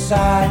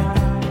inside.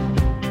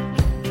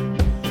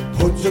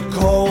 Put the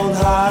cold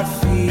hard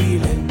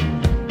feeling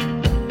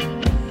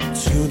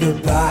to the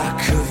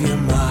back of your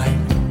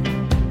mind.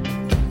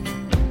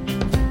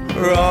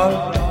 Run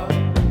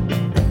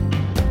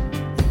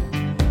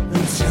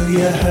until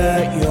you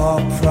hurt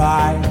your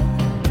pride.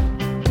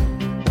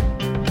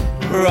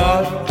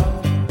 Run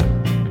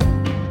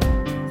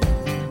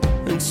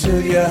until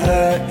you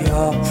hurt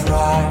your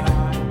pride.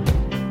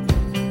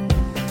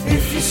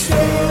 If you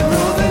stay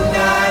another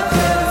night,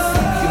 then I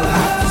think you'll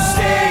have to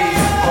stay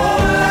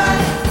all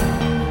night.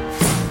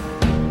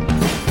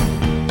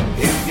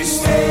 If you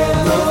stay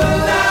another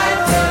night,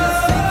 then I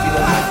think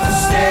you'll have to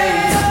stay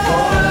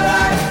all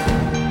night.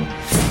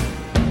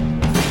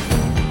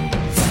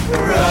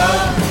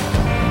 Run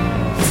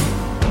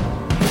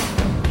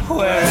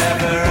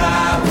wherever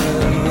I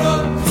will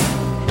run.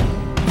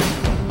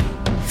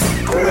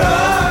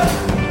 Run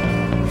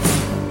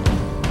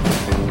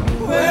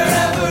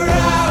wherever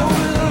I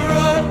will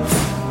run.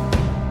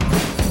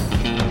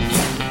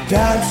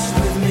 Dance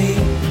with me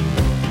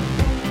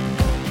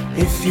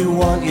if you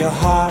want your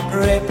heart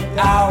ripped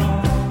out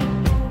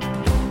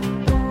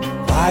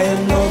by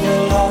another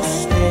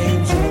lost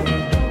angel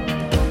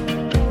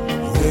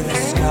with a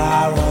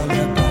scar on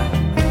the back.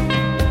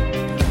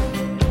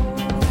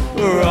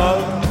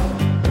 Run,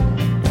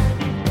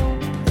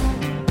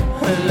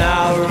 and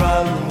I'll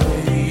run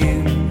with you.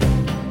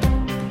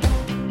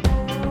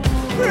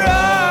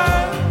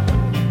 Run,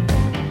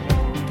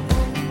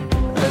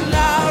 and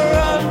I'll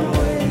run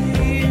with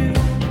you.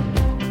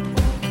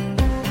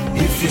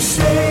 If you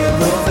stay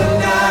another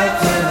night,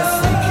 then I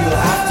think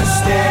you'll have to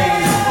stay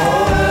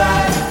all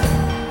night.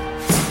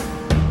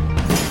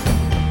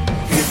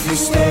 If you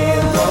stay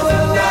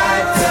another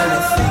night, then I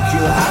think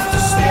you'll have to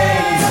stay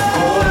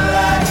all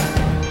night.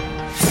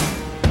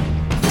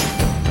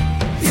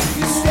 If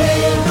you stay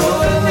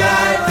another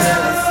night, then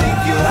I think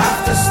you'll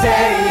have to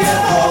stay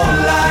all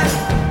night.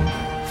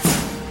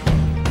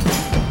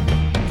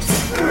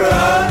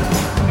 Run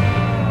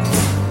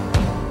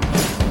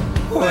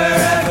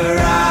wherever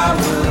I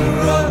will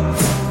run.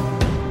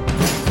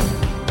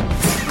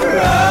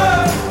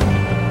 Run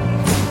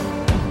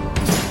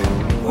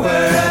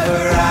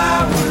wherever I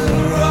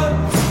will run.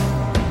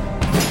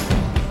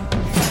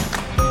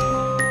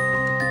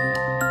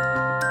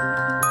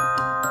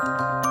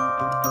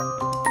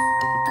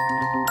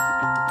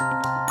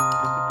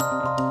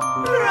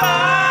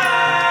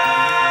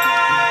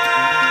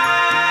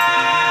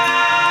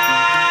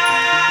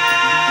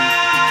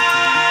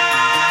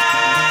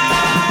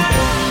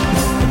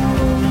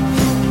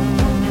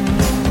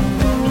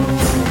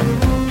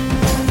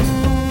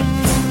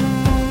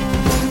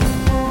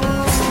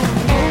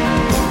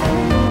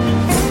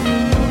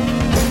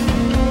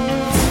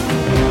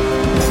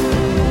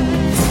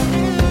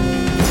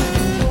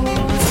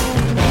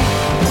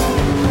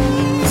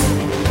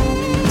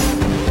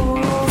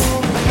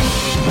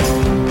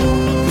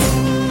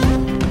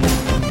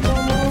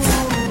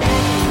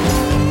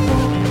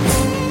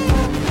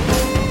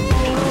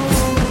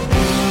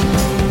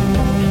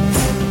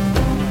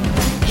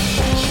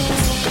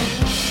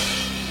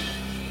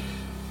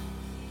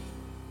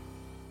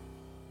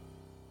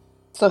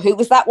 So who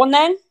was that one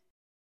then?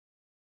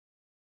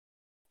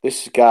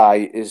 This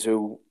guy is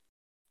who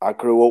I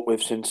grew up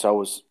with since I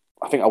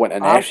think I went to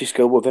nursery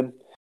school with him.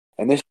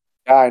 And this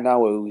guy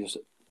now who's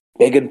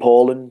big in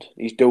Poland,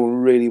 he's doing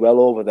really well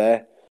over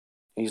there.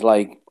 I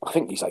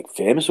think he's like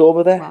famous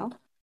over there. Wow.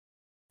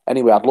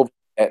 Anyway, I'd love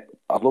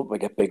to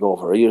get big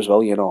over here as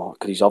well, you know,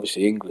 because he's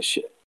obviously English.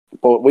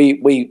 But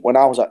when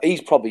I was he's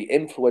probably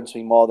influenced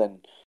me more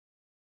than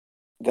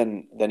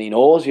he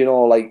knows, you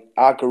know. Like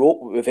I grew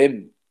up with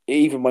him.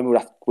 Even when we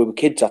were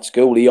kids at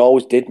school, he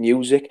always did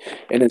music.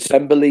 In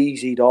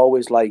assemblies, he'd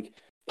always like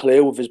play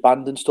with his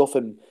band and stuff.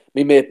 And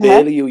me mate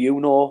Bailey, who you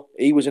know,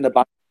 he was in a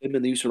band with him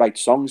and they used to write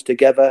songs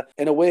together.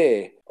 In a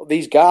way,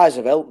 these guys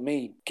have helped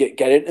me get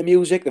into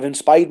music. They've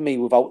inspired me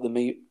without them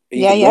even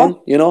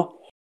knowing, you know,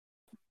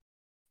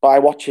 by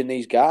watching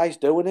these guys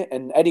doing it.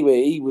 And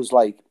anyway, he was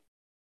like,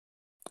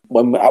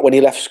 when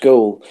he left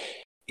school,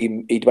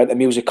 he went to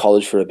music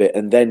college for a bit,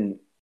 and then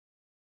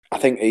I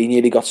think he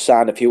nearly got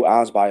signed a few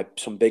times by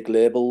some big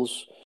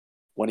labels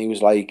when he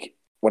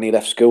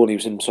left school. He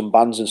was in some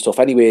bands and stuff.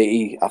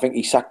 Anyway, I think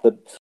he sacked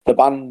the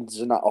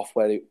bands and that off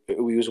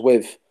who he was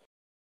with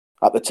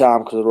at the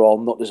time, because they were all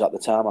nutters at the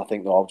time. I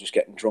think they were all just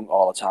getting drunk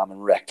all the time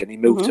and wrecked. And he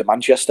moved to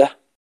Manchester,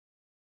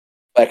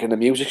 like in a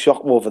music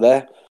shop over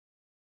there.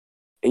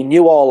 He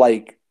knew all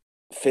like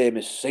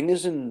famous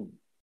singers and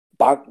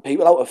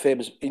people out of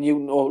famous. He knew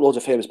loads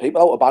of famous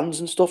people out of bands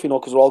and stuff, you know,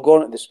 because they're all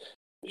going to this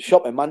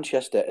shop in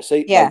Manchester to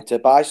see, Yeah. like, to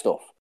buy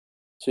stuff.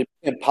 So he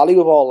became pally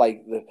with all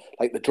like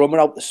the drummer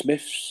out the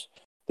Smiths.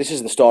 This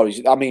is the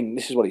stories. I mean,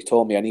 this is what he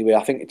told me anyway.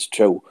 I think it's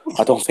true.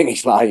 I don't think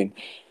he's lying.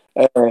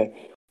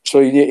 So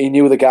he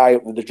knew the guy,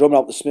 the drummer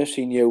out the Smiths.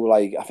 He knew,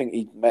 like, I think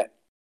he'd met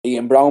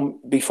Ian Brown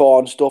before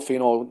and stuff. You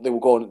know, they'd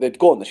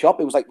go in the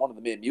shop. It was like one of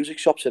the main music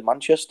shops in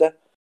Manchester.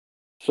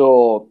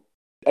 So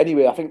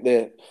anyway, I don't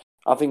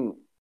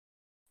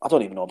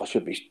even know if I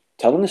should be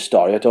telling this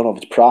story. I don't know if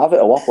it's private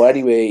or what. But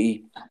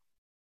anyway,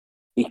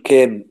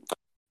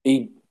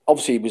 he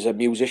obviously was a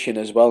musician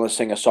as well and a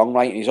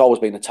singer-songwriter. He's always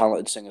been a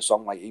talented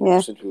singer-songwriter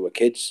even since we were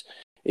kids.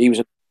 He was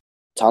a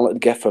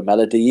talented gift for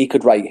melody. He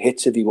could write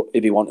hits if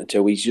he wanted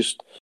to.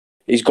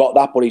 He's got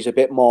that, but he's a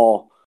bit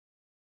more.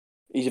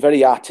 He's a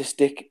very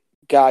artistic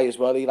guy as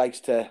well. He likes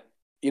to,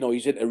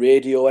 he's into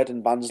Radiohead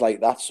and bands like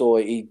that. So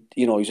he's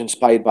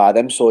inspired by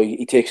them. So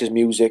he takes his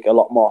music a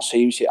lot more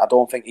seriously. I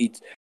don't think he'd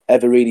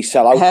ever really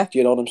sell out. Do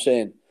you know what I'm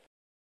saying?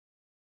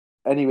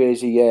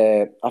 Anyways,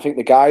 I think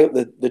the guy,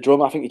 the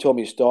drummer, I think he told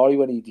me a story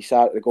when he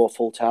decided to go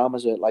full time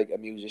as a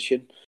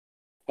musician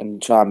and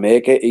try and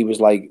make it. He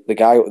was like, the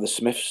guy at the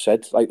Smiths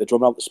said, like the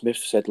drummer at the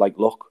Smiths said, like,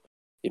 look,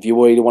 if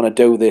you really want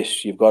to do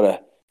this, you've got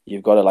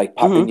to like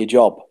pack in your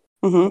job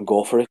and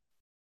go for it.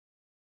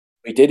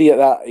 He did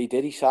that. He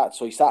did. He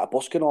started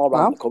busking all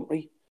around the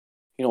country.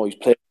 He's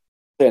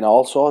playing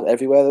all sorts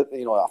everywhere.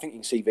 I think you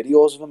can see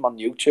videos of him on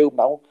YouTube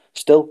now.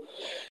 Still,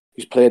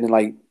 he's playing in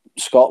like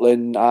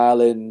Scotland,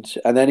 Ireland,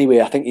 and anyway,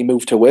 I think he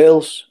moved to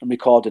Wales and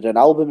recorded an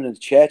album in a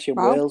church in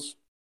Wales.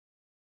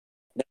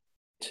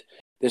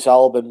 This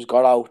album's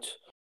got out.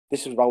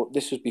 This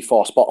was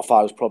before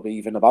Spotify was probably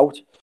even about.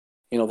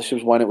 This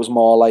was when it was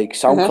more like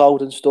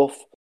SoundCloud and stuff.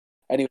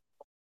 Anyway,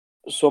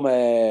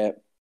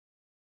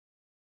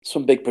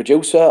 some big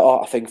producer,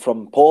 I think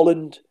from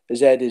Poland,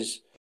 has heard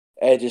his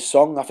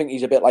song. I think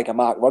he's a bit like a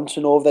Mark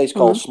Ronson over there. He's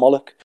called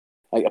Smolek,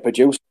 like a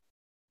producer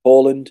in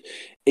Poland.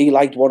 He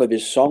liked one of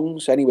his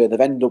songs. Anyway,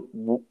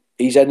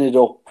 he's ended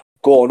up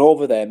going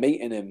over there,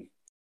 meeting him,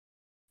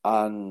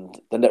 and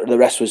the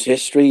rest was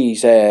history.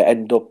 He's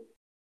ended up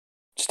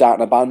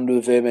starting a band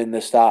with him, and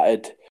they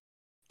started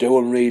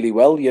doing really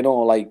well.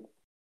 Like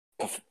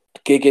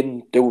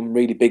gigging, doing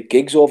really big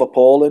gigs over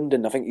Poland,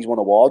 and I think he's won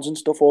awards and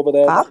stuff over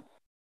there.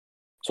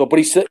 So, but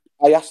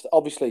I asked,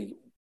 obviously,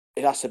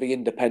 it has to be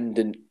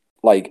independent,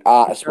 like,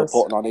 artists we're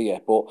putting on here.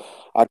 But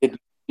I did,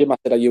 I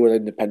said, are you an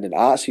independent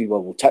artist? He said,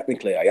 well,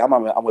 technically I am.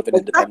 I'm with an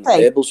independent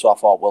label. So I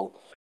thought, well,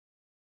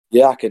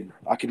 yeah, I can,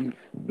 can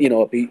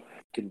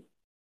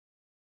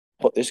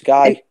put this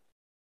guy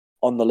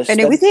on the list.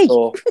 And who is he?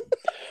 So,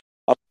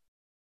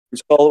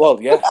 he's called,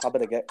 well, yeah, I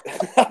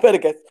better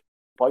get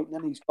pointing.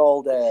 And he's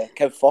called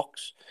Kev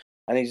Fox.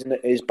 And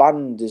his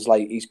band is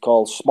like, he's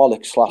called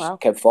Smolek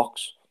 / Kev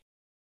Fox.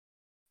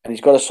 And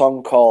he's got a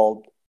song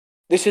called.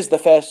 He's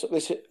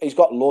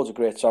got loads of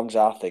great songs.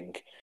 I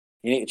think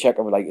you need to check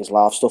him like his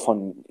live stuff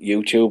on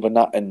YouTube and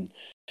that. And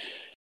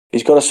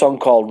he's got a song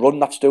called "Run"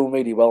 that's doing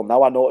really well.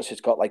 Now I notice it's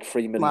got like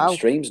 3 million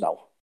streams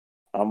now.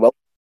 And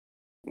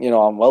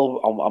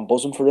I'm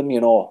buzzing for him,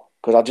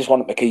 because I just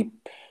want him to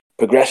keep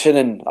progressing,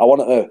 and I want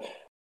him to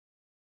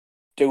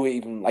do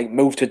even like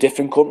move to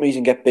different countries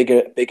and get big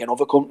in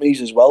other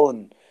countries as well.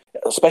 And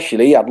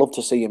especially, I'd love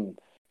to see him.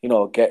 Do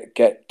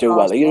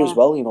well here as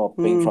well,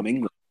 being from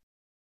England.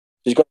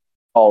 He's got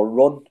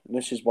Run. And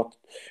this is what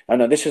I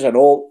know. This is an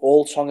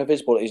old song of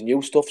his, but his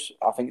new stuff's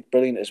I think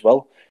brilliant as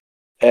well.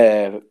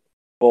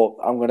 But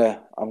I'm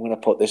gonna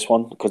put this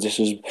one because this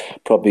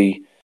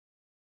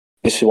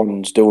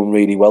one's doing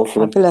really well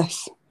for him.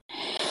 Fabulous.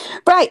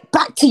 Right,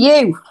 back to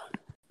you.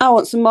 I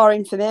want some more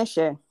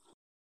information.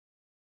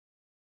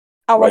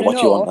 Right, what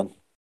do you want then?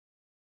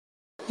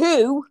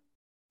 Who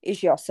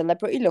is your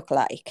celebrity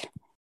lookalike?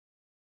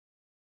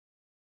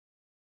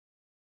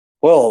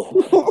 Well,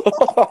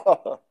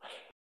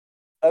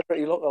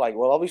 celebrity lookalike.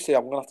 Well, obviously,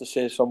 I'm gonna have to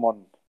say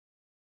someone.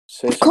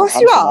 Of course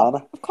you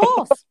are. Of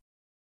course.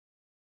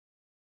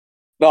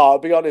 No, I'll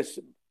be honest.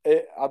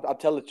 I'll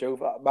tell the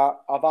truth.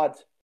 I've had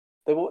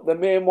the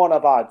main one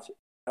I've had.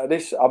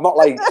 This I'm not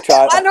like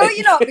trying. I know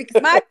you're not,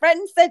 because my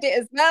friend said it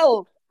as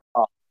well.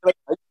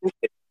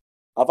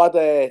 I've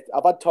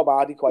had Tom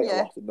Hardy quite a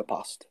lot in the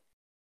past.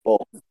 But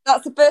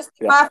that's the first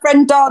thing my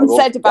friend Dawn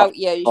said about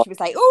you. She was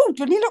like, "Oh,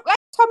 doesn't he look like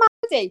Tom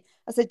Hardy?"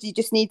 I said, "You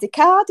just need a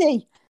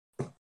Cardi."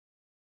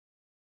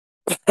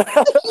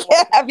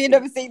 Yeah, have you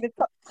never seen the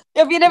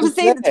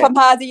Tom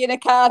Hardy in a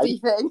Cardi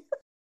thing?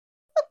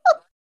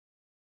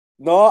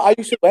 No, I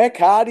used to wear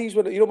Cardis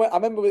when I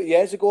remember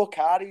years ago.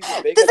 Cardis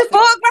were big. There's a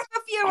photograph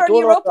of you on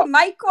your open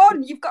mic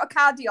on. You've got a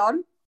Cardi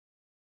on.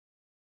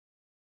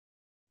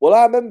 Well,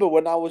 I remember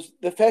when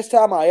the first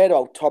time I heard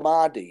about Tom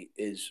Hardy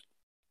is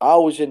I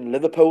was in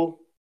Liverpool,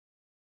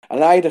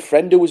 and I had a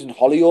friend who was in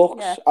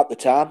Hollyoaks at the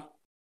time.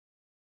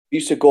 We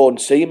used to go and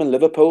see him in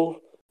Liverpool.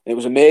 It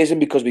was amazing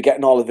because we're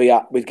getting all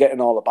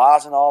the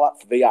bars and all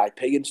that for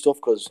VIP and stuff,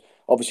 because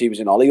obviously he was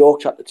in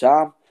Hollyoaks at the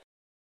time.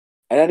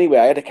 And anyway,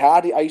 I had a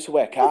Cardi. I used to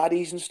wear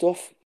Cardis and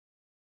stuff.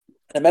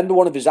 I remember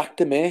one of his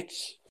actor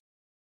mates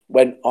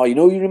went, "Oh, you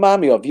know, you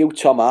remind me of you,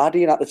 Tom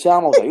Hardy." And at the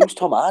time, I was like, "Who's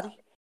Tom Hardy?"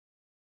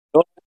 I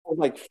was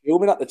like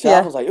filming at the time.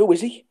 Yeah. I was like, "Who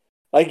is he?"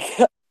 Like,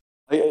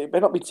 you may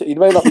not be taking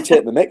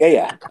the mick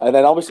here. And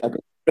then obviously I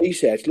did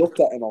research, looked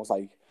at him, I was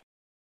like,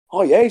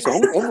 "Oh yeah, he's a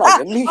hunting,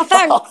 like, isn't he?"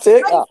 I'll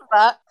take that. For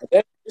that. And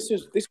then this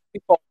was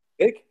before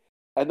big.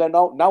 And then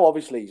now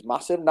obviously he's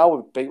massive. Now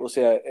when people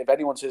say, if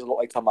anyone says I look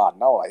like Tom Hardy,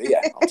 now I'm like,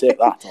 yeah, I'll take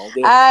that all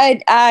day.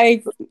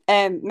 I've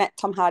met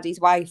Tom Hardy's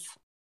wife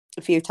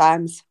a few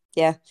times.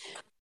 Yeah.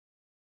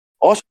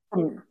 Oh, she's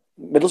from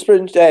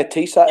Middlesbrough,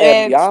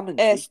 Teesside, Yarmouth.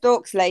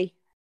 Stokesley.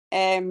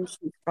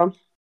 She's from.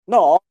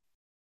 No.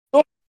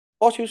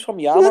 Oh, she was from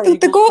Yarmouth. No,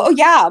 they go to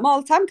Yarm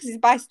all the time because he's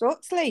by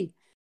Stokesley.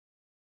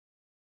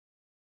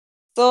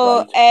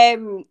 So,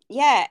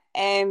 Right.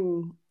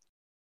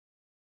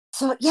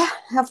 So, yeah,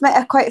 I've met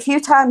her quite a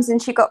few times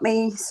and she got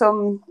me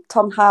some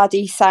Tom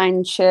Hardy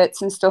signed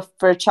shirts and stuff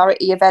for a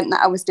charity event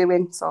that I was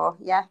doing. So,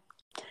 yeah.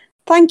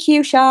 Thank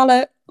you,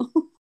 Charlotte.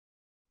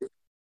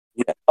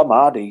 Yeah, Tom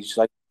Hardy's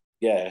like,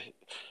 yeah.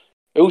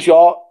 Who's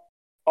your...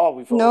 Oh,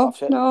 we've... No,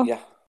 Yeah.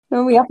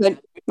 No, we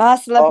haven't. My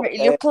celebrity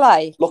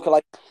lookalike.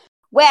 Lookalike.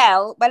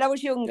 Well, when I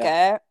was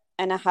younger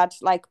and I had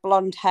like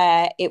blonde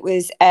hair, it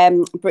was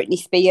Britney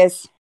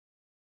Spears.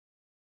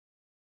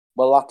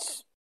 Well,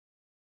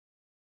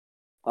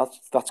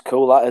 that's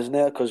cool, that, isn't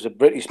it? Because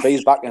Britney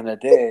Spears back in the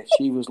day,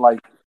 she was like,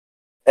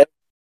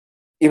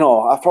 you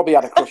know, I probably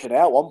had a crush on her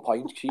at one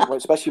point.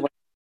 Especially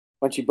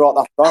when she brought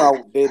that song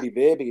out, "Baby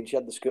Baby," and she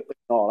had the school.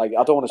 No, like,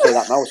 I don't want to say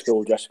that now,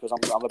 school dress, because I'm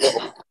a bit.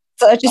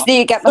 So I just need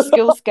to get my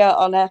school skirt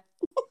on her.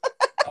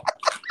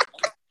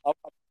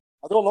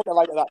 I don't look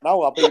like that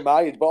now. I've been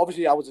married, but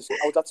obviously I was at school.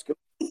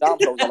 So I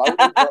was allowed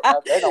to,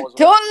 but then I was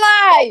Don't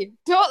lie.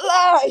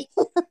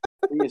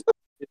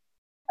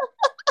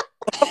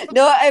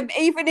 No,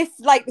 even if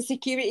like the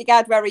security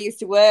guard where I used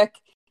to work,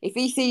 if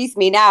he sees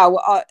me now,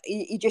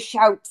 he just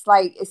shouts,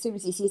 like, as soon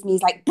as he sees me,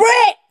 he's like,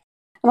 "Brit!"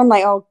 And I'm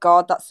like, "Oh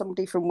God, that's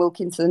somebody from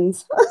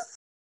Wilkinson's."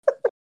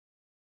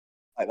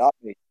 Like that,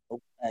 mate.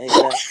 Oh,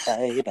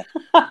 baby.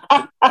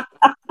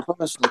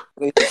 Honestly,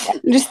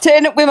 Just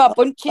turn up with my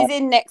bunches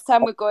in next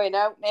time we're going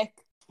out, Nick.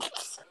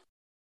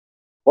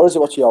 What is it?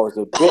 What you always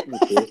do? Britney,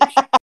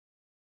 bitch.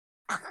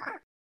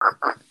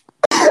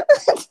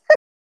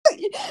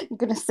 I'm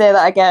gonna say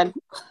that again.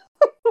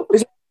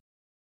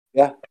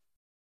 Yeah.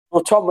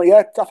 Well,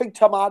 I think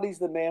Tom Hardy's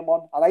the main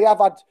one. And I have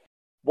had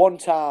one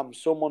time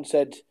someone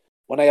said,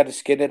 when I had a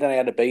skinhead and I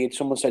had a beard,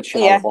 someone said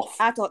Shia LaBeouf.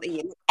 I don't think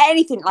you look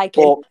anything like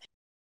him.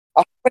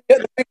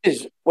 The thing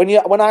is,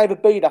 when I have a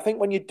beard, I think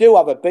when you do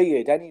have a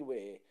beard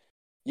anyway,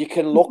 you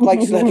can look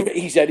like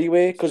celebrities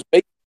anyway. Because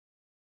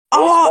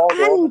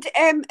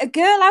and a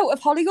girl out of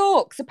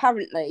Hollyoaks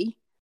apparently,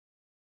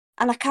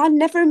 and I can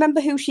never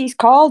remember who she's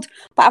called,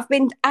 but I've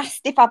been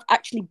asked if I've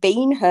actually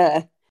been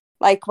her.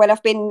 Like when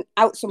I've been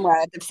out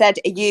somewhere, they've said,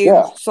 "Are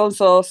you so and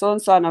so?"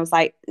 And I was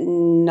like,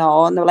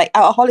 "No," and they were like,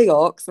 "Out of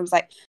Hollyoaks." I was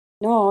like,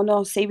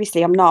 "No,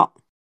 seriously, I'm not."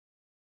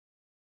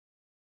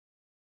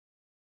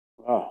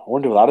 Oh, I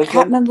wonder what that is. I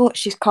can't remember what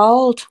she's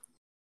called.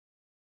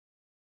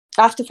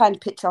 I have to find a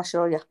picture. I'll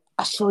show you.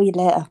 I'll show you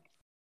later.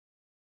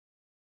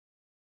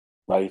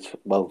 Right.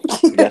 Well,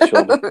 yeah,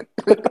 sure.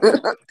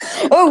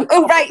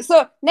 oh, right.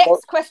 So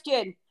next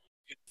question.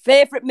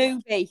 Favorite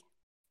movie?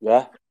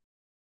 Yeah.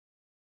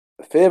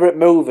 Favorite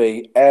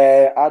movie?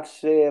 I'd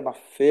say my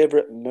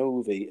favorite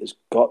movie has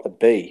got to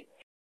be.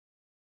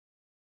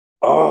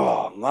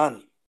 Oh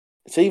man,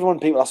 it's even when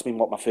people ask me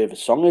what my favorite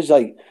song is.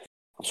 Like,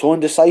 I'm so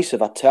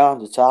indecisive at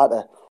times. It's hard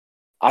to.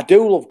 I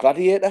do love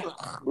Gladiator,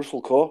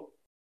 Russell Crowe.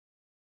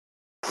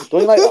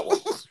 Don't you like that one?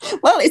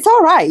 Well, it's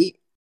all right.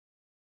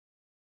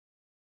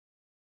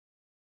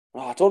 Oh,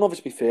 I don't know if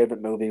it's my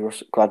favourite movie,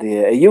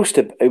 Gladiator.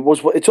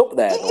 It's up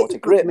there though. It's a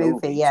great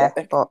movie, yeah.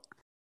 But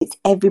it's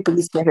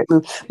everybody's favourite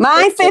movie.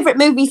 My favourite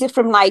movies are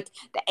from like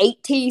the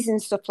 80s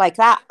and stuff like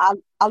that.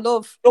 I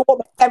love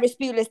Ferris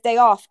Bueller's Day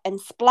Off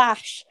and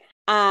Splash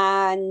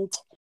and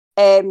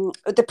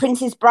The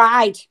Princess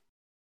Bride.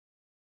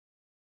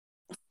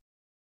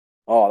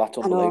 Oh, that's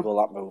unbelievable,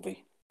 that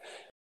movie.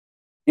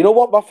 You know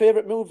what my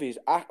favourite movies?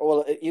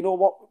 Well, you know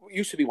what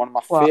used to be one of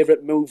my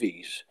favourite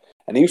movies,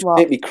 and it used to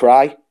make me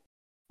cry.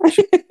 I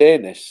should be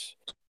saying this.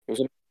 It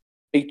was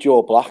Meet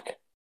Joe Black.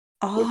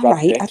 Oh,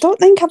 right. I don't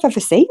think I've ever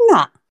seen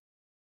that.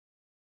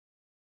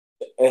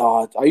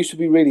 I used to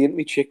be really into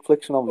me chick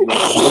flicks when I was young.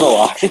 I don't know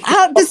why.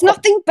 There's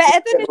nothing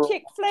better than a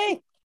chick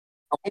flick.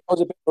 I think I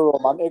was a bit of a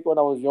romantic when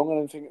I was young,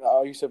 and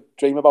I used to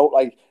dream about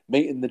like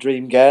meeting the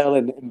dream girl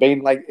and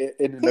being like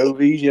in the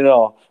movies, you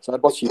know. So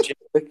I'd watch your chick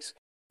flicks.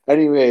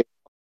 Anyway,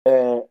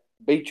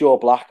 Meet Joe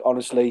Black,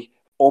 honestly,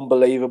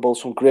 unbelievable.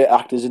 Some great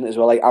actors in it as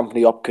well, like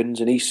Anthony Hopkins,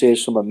 and he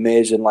says some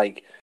amazing,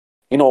 like,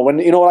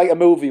 like a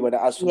movie when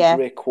it has some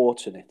great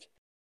quotes in it.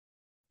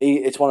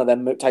 It's one of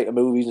them type of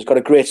movies. It's got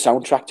a great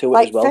soundtrack to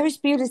it as well. Like Ferris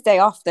Bueller's Day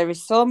Off, there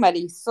is so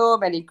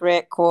many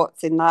great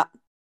quotes in that.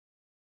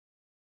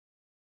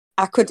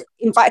 I could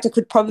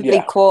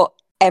probably quote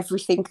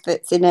everything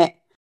that's in it.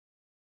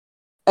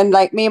 And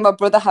like me and my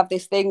brother have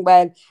this thing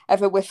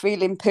whenever we're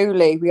feeling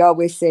poorly, we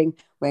always sing,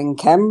 "When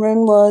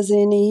Cameron was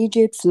in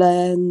Egypt's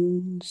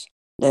land,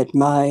 let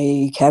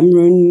my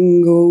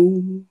Cameron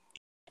go."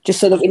 Just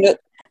so that we know,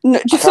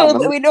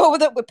 we know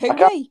that we're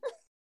poorly.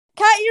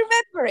 Can't you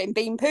remember him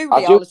being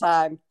poorly all the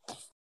time?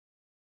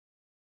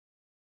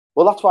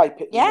 Well, that's why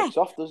he picks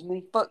off, doesn't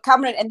he? But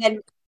Cameron, and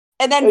then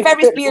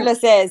Ferris Bueller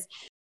says,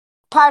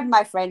 "Pardon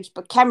my French,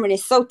 but Cameron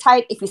is so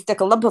tight. If you stuck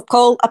a lump of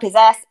coal up his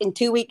ass in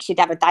 2 weeks, you'd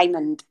have a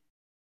diamond."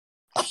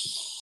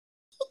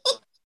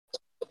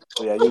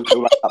 Yeah, you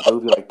do like that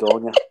movie, like,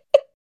 don't you?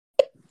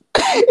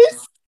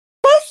 It's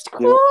best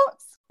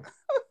quotes.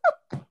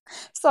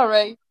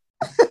 Sorry.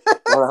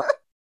 Well,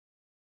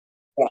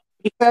 to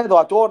be fair though,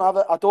 I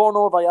don't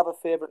know if I have a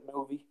favourite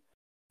movie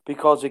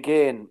because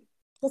again,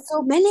 there's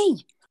so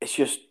many. It's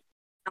just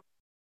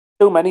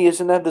too many,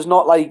 isn't there? There's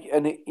not like,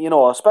 and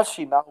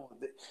especially now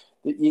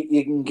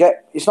you can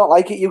get. It's not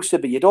like it used to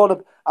be. I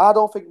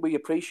don't think we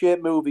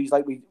appreciate movies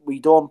like we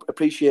don't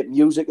appreciate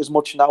music as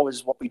much now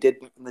as what we did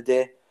back in the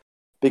day.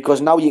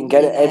 Because now you can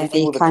get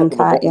everything with a click of a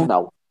button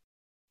now.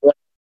 I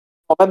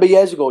remember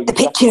years ago, you used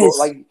to have to go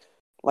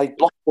like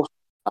Blockbuster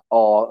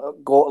or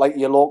go like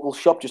your local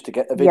shop just to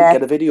get a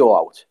video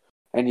out,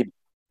 and you'd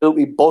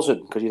be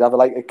buzzing because you'd have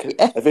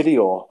a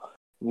video,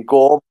 and you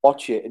go home,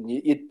 watch it, and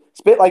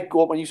it's a bit like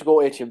when you used to go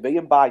to HMV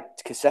and buy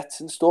cassettes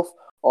and stuff,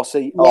 or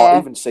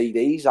even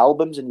CDs,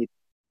 albums, and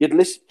you'd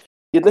listen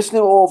to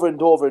it over and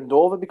over and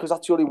over because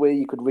that's the only way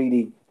you could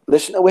really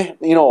listen to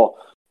it.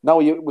 Now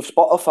with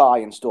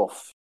Spotify and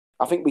stuff.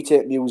 I think we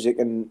take music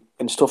and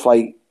stuff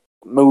like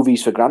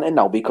movies for granted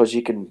now because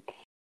you can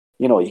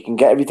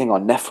get everything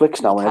on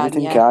Netflix now and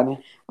everything, can you?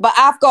 But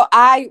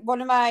one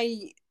of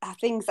my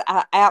things that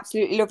I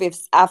absolutely love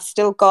is I've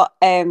still got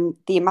the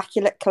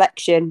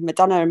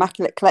Madonna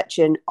Immaculate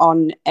Collection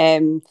on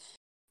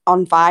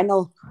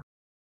vinyl.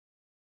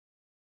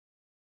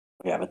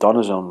 Yeah,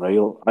 Madonna's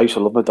unreal. I used to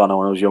love Madonna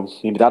when I was young.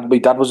 My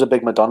dad was a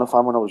big Madonna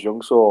fan when I was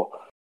young, so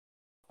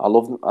I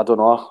don't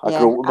know. I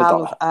grew up with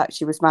Madonna.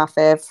 She was my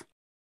fave.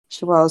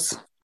 She was.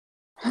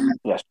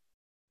 Yes.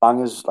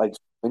 Bangers, like,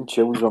 in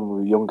tunes when we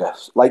were younger.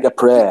 Like a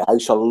Prayer.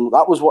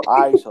 That was what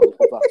I used to love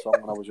that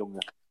song when I was younger.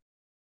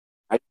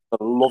 I used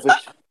to love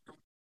it.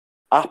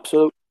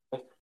 Absolutely.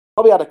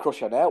 Probably had a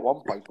crush on her at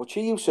one point, but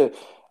she used to.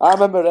 I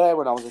remember her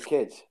when I was a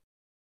kid,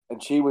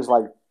 and she was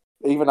like,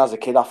 even as a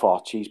kid, I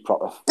thought she's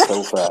proper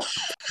cool for her.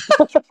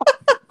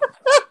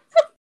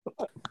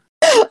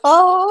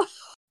 Oh.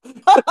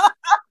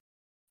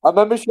 I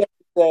remember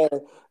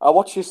I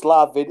watched this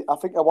live video. I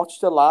think I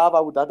watched her live.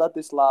 Our dad had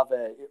this live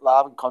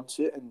in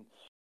concert, and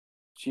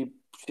she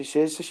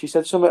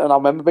said something, and I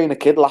remember being a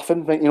kid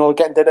laughing,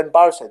 getting dead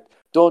embarrassed.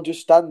 "Don't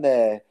just stand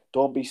there.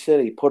 Don't be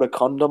silly. Put a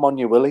condom on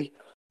your willy."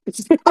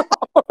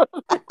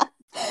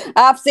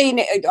 I've seen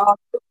it. I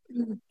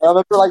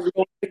remember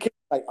the kid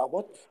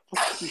what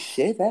did you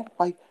say there?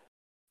 Like,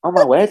 oh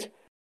my word.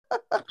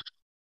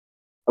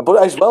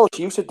 But as well,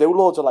 she used to do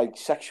loads of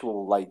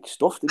sexual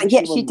stuff. Didn't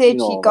she? She did.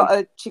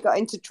 She got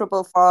into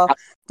trouble for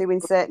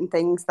doing certain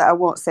things that I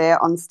won't say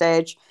on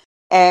stage.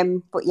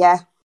 But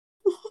yeah.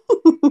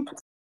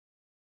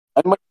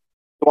 And when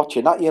you're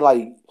watching that,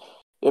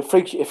 it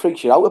freaks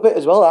you out a bit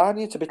as well, aren't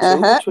you? It's a bit too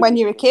much. When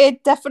you're a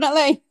kid,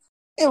 definitely.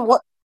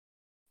 What?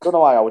 I don't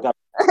know why I would have.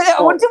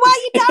 I wonder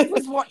why your dad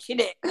was watching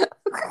it.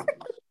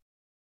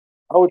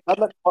 Our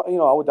dad,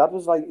 our dad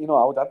was our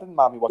dad didn't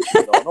mind me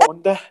watching it. No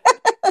wonder.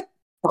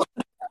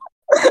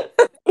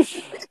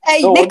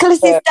 Hey,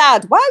 Nicholas's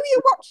dad, why were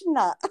you watching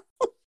that?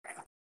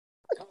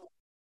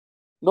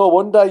 No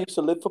wonder I used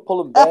to live for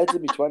pulling beds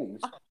in my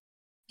 20s.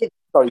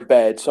 Sorry,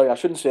 beds. Sorry, I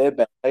shouldn't say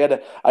beds. I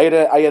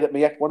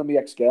had one of my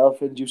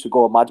ex-girlfriends used to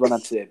go mad when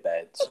I'd say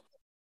beds.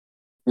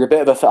 I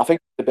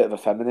think she's a bit of a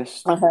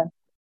feminist. Uh-huh.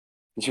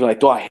 And she'd be like,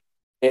 "Don't I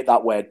hate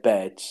that word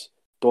beds?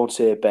 Don't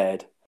say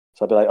bed."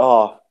 So I'd be like,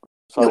 "Oh,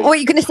 sorry." What are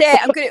you going to say?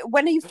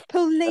 When I used to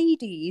pull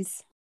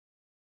ladies.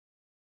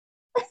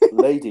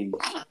 Ladies.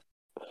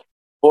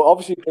 But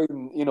obviously,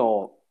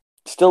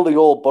 still the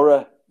old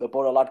borough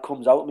lad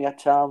comes out at me at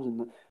times,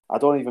 and I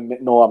don't even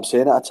know I'm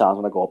saying it at times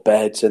when I go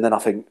beds, and then I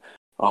think,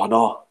 oh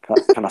no,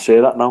 can I say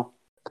that now?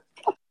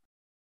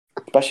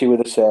 Especially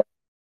with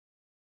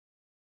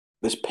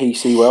this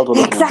PC world.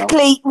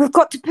 Exactly, we've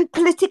got to be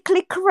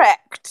politically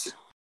correct.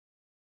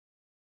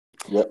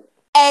 Yep.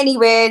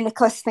 Anyway,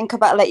 Nicholas, I think I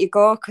better let you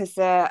go because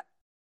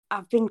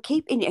I've been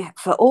keeping it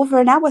for over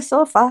an hour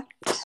so far.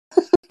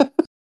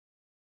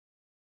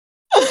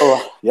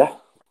 Oh yeah.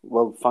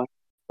 Well, thanks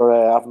for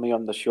having me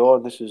on the show.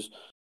 And this is,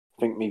 I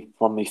think,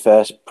 one of my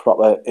first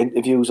proper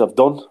interviews I've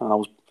done, and I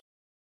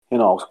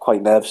was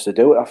quite nervous to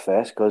do it at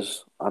first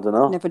because I don't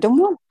know. Never done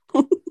one.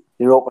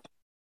 You're open.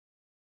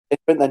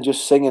 Different than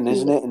just singing,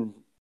 isn't it? And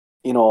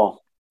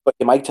but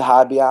you might to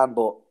hide behind,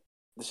 but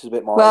this is a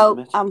bit more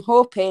intimate. I'm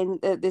hoping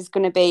that there's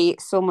going to be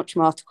so much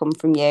more to come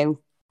from you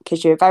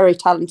because you're a very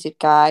talented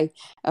guy,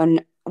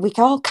 and we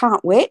all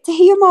can't wait to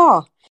hear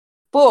more.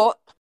 But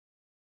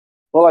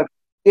I've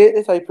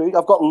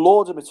got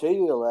loads of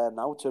material there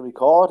now to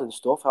record and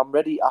stuff. I'm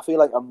ready. I feel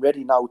like I'm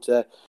ready now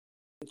to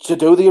to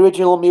do the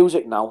original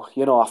music now.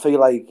 You know, I feel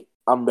like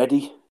I'm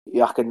ready.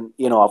 Yeah, I can.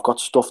 You know, I've got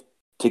stuff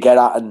to get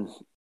at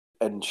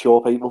and show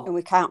people. And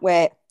we can't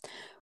wait.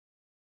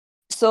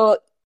 So,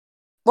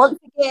 once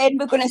again,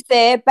 we're going to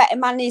say Better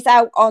Man is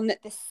out on the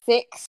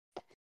 6th.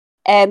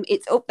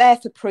 It's up there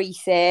for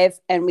pre-save,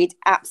 and we'd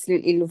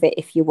absolutely love it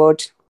if you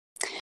would.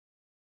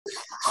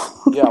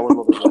 Yeah, I would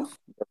love it.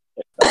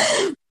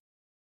 Yeah.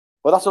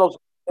 Well, that's what I was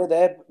saying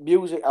there.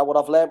 Music, what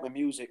I've learned with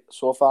music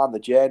so far in the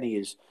journey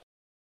is,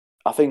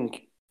 I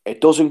think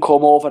it doesn't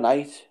come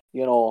overnight.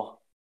 You know,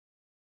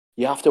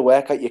 you have to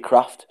work at your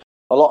craft.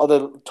 A lot of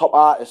the top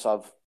artists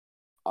I've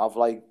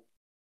like,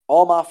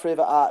 all my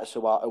favourite artists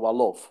who I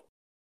love,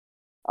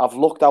 I've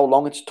looked how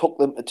long it's took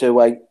them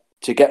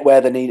to get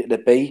where they needed to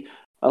be.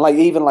 And like,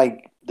 even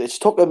like, it's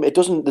took them, they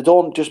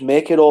don't just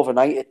make it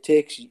overnight. It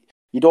takes,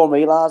 you don't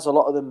realise a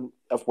lot of them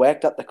have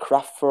worked at the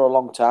craft for a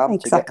long time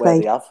to get where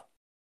they have.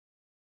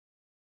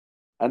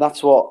 And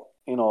that's what,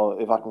 you know,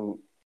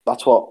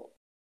 that's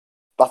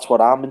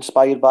what I'm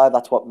inspired by.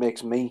 That's what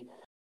makes me,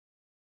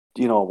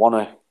 you know, want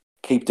to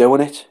keep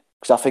doing it.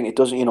 Because I think it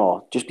doesn't, you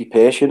know, just be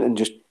patient and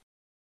just,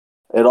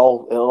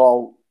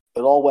 it'll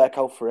all work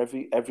out for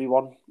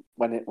everyone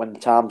when the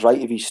time's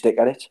right if you stick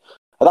at it.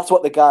 And that's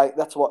what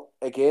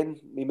again,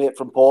 my mate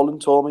from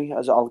Poland told me,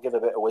 as I'll give a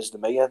bit of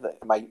wisdom here, that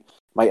it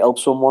might help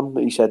someone.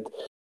 But he said,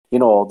 you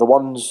know, the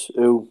ones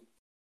who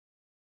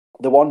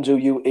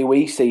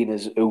we seen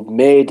as who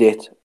made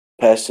it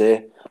per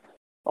se,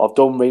 or have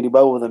done really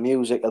well with the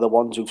music, are the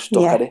ones who've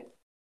stuck at it.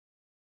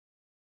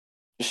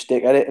 Just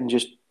stick at it and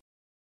just,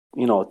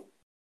 you know,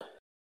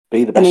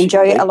 be the best. And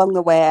enjoy it along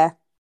the way.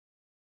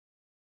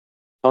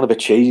 Not a bit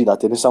cheesy, that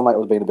didn't sound like I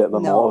was being a bit of a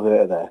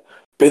motivator there.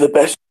 Be the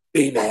best,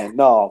 be man.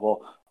 No, well,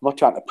 I'm not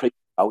trying to preach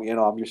out. You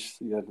know, I'm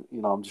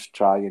just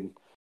trying.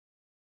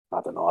 I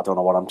don't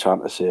know what I'm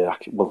trying to say.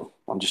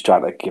 I'm just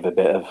trying to give a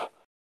bit of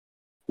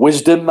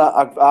wisdom that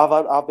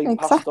I've been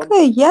passed on.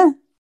 Exactly, yeah.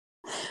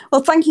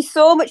 Well, thank you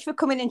so much for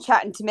coming and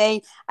chatting to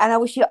me, and I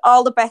wish you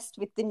all the best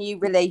with the new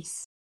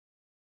release.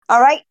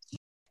 All right,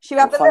 should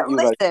we have a little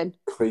listen?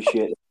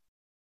 Appreciate it.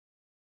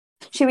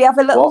 Should we have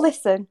a little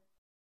listen?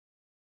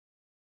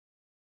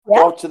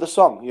 Yeah. To the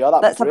song. Yeah,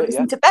 let's have a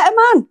listen to Better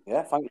Man.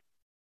 Yeah, thank you.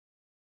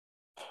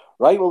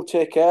 Right, we'll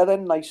take care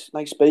then. Nice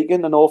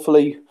speaking, and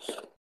hopefully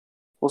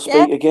we'll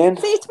speak again.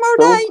 See you tomorrow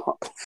night.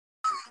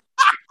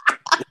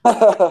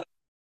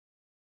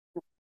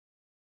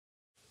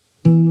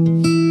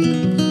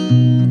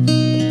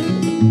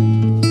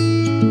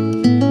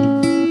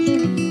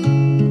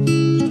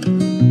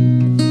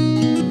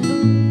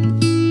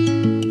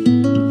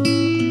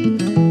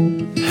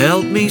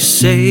 Help me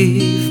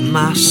save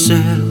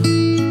myself,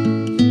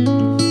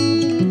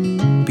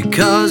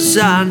 because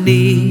I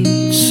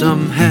need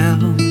some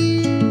help.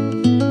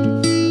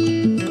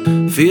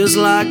 Feels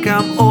like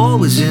I'm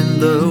always in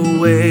the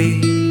way.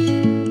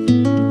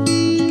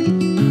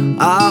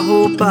 I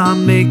hope I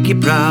make you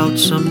proud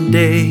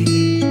someday.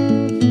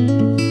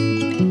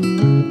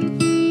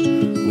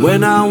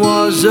 When I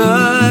was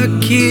a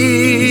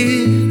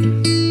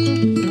kid,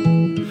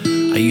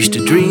 I used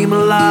to dream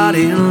a lot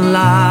in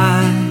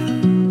life.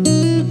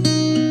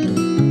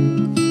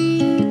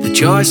 The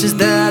choices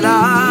that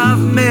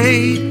I've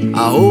made,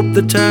 I hope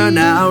they turn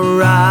out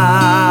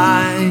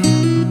right.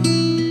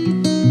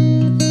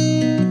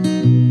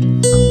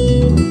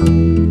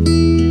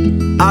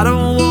 I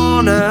don't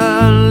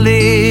wanna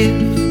live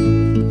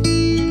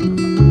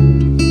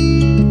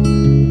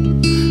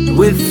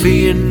with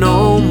fear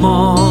no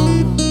more.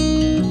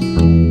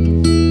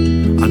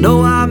 I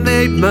know I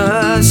made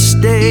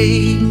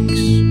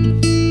mistakes,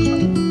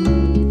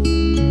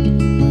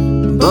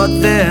 but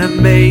they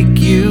make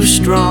you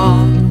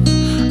strong.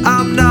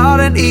 I'm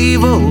not an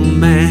evil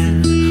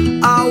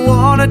man, I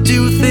wanna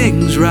do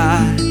things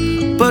right,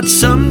 but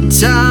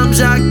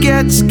sometimes I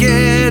get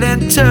scared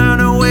and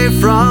turn away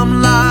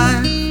from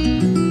life.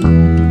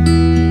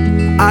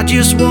 I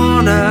just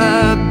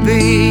wanna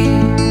be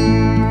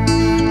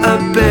a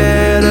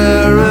better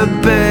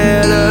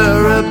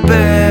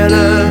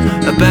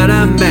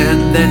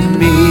man than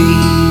me.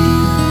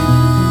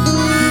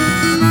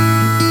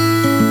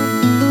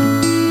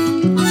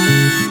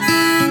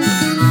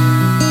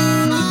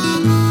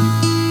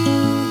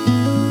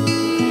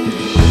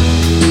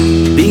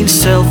 Being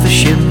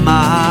selfish in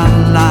my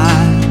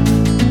life,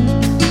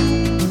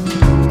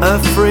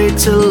 afraid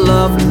to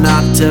love,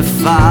 not to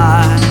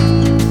fight.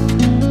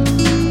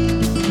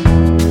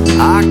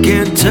 I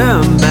can't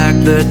turn back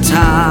the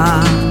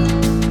time,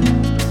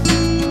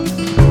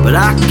 but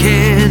I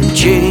can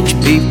change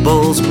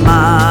people's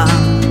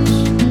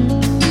minds.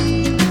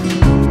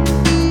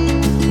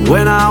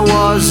 When I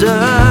was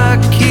a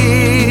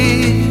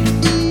kid,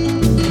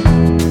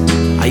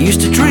 I used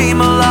to dream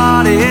a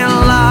lot in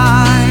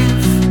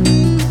life.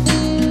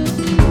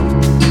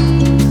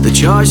 The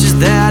choices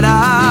that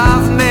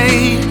I've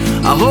made,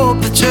 I hope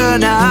they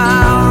turn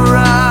out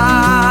right.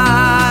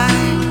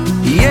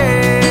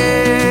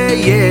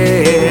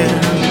 Yeah,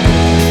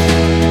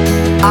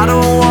 I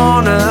don't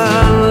wanna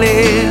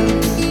live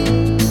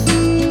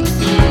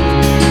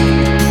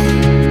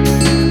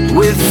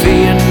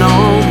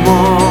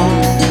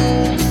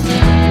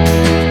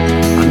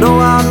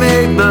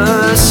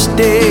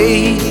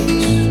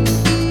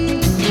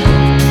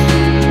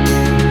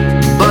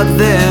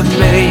to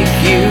make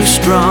you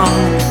strong.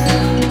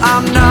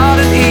 I'm not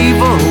an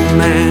evil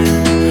man,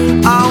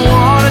 I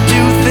wanna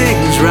do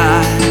things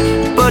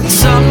right, but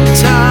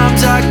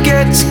sometimes I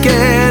get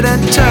scared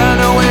and turn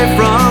away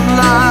from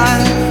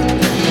life.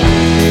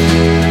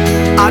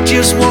 I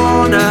just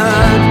wanna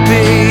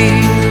be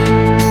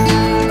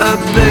a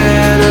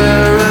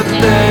better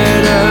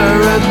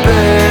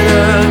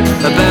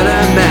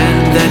man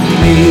than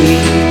me.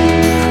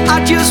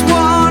 I just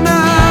wanna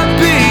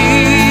be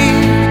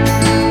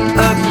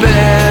a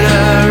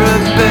better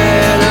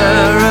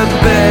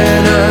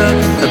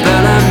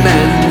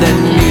man than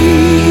me.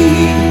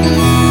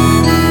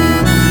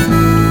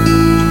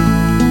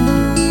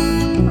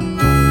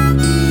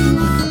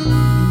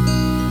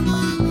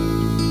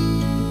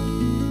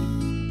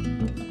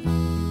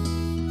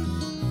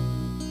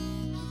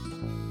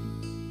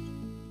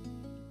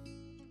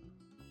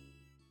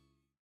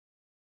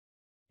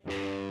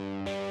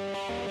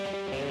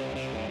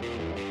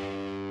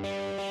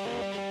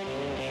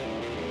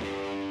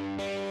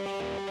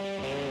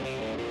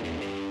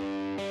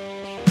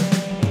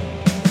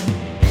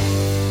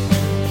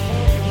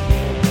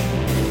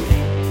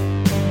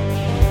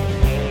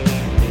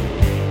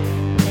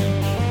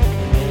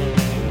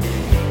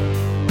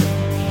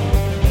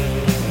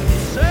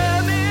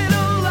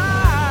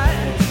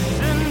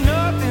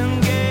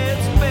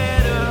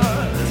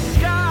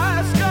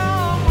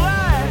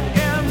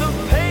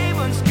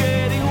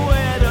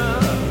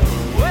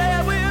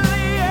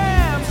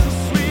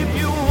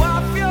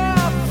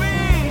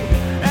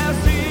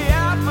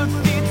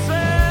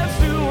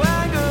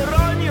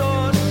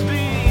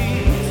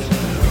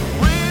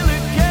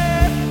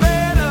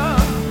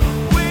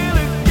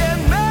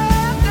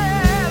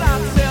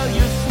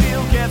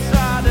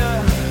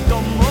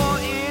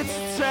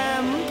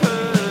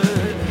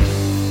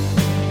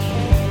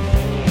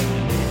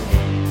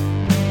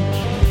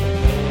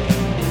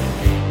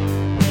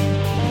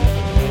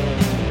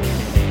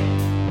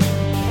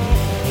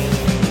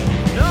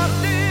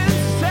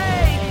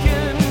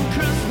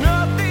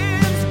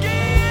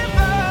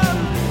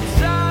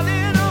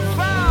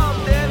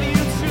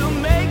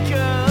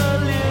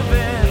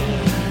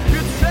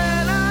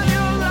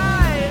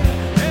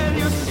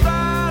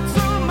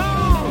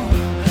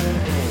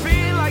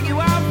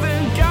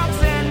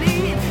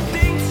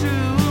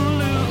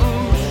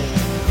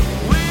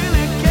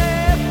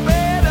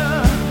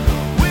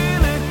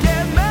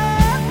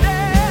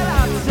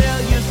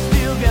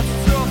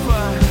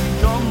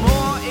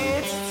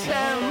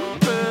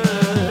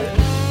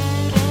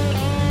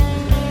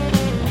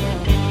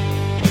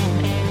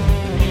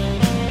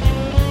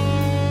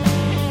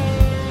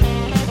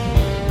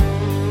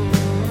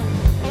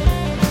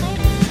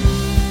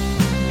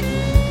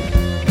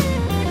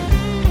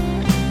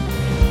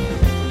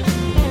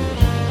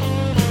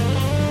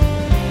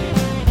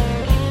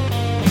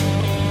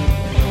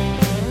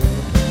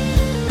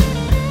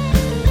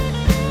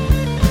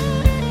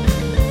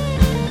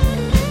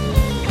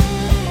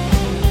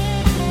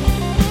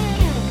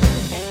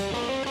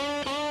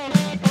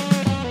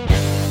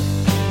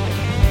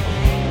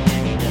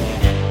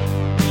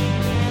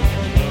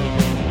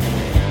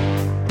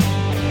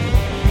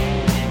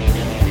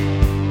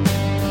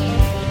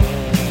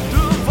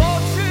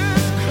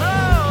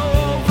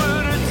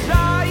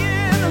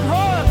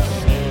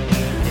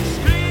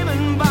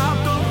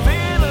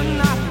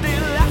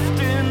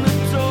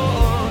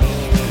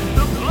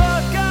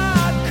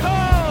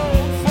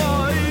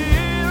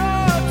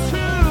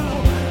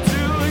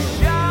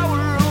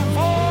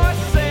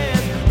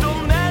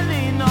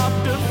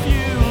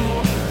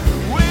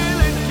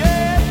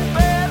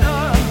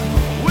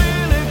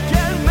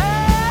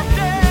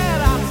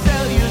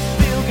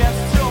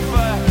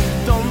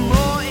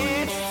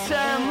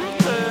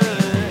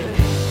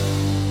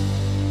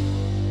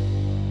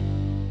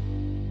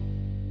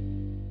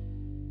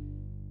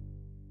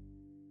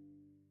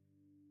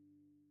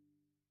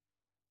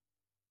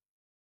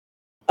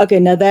 Okay,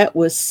 now that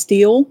was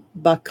Steel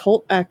by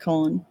Cult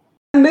Icon.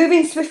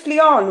 Moving swiftly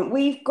on,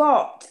 we've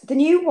got the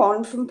new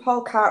one from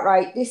Paul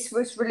Cartwright. This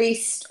was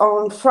released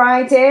on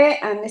Friday,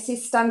 and this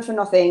is Stand for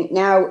Nothing.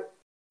 Now,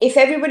 if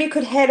everybody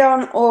could head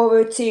on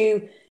over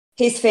to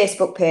his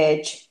Facebook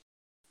page,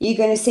 you're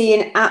going to see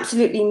an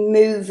absolutely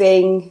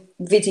moving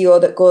video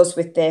that goes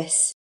with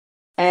this.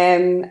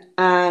 And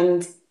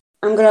I'm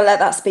going to let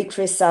that speak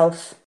for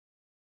itself.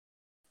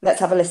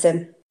 Let's have a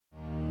listen.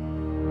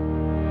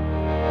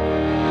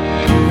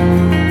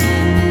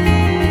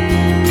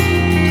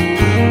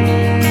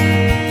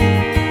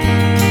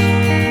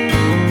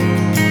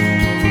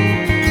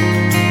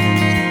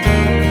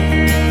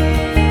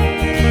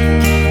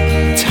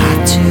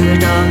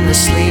 On the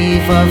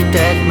sleeve of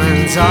dead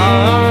man's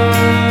arm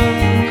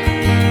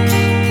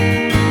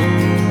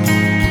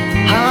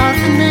are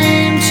the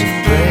names of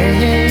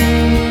brave,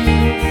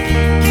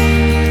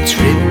 a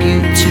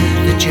tribute to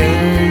the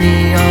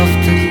journey of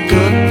the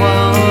good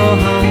ones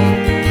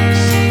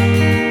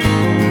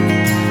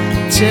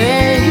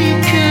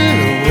taken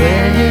away.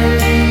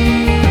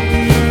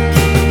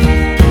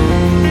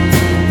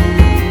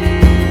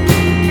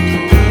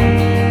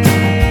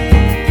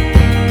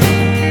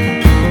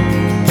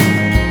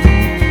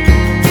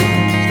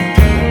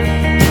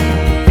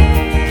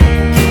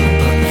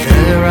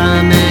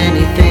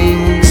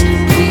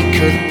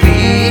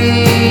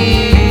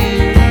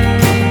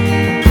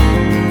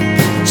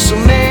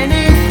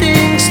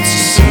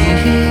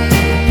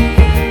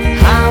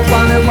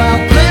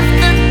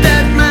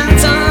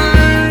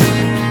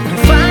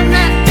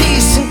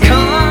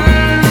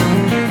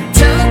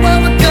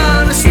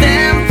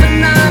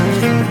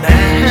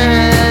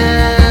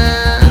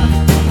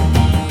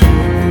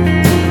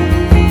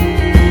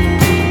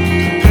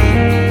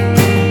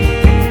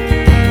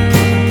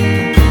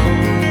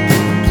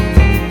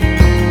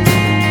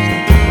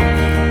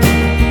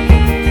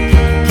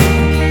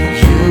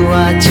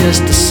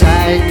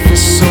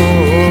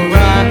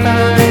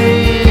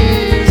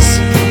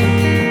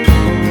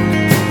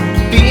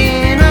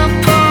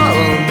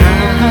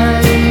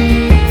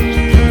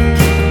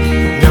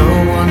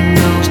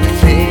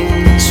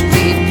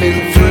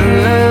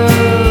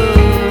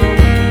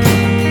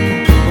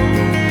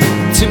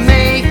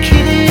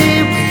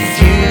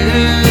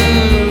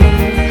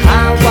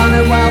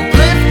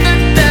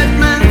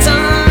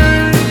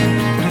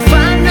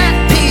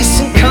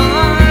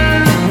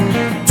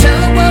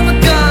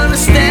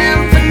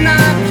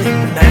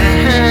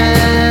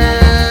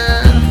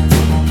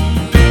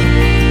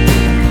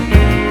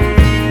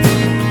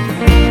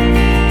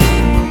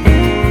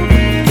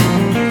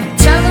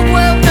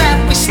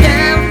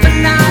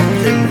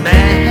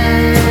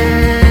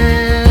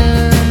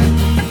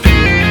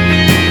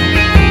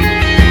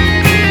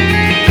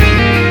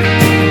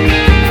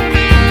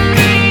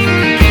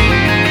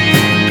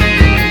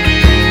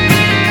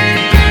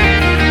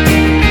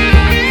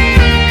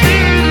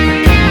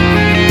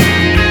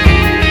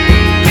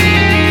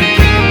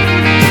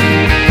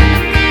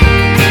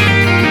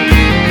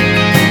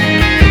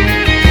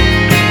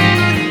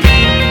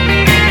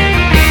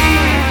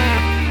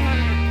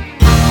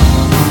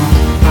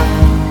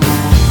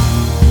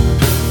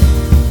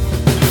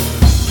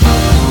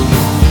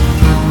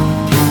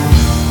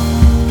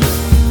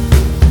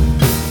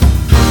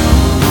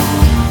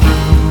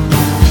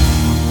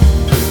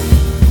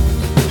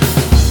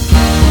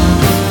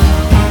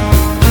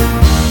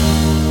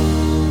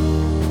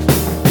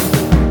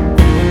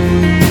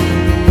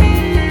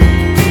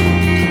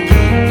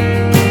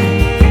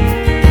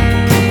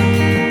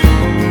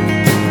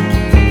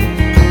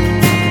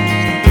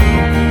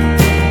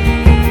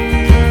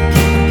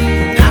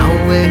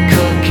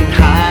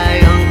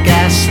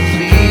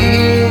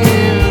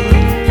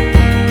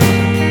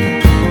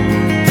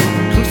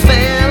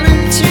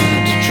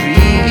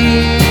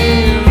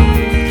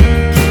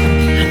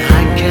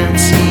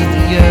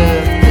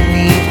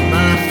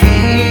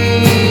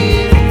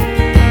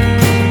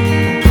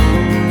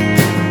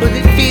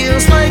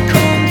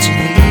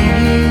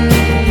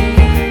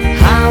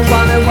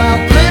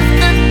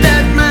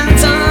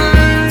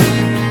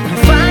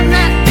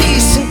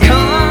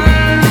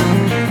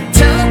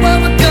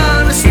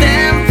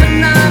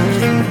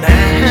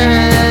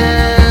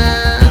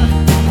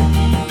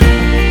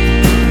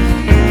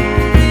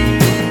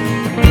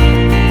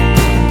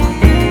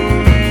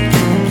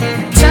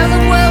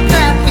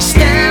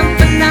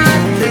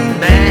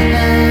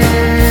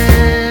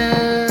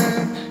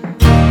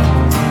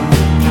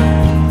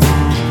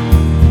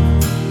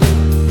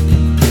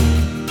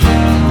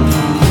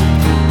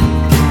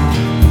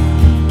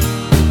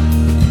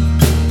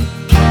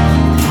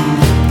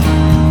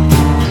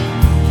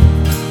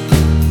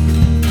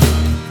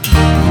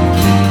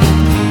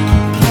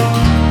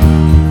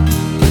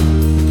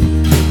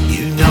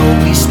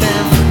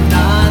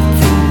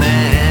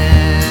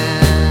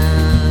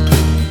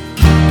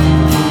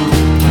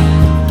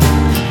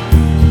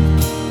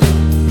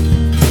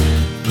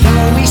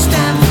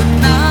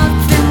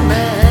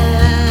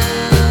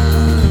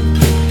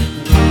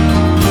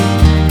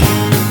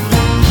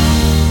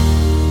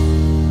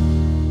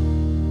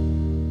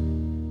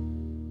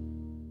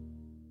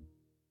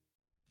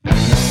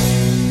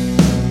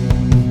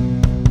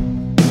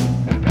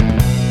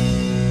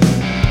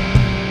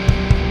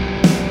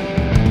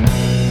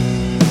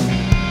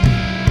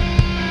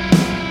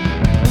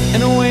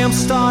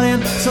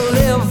 starting to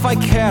live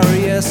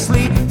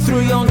vicariously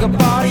through younger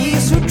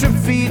bodies who drip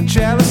feed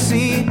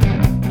jealousy.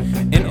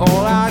 And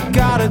all I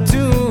gotta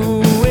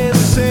do is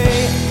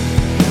say,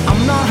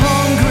 I'm not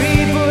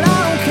hungry, but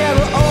I don't care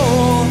at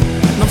all.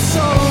 And I'm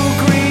so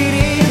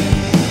greedy.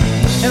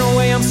 In a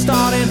way I'm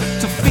starting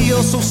to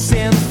feel so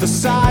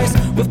synthesized,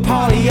 with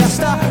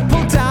polyester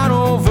pulled down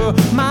over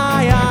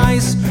my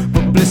eyes.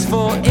 But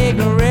blissful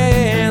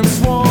ignorance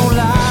won't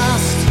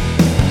last.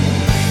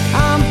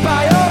 I'm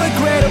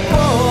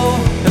biodegradable,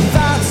 and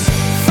that's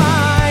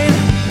fine,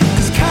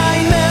 'cause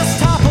kindness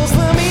topples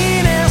the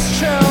meanest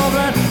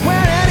children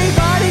when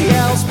anybody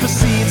else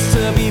proceeds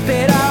to be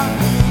bitter.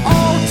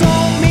 Oh,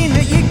 don't mean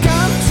that you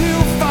gone too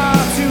far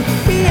to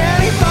be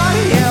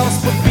anybody else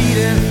but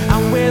beaten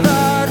and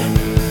withered.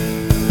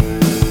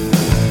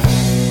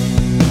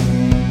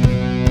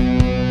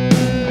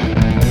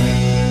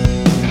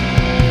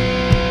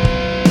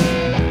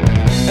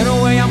 In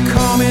a way I'm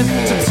coming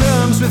to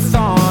terms with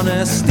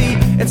honesty.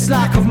 It's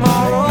lack of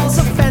morals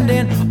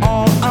offending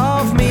all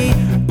of me,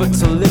 but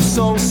to live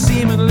so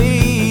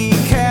seemingly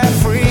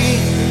carefree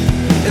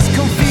is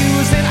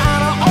confusing,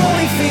 and I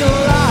only feel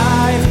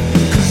alive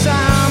 'cause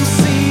I'm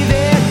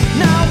seething.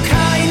 Now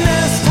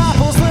kindness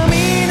topples the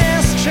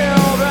meanest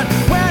children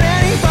when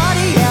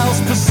anybody else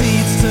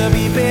proceeds to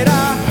be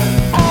bitter.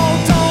 Oh,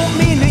 don't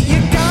mean that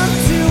you've gone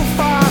too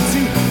far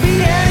to be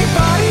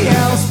anybody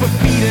else but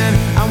beaten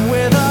and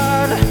withered.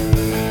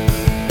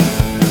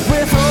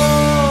 With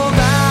old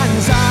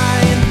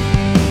anxiety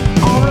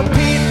on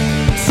repeat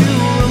to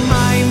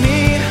remind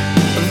me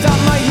that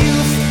my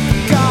youth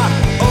got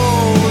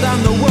old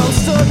and the world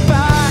stood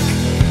back.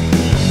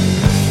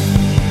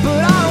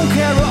 But I don't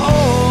care at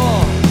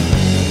all.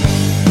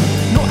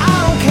 No, I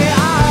don't care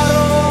at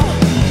all.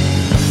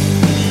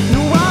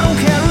 No, I don't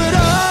care at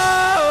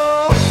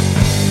all.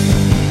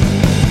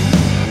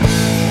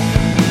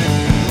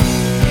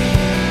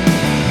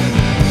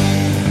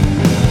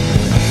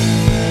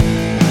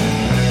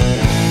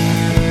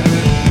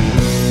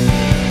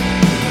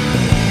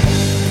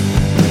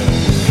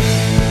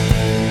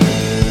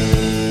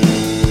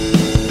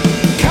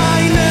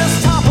 Kindness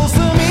topples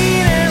the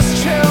meanest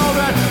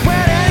children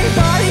when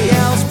anybody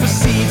else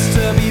proceeds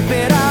to be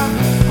bitter.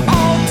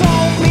 Oh,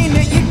 don't mean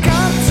that you've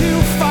gone too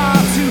far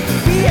to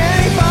be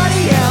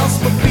anybody else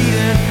but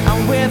beaten and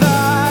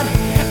withered.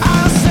 I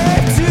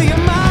slip to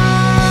your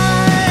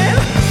mind.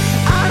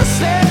 I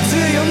slip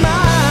to your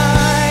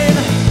mind.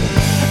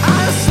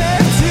 I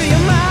slip to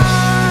your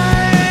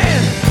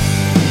mind.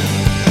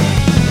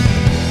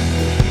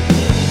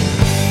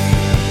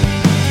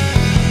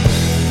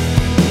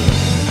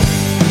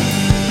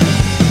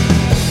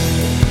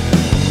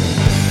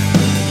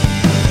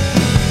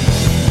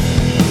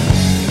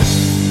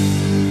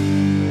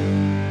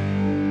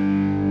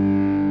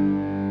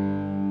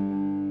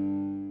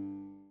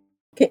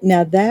 Okay,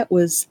 now that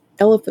was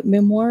Elephant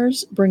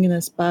Memoirs bringing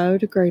us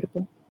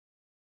Biodegradable.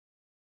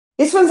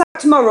 This one's out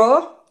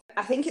tomorrow.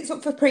 I think it's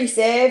up for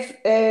pre-save.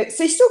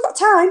 So you've still got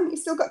time. You've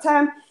still got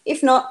time.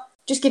 If not,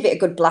 just give it a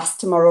good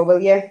blast tomorrow, will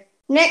you?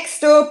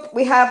 Next up,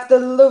 we have the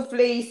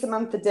lovely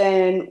Samantha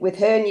Dern with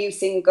her new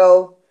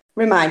single,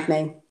 Remind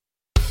Me.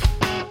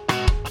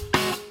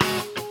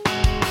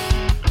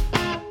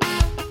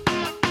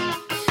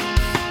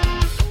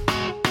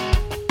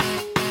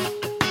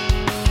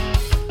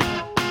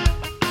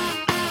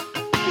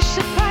 You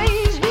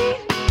surprise me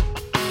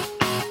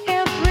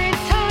every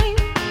time.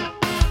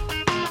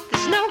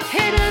 There's no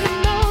hidden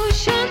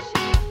emotion.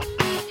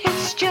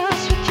 It's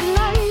just what you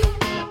like.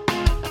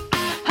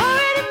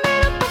 Already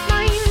made up my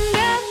mind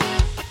and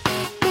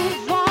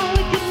move on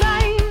with your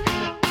life.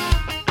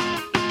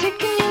 You're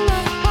taking your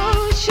love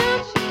potion.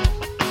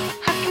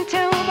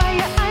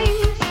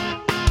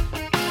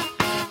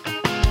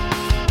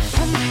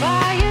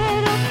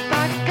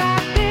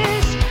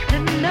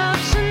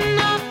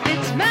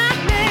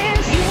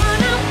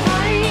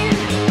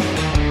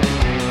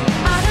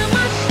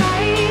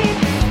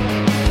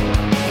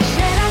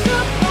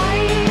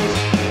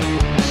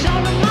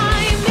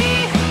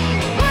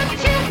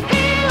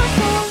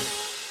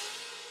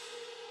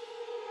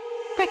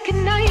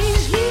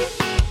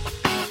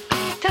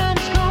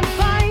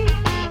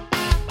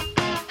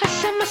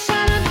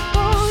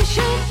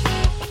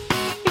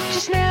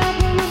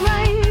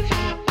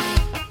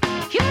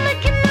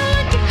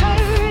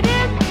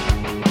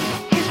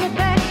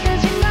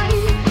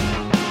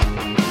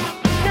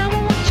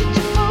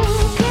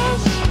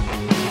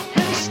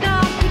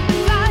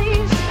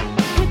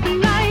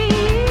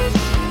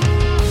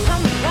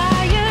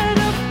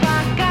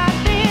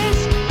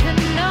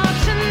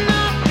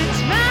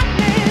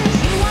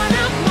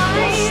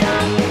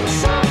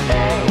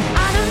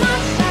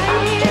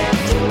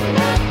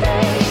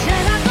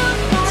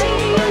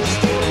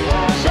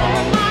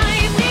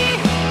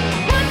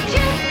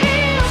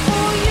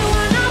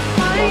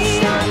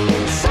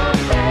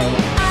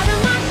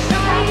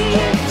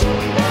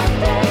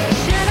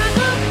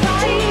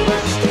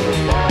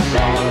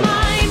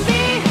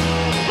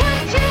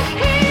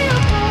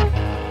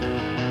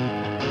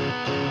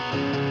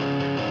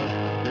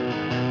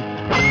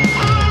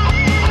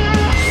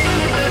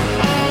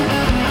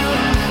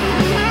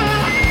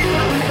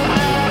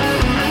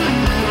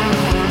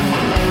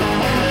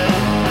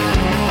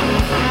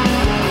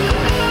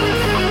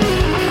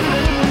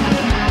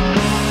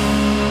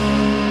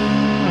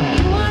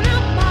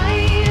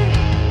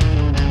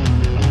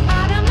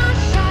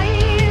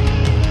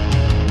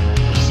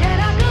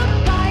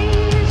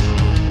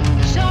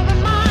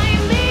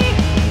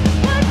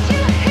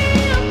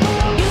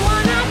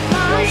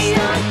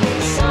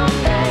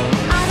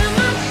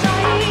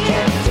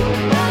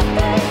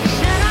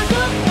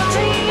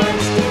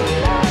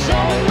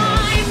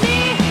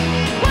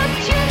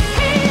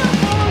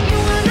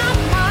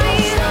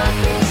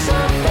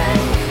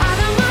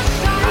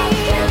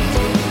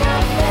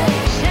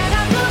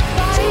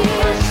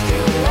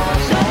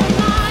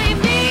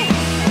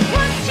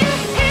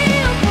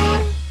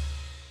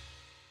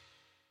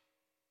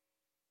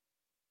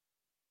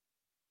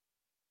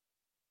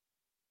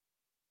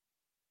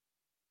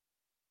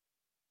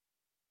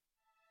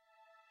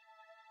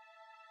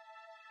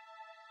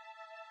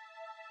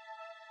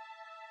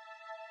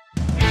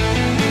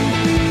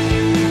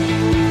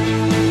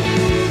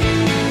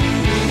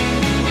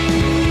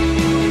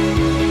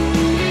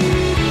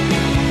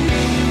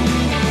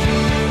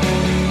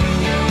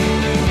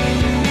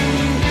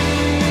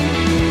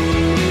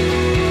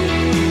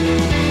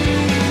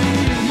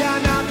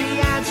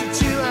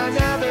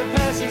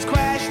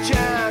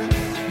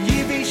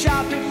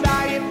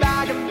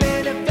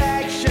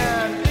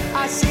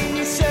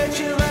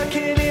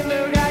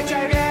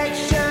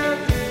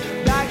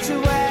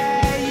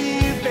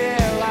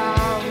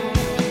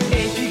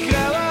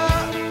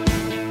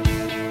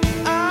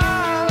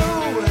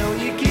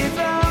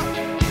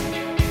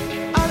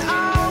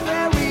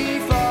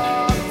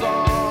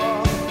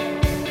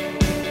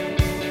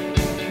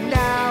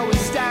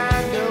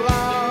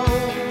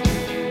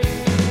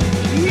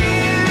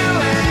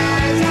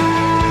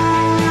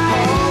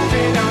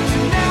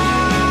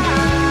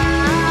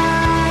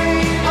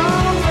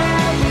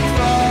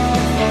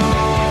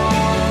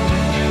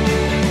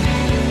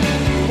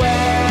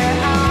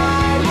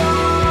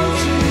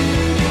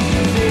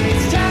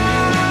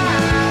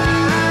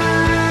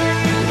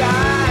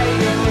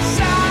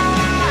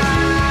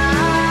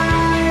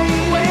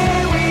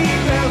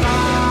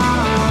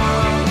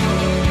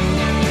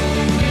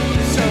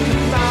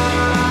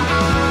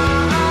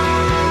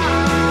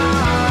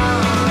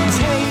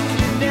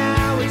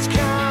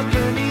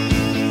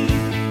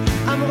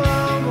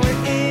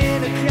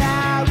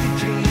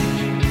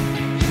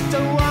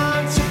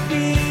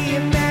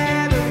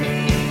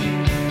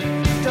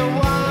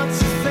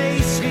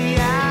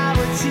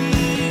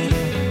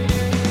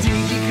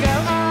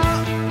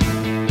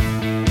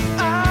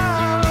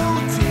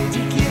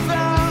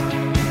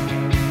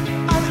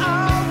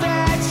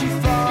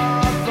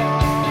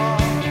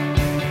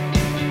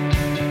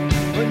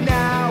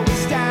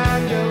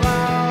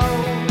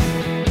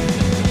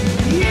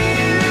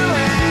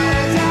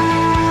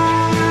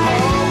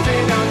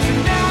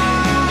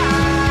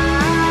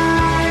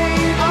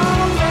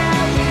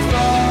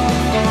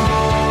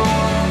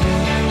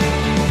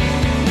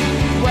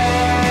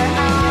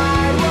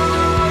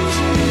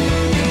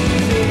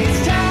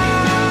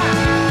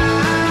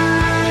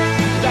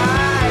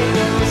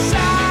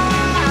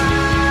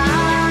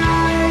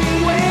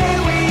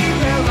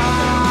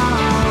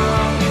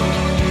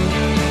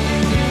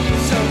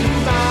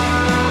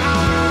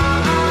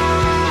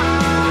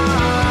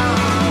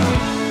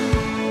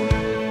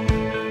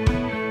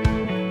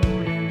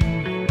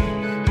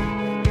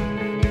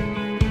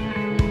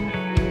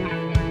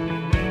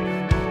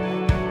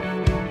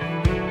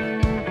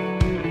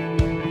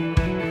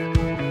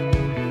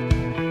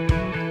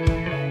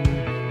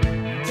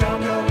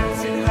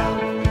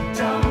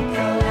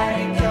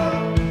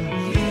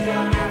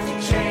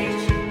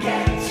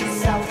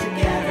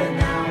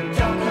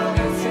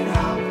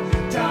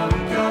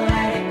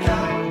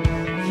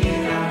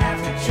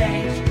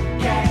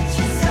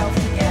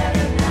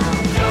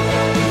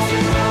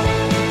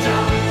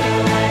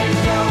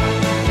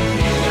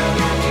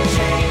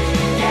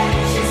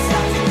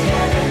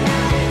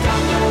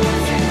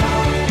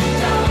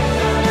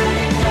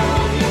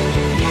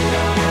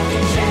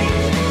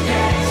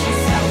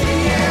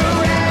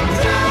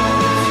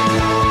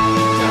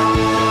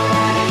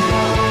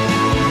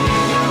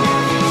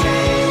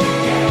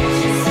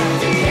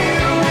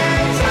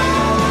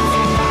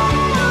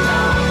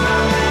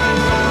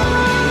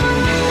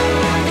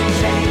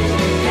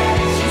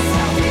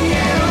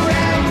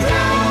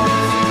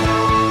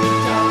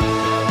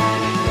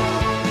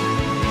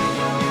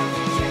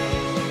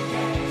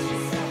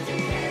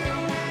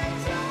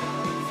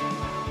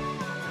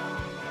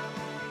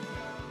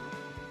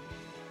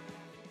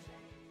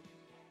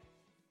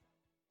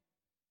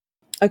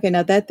 Okay,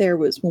 now that there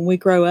was When We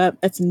Grow Up.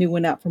 That's a new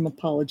one out from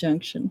Apollo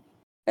Junction.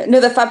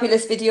 Another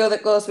fabulous video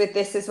that goes with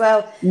this as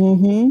well.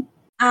 Mm-hmm.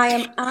 I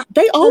am.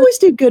 They always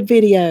do good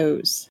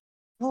videos.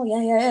 Oh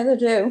yeah, they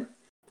do.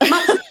 I'm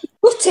actually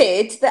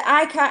gutted that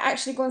I can't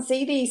actually go and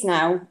see these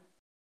now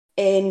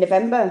in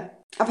November.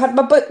 I've had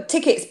my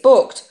tickets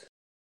booked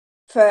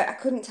for I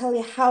couldn't tell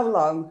you how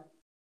long,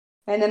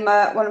 and then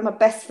one of my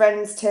best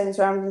friends turns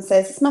around and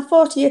says, "It's my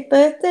 40th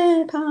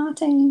birthday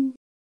party."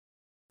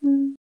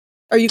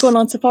 Are you going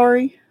on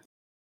safari?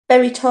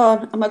 Very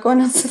torn. Am I going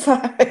on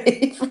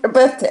safari for a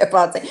birthday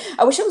party?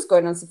 I wish I was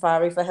going on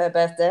safari for her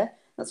birthday.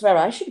 That's where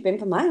I should have been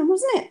for mine,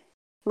 wasn't it?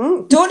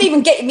 Don't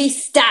even get me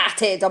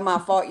started on my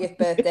 40th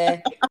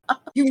birthday.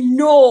 You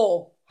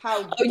know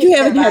how... Oh, you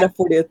haven't had a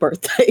 40th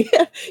birthday.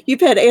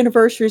 You've had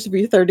anniversaries of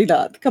your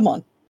 39th. Come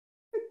on.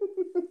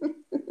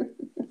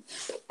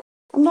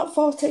 I'm not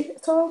 40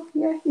 at all.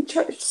 Yeah,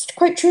 it's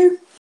quite true.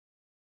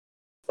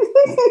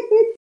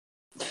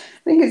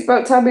 I think it's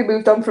about time we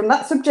moved on from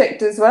that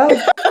subject as well.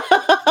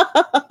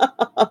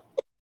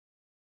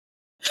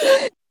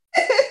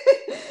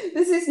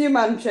 This is New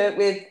Mantra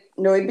with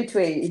No In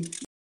Between.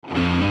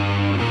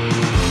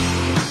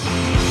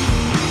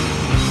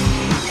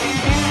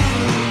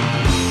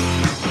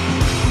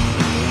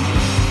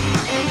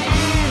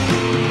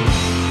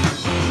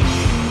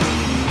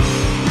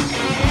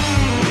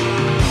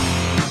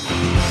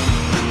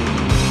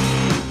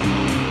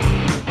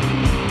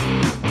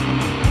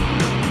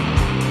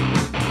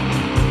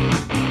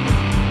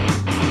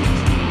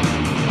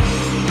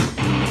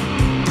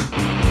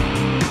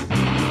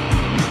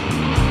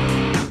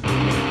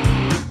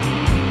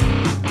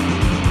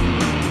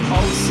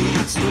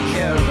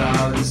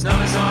 His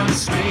numbers on the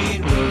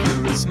screen,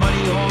 whether it's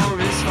money or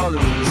his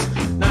followers,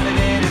 none of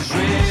it is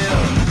real.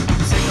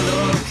 Take a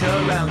look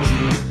around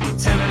you,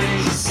 tell me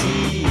as you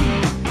see.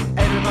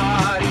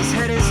 Everybody's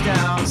head is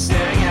down,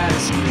 staring at a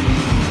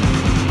screen.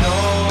 No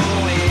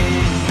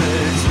in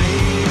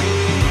between,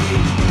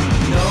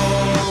 no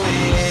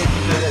in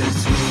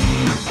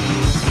between,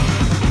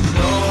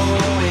 no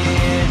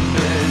in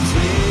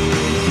between,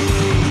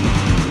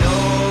 no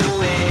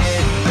in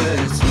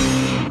between.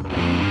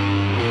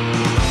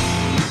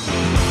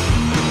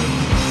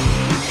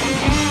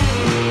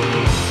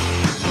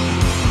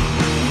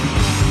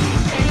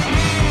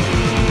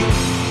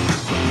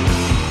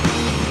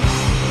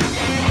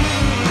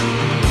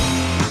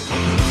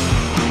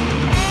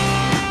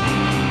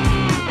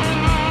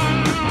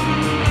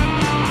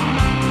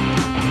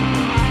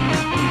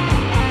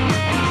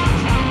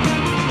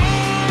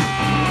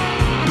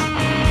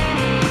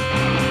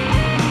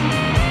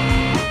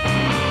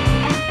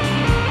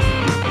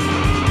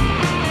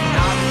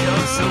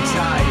 So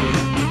tired,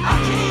 I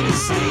can't even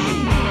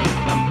sleep.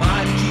 My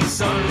mind keeps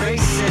on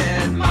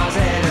racing, miles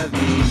ahead of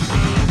me.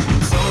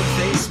 So I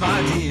face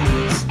my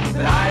demons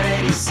that I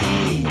already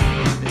see.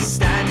 They're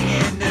standing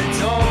in the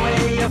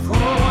doorway of who I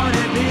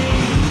wanna be.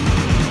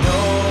 No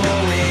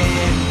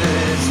in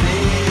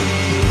between,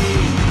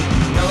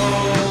 no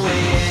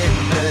in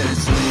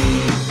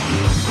between,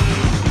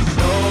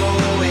 no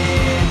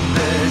in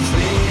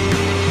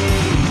between,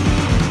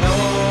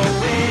 no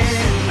in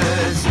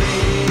between.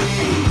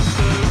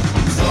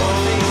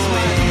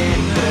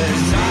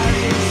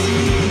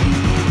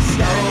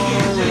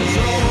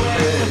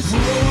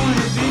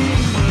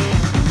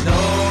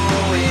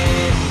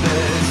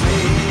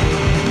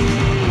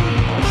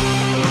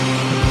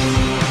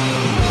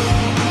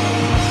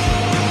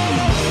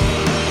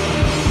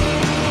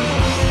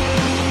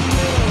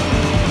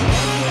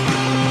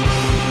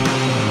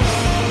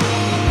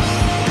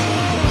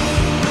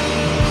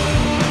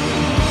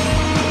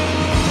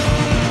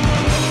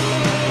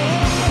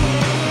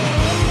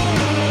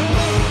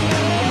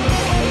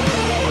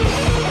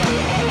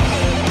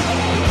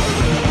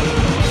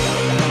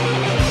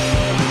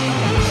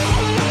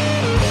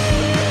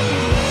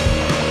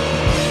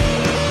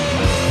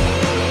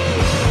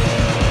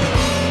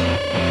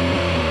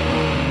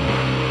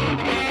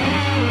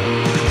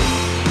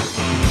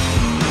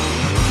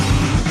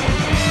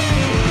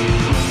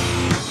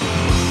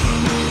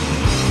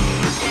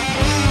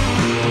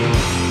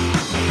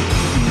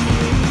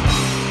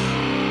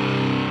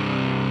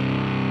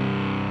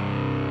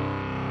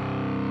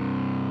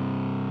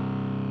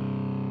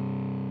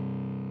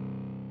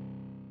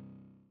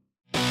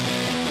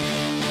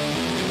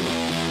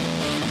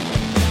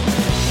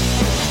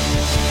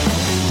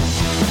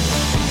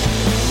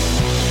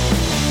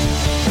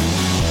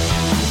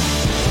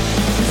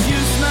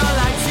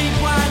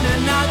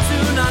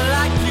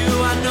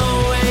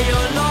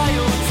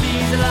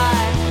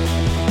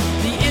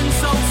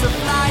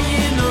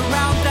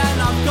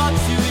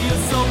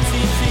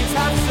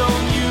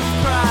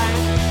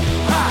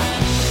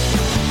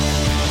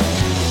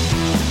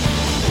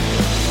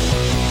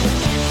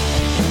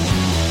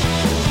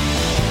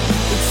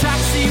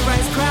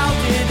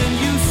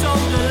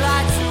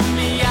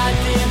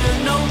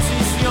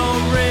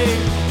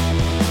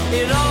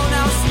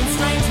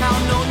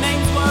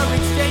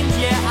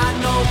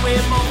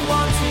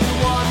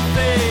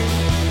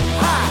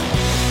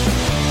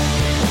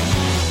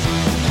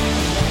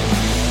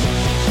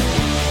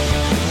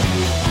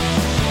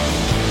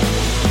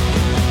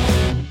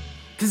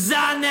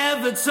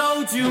 never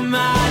told you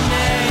my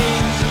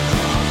name.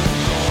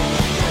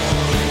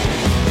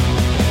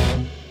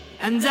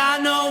 And I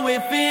know we're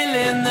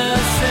feeling the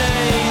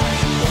same.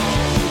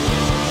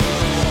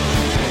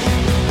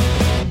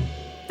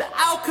 The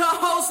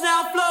alcohol's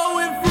now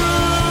flowing through.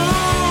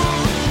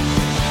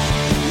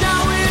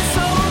 Now it's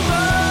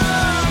over.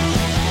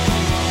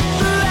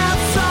 The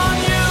laugh's on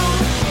you.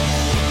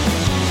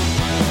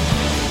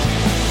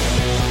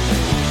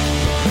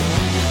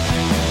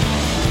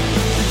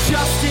 The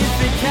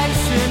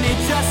justification, it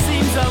just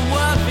seems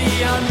unworthy.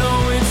 I know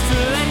it's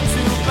too late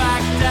to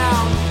back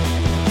down.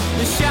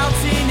 The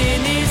shouting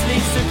in his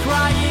leads to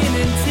crying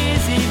and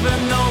tears, even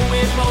though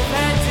we're both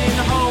heading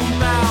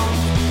homebound.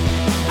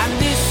 And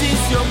this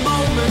is your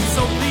moment,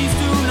 so please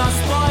do not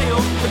spoil.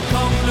 The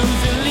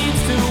conclusion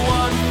leads to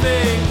one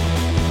thing.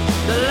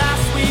 The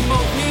last we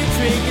both hear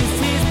triggers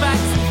tears back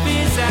to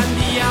fears, and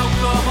the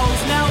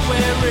alcohol's now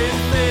wearing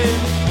thin.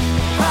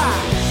 Ha!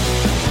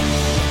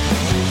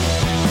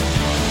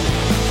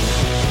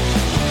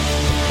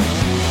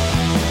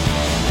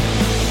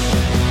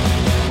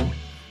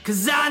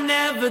 'Cause I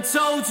never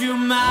told you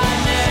my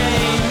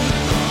name.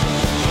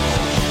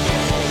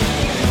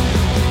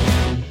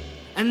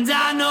 And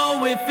I know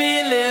we're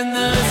feeling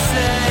the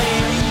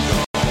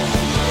same.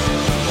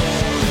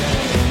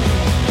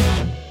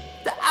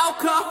 The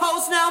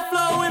alcohol's now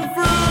flowing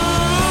through.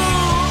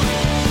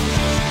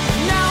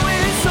 Now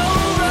it's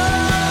over.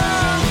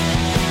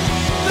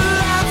 The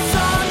laugh's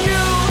on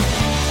you.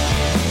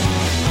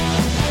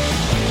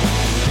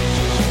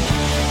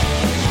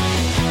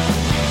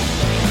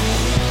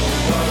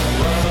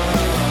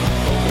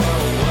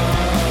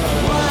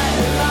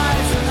 White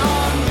lies and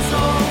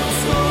untold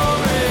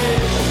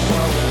stories.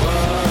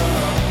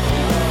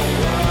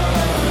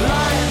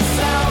 Lights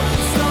out,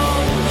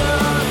 stole the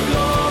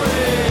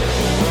glory.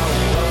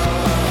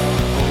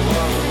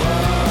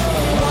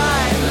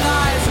 White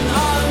lies and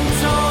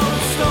untold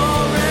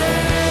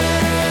stories.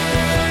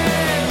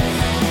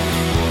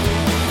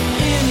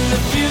 In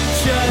the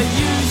future,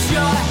 use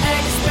your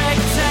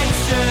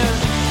expectation,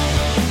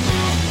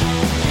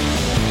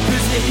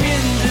 'cause it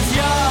hinders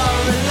your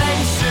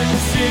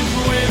relationship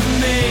with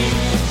me.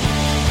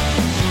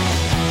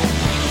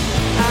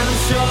 And I'm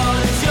sure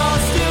that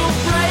you're still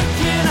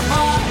breaking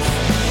hearts.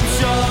 I'm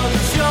sure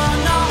that you're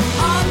not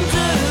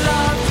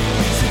underloved.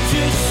 So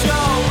just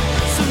show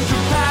some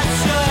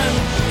compassion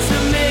to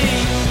me.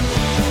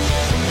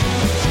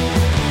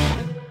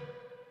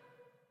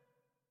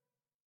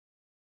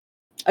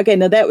 Okay,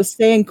 now that was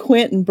San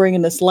Quentin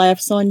bringing us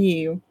Laughs on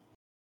You.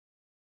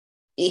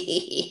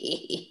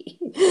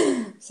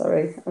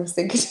 Sorry, I was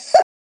thinking.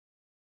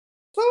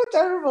 So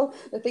terrible,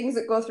 the things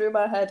that go through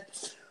my head.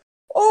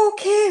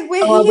 Okay,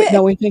 we're Oh, I here. wouldn't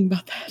know anything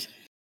about that.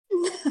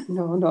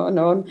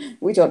 No.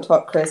 We don't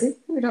talk crazy.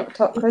 We don't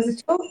talk crazy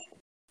talk.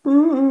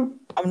 Mm-mm.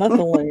 I'm not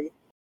the one.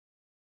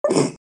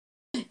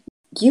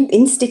 You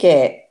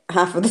instigate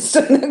half of the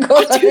stuff that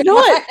goes I on do in my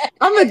not. head.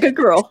 I'm a good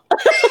girl.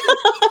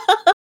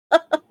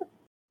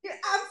 You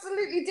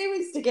absolutely do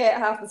instigate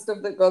half the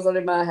stuff that goes on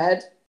in my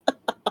head.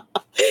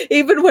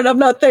 Even when I'm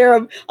not there,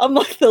 I'm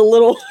like the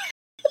little.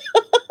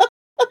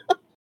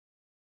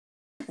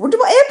 Wonder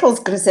what April's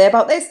going to say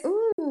about this.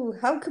 Ooh,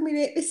 how can we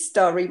make this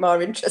story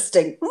more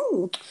interesting?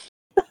 What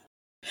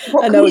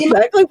I can know we-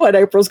 exactly what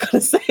April's going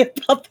to say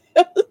about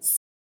this.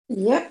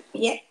 Yep.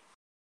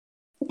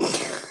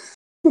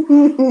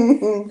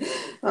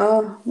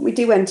 Oh, we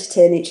do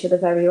entertain each other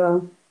very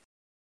well.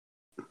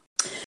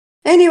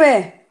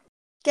 Anyway,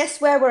 guess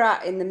where we're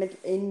at in the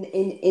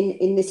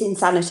in this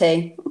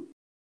insanity?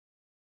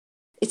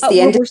 It's the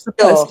Where end we're of the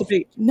supposed to show.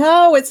 be.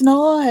 No, it's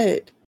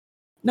not.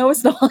 No,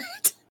 it's not.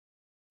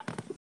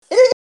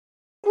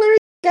 Where are you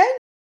going?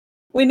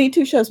 We need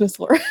 2 shows, Miss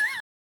Laura.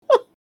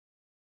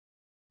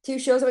 2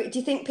 shows a week. Do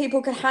you think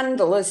people could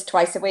handle us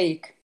twice a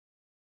week?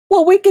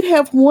 Well, we could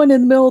have one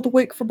in the middle of the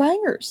week for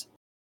bangers.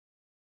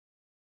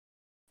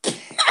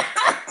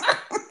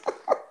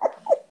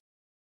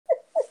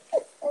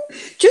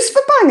 Just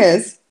for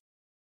bangers?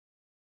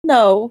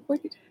 No,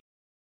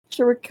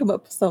 sure we can come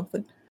up with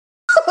something.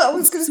 I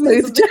was going to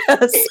say Smooth something.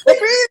 jazz.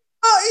 Really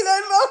naughty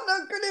then, but I'm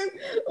not going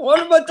to. One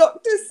of my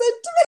doctors said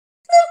to me,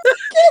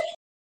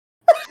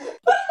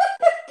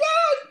 I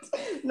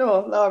can't.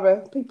 No,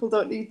 Laura, people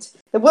don't need.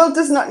 The world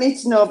does not need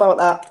to know about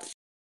that.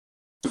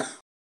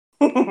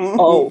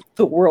 Oh,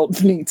 the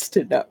world needs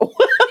to know.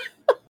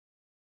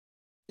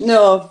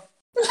 No.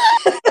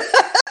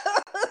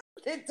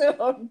 They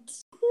don't.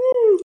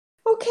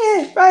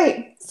 Okay,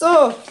 right.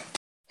 So,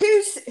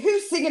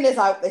 who's singing us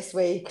out this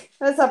week?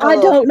 Let's have a I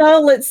look. don't know.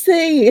 Let's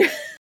see.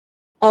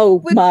 Oh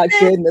With my this-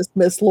 goodness,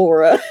 Miss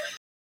Laura.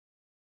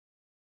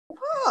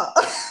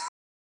 What?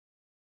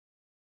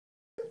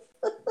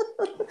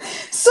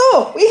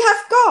 So, we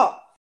have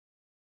got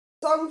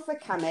Song for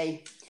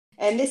Cammy.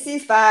 And this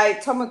is by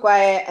Tom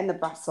Maguire and the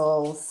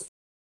Brussels.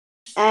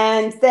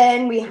 And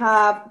then we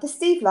have the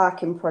Steve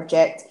Larkin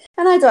Project.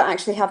 And I don't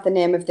actually have the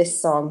name of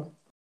this song.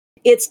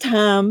 It's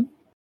time.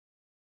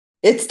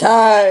 It's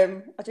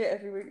time. I do it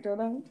every week,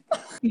 don't I?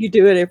 You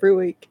do it every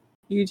week.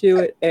 You do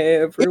it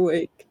every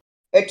week.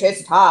 It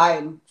is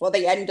time for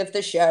the end of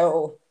the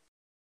show.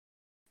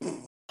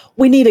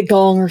 We need a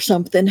gong or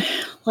something,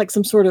 like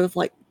some sort of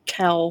like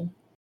cow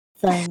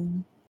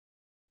thing.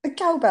 A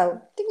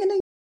cowbell. Ding-a-ding.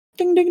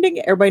 Ding, ding, ding.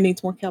 Everybody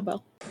needs more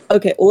cowbell.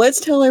 Okay, well,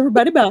 let's tell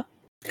everybody bye.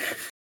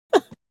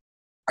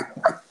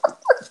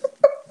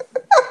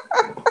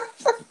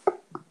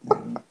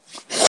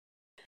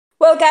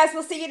 Well, guys,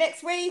 we'll see you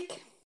next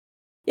week.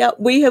 Yeah,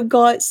 we have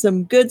got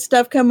some good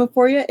stuff coming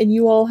for you, and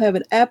you all have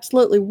an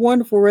absolutely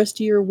wonderful rest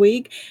of your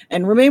week.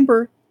 And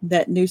remember,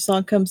 that new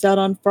song comes out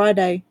on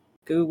Friday.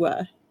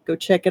 Go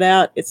check it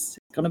out. It's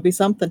going to be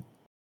something.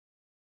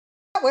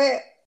 Wait.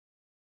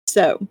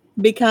 So,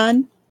 be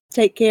kind,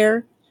 take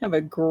care, have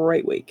a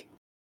great week.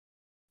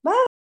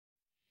 Bye.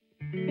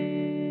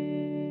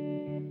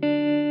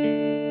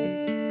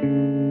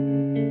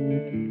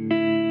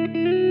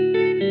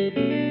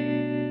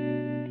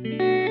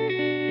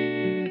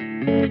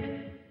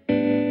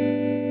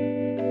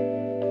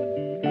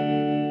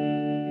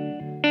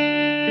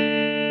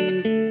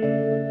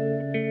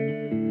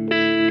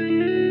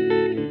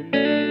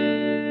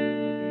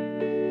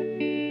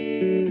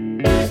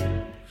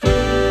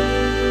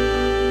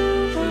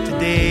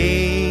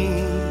 Today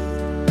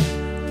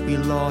we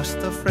lost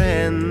a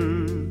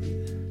friend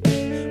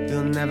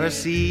we'll never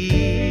see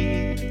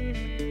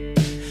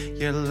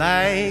your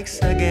likes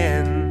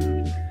again.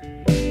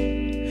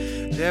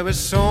 There was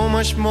so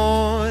much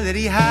more that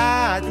he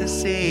had to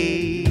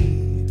say.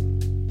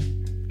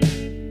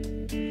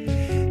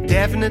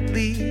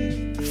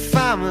 Definitely a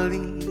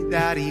family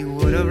that he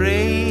would have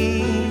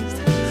raised.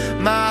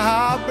 My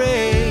heart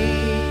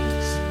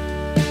breaks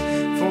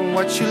for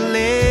what you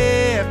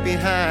left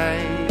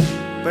behind,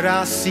 but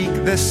I'll seek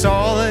the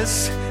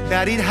solace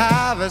that he'd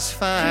have us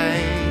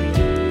find.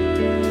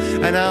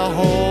 And I'll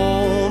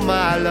hold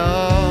my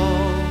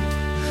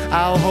love,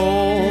 I'll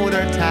hold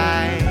her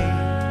tight,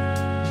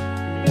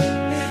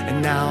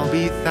 and I'll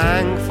be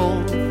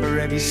thankful for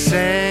every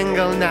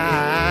single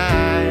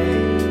night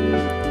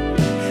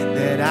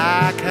that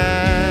I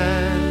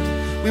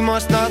can. We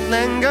must not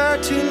linger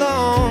too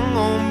long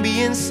on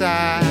being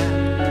sad.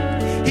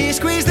 He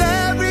squeezed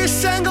every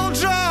single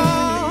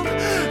drop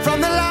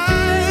from the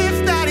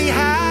life that he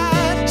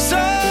had. So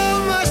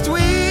must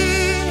we,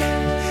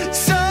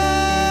 so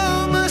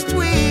must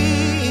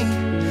we,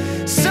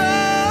 so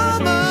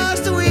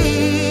must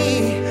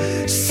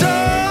we, so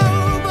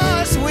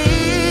must we.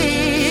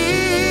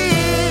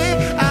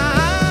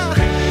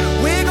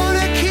 We're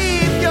gonna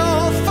keep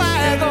your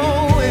fire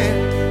going.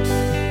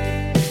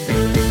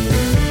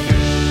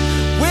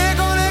 We're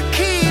gonna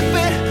keep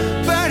it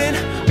burning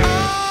on.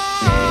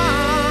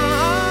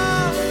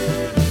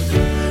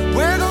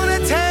 We're gonna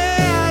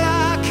tell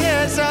our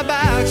kids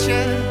about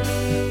you.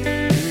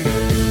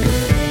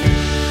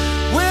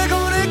 We're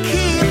gonna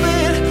keep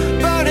it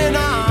burning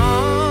on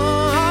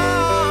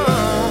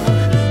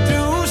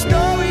through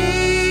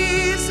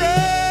stories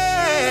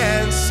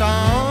and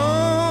songs.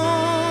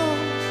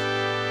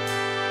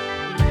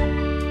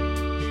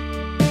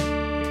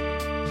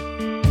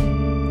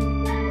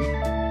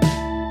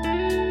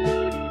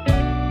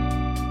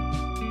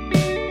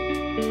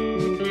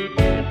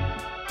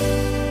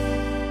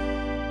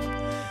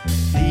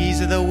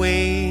 These are the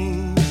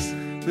ways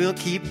we'll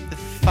keep the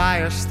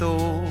fire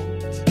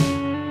stoked.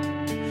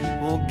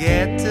 We'll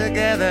get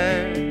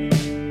together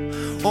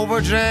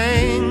over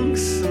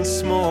drinks and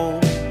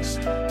smokes.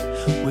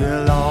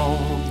 We'll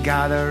all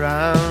gather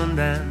round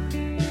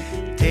and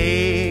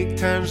take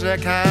turns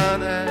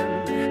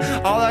recounting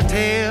all our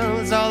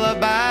tales, all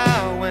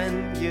about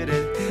when you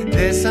did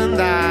this and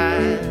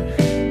that.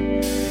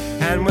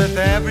 And with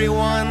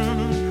everyone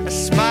a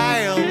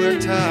smile we're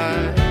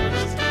touched.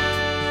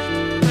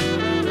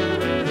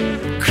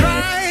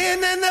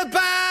 Crying in the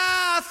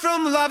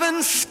bathroom,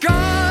 loving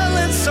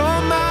Scarlett so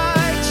much.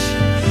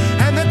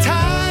 And the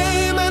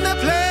time and the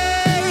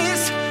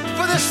place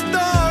for the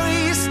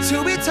stories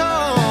to be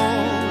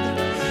told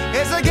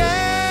is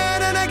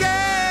again and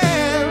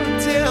again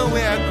till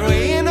we're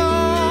growing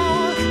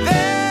old.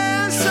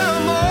 Then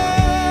some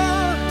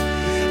more,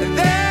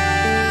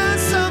 then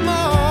some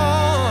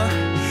more,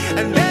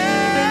 and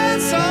then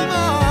some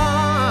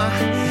more,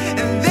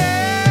 and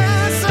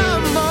then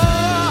some more.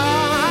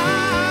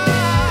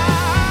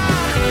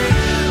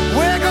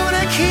 We're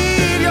gonna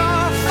keep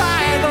your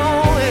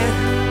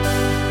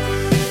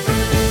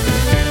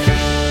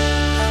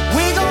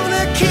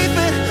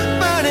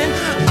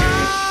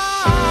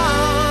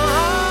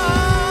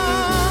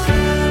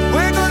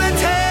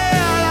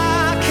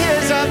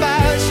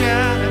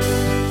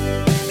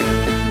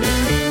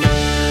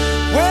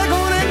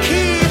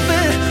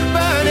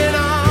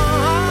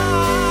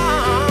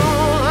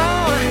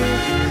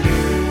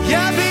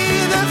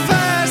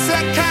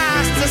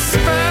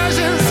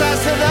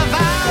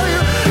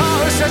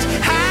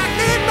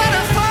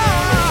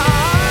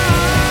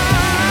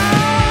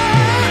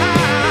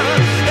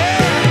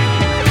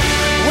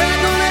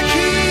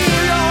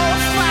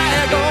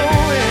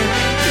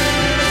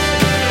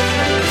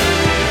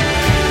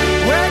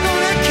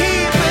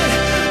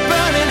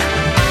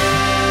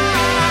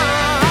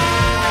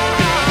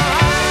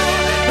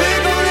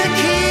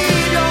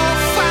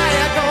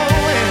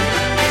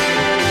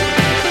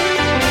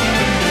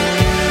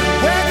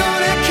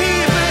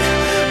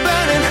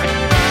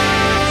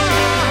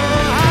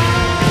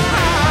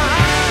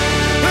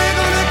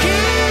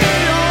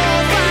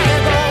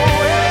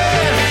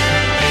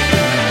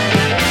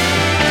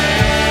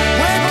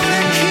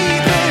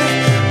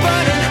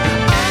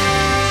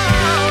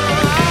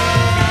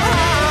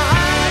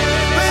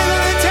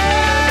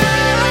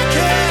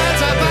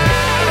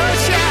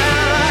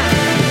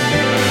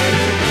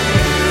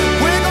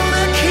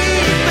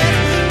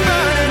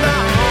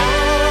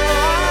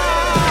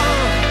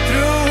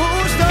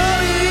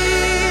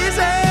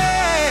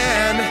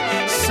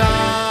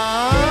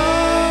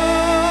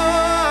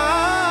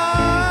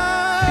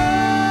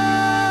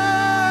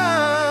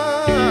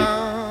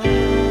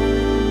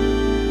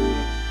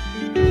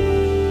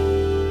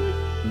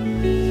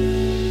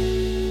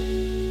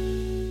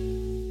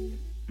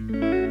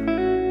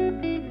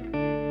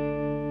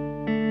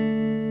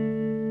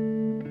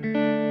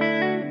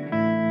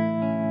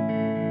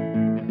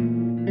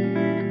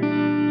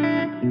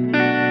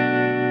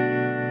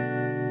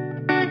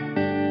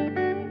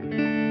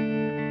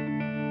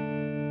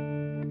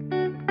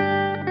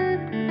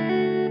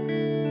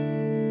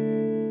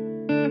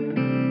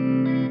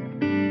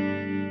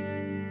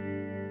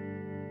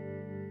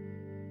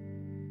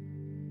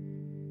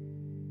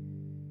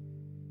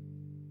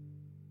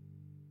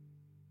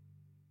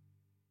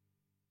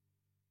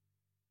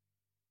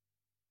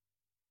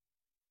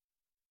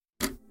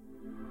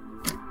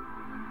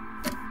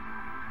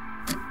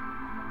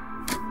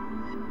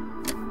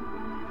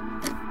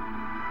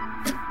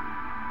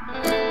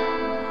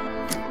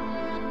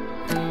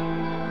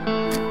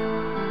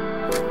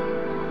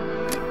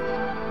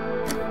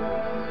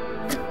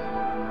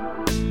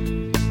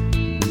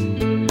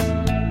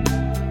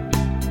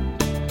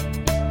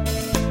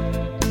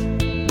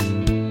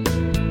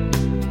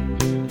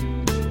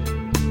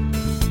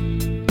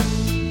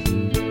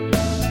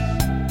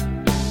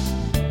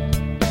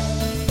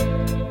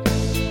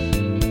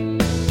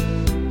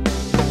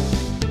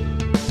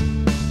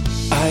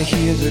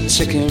hear the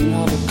ticking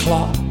of a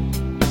clock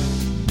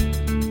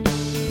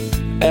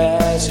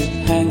as it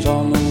hangs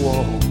on the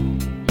wall.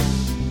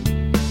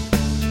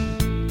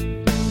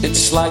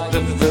 It's like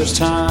the first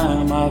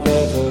time I've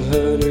ever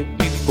heard it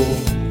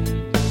before.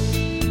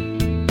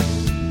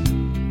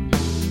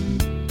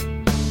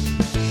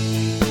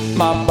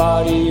 My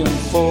body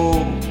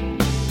unfolds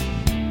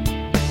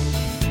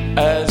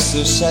as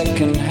the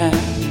second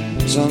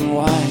hands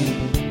unwind.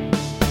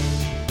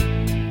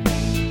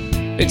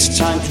 It's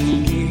time to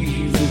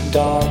leave the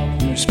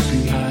darkness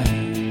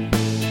behind.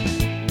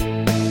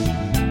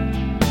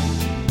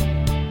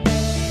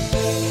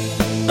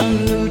 A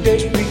new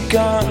day's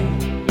begun.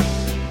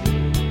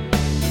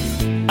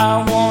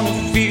 I wanna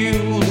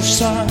feel the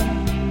sun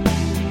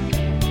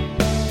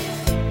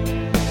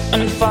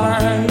and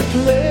find a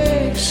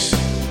place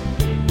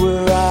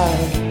where I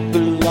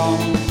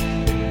belong.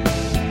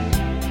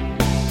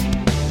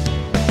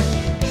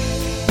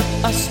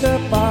 I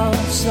step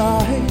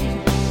outside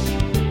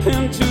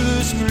into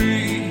the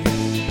street,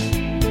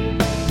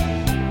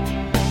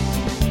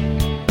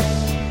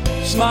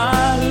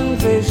 smiling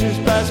faces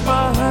pass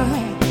by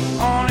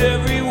on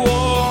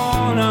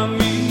everyone I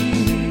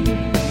meet.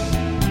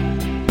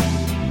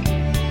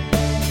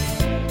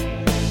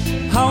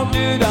 How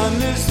did I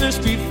miss this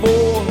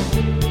before?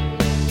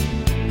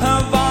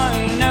 Have I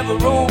never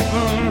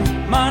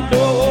opened my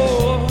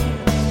door?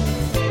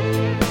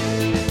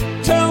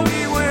 Tell me,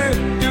 where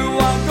do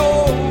I go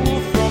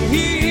from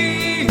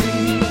here?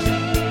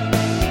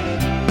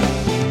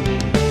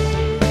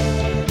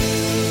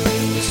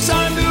 It's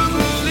time to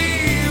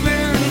believe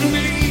in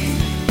me.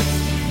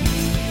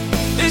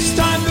 It's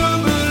time to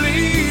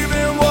believe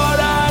in what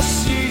I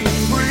see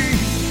and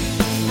breathe,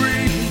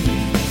 breathe,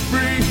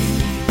 breathe,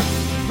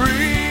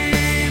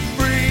 breathe,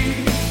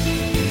 breathe.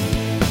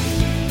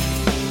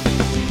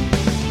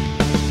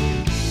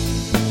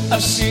 I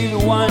see the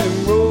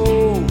winding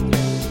road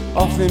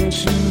off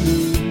into the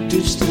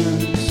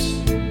distance.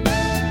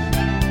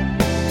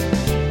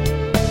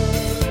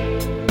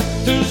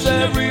 Does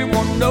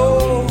everyone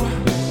know,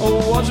 or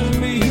was it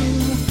me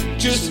who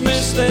just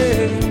missed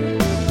it?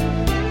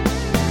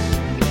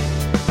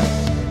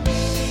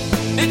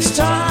 It's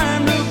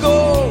time to go.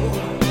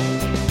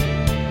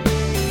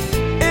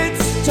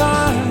 It's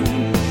time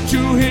to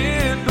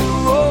hit the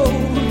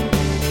road.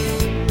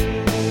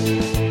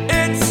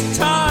 It's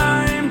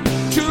time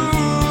to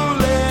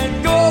let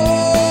go.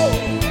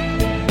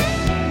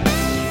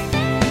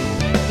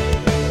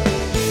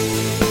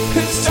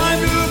 It's time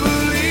to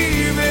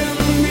believe in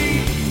me.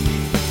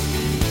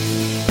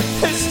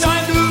 It's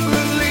time to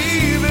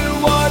believe in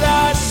what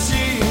I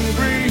see and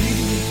breathe,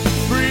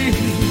 breathe,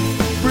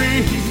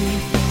 breathe,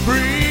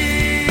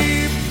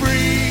 breathe,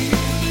 breathe.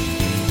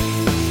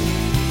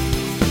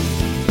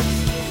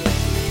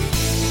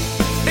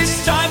 It's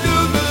time to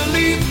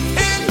believe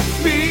in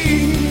me.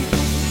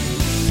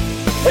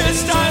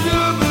 It's time to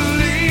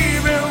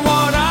believe in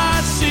what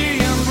I see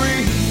and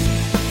breathe,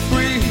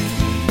 breathe,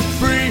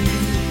 breathe,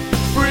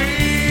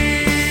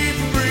 breathe,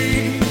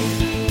 breathe.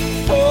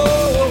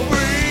 Oh,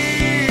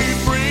 breathe,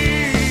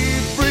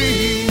 breathe,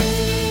 breathe.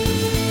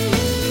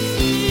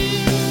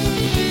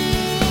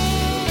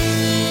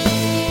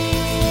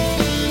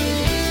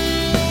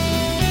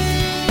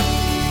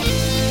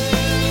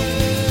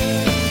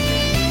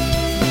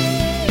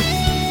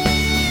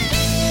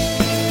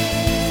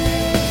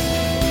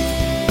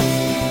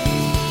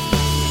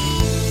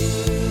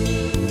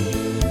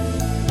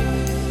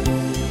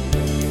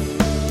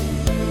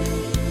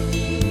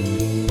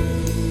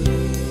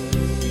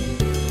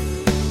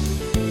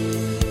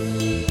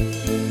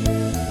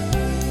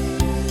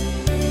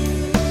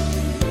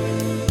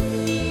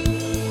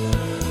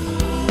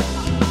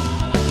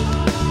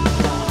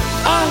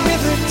 I hear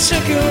the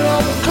ticking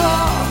of the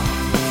clock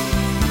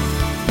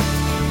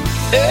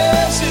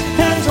as it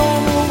hangs on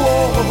the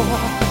wall.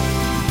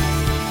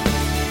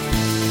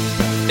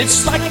 It's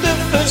like the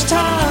first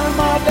time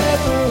I've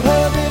ever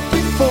heard it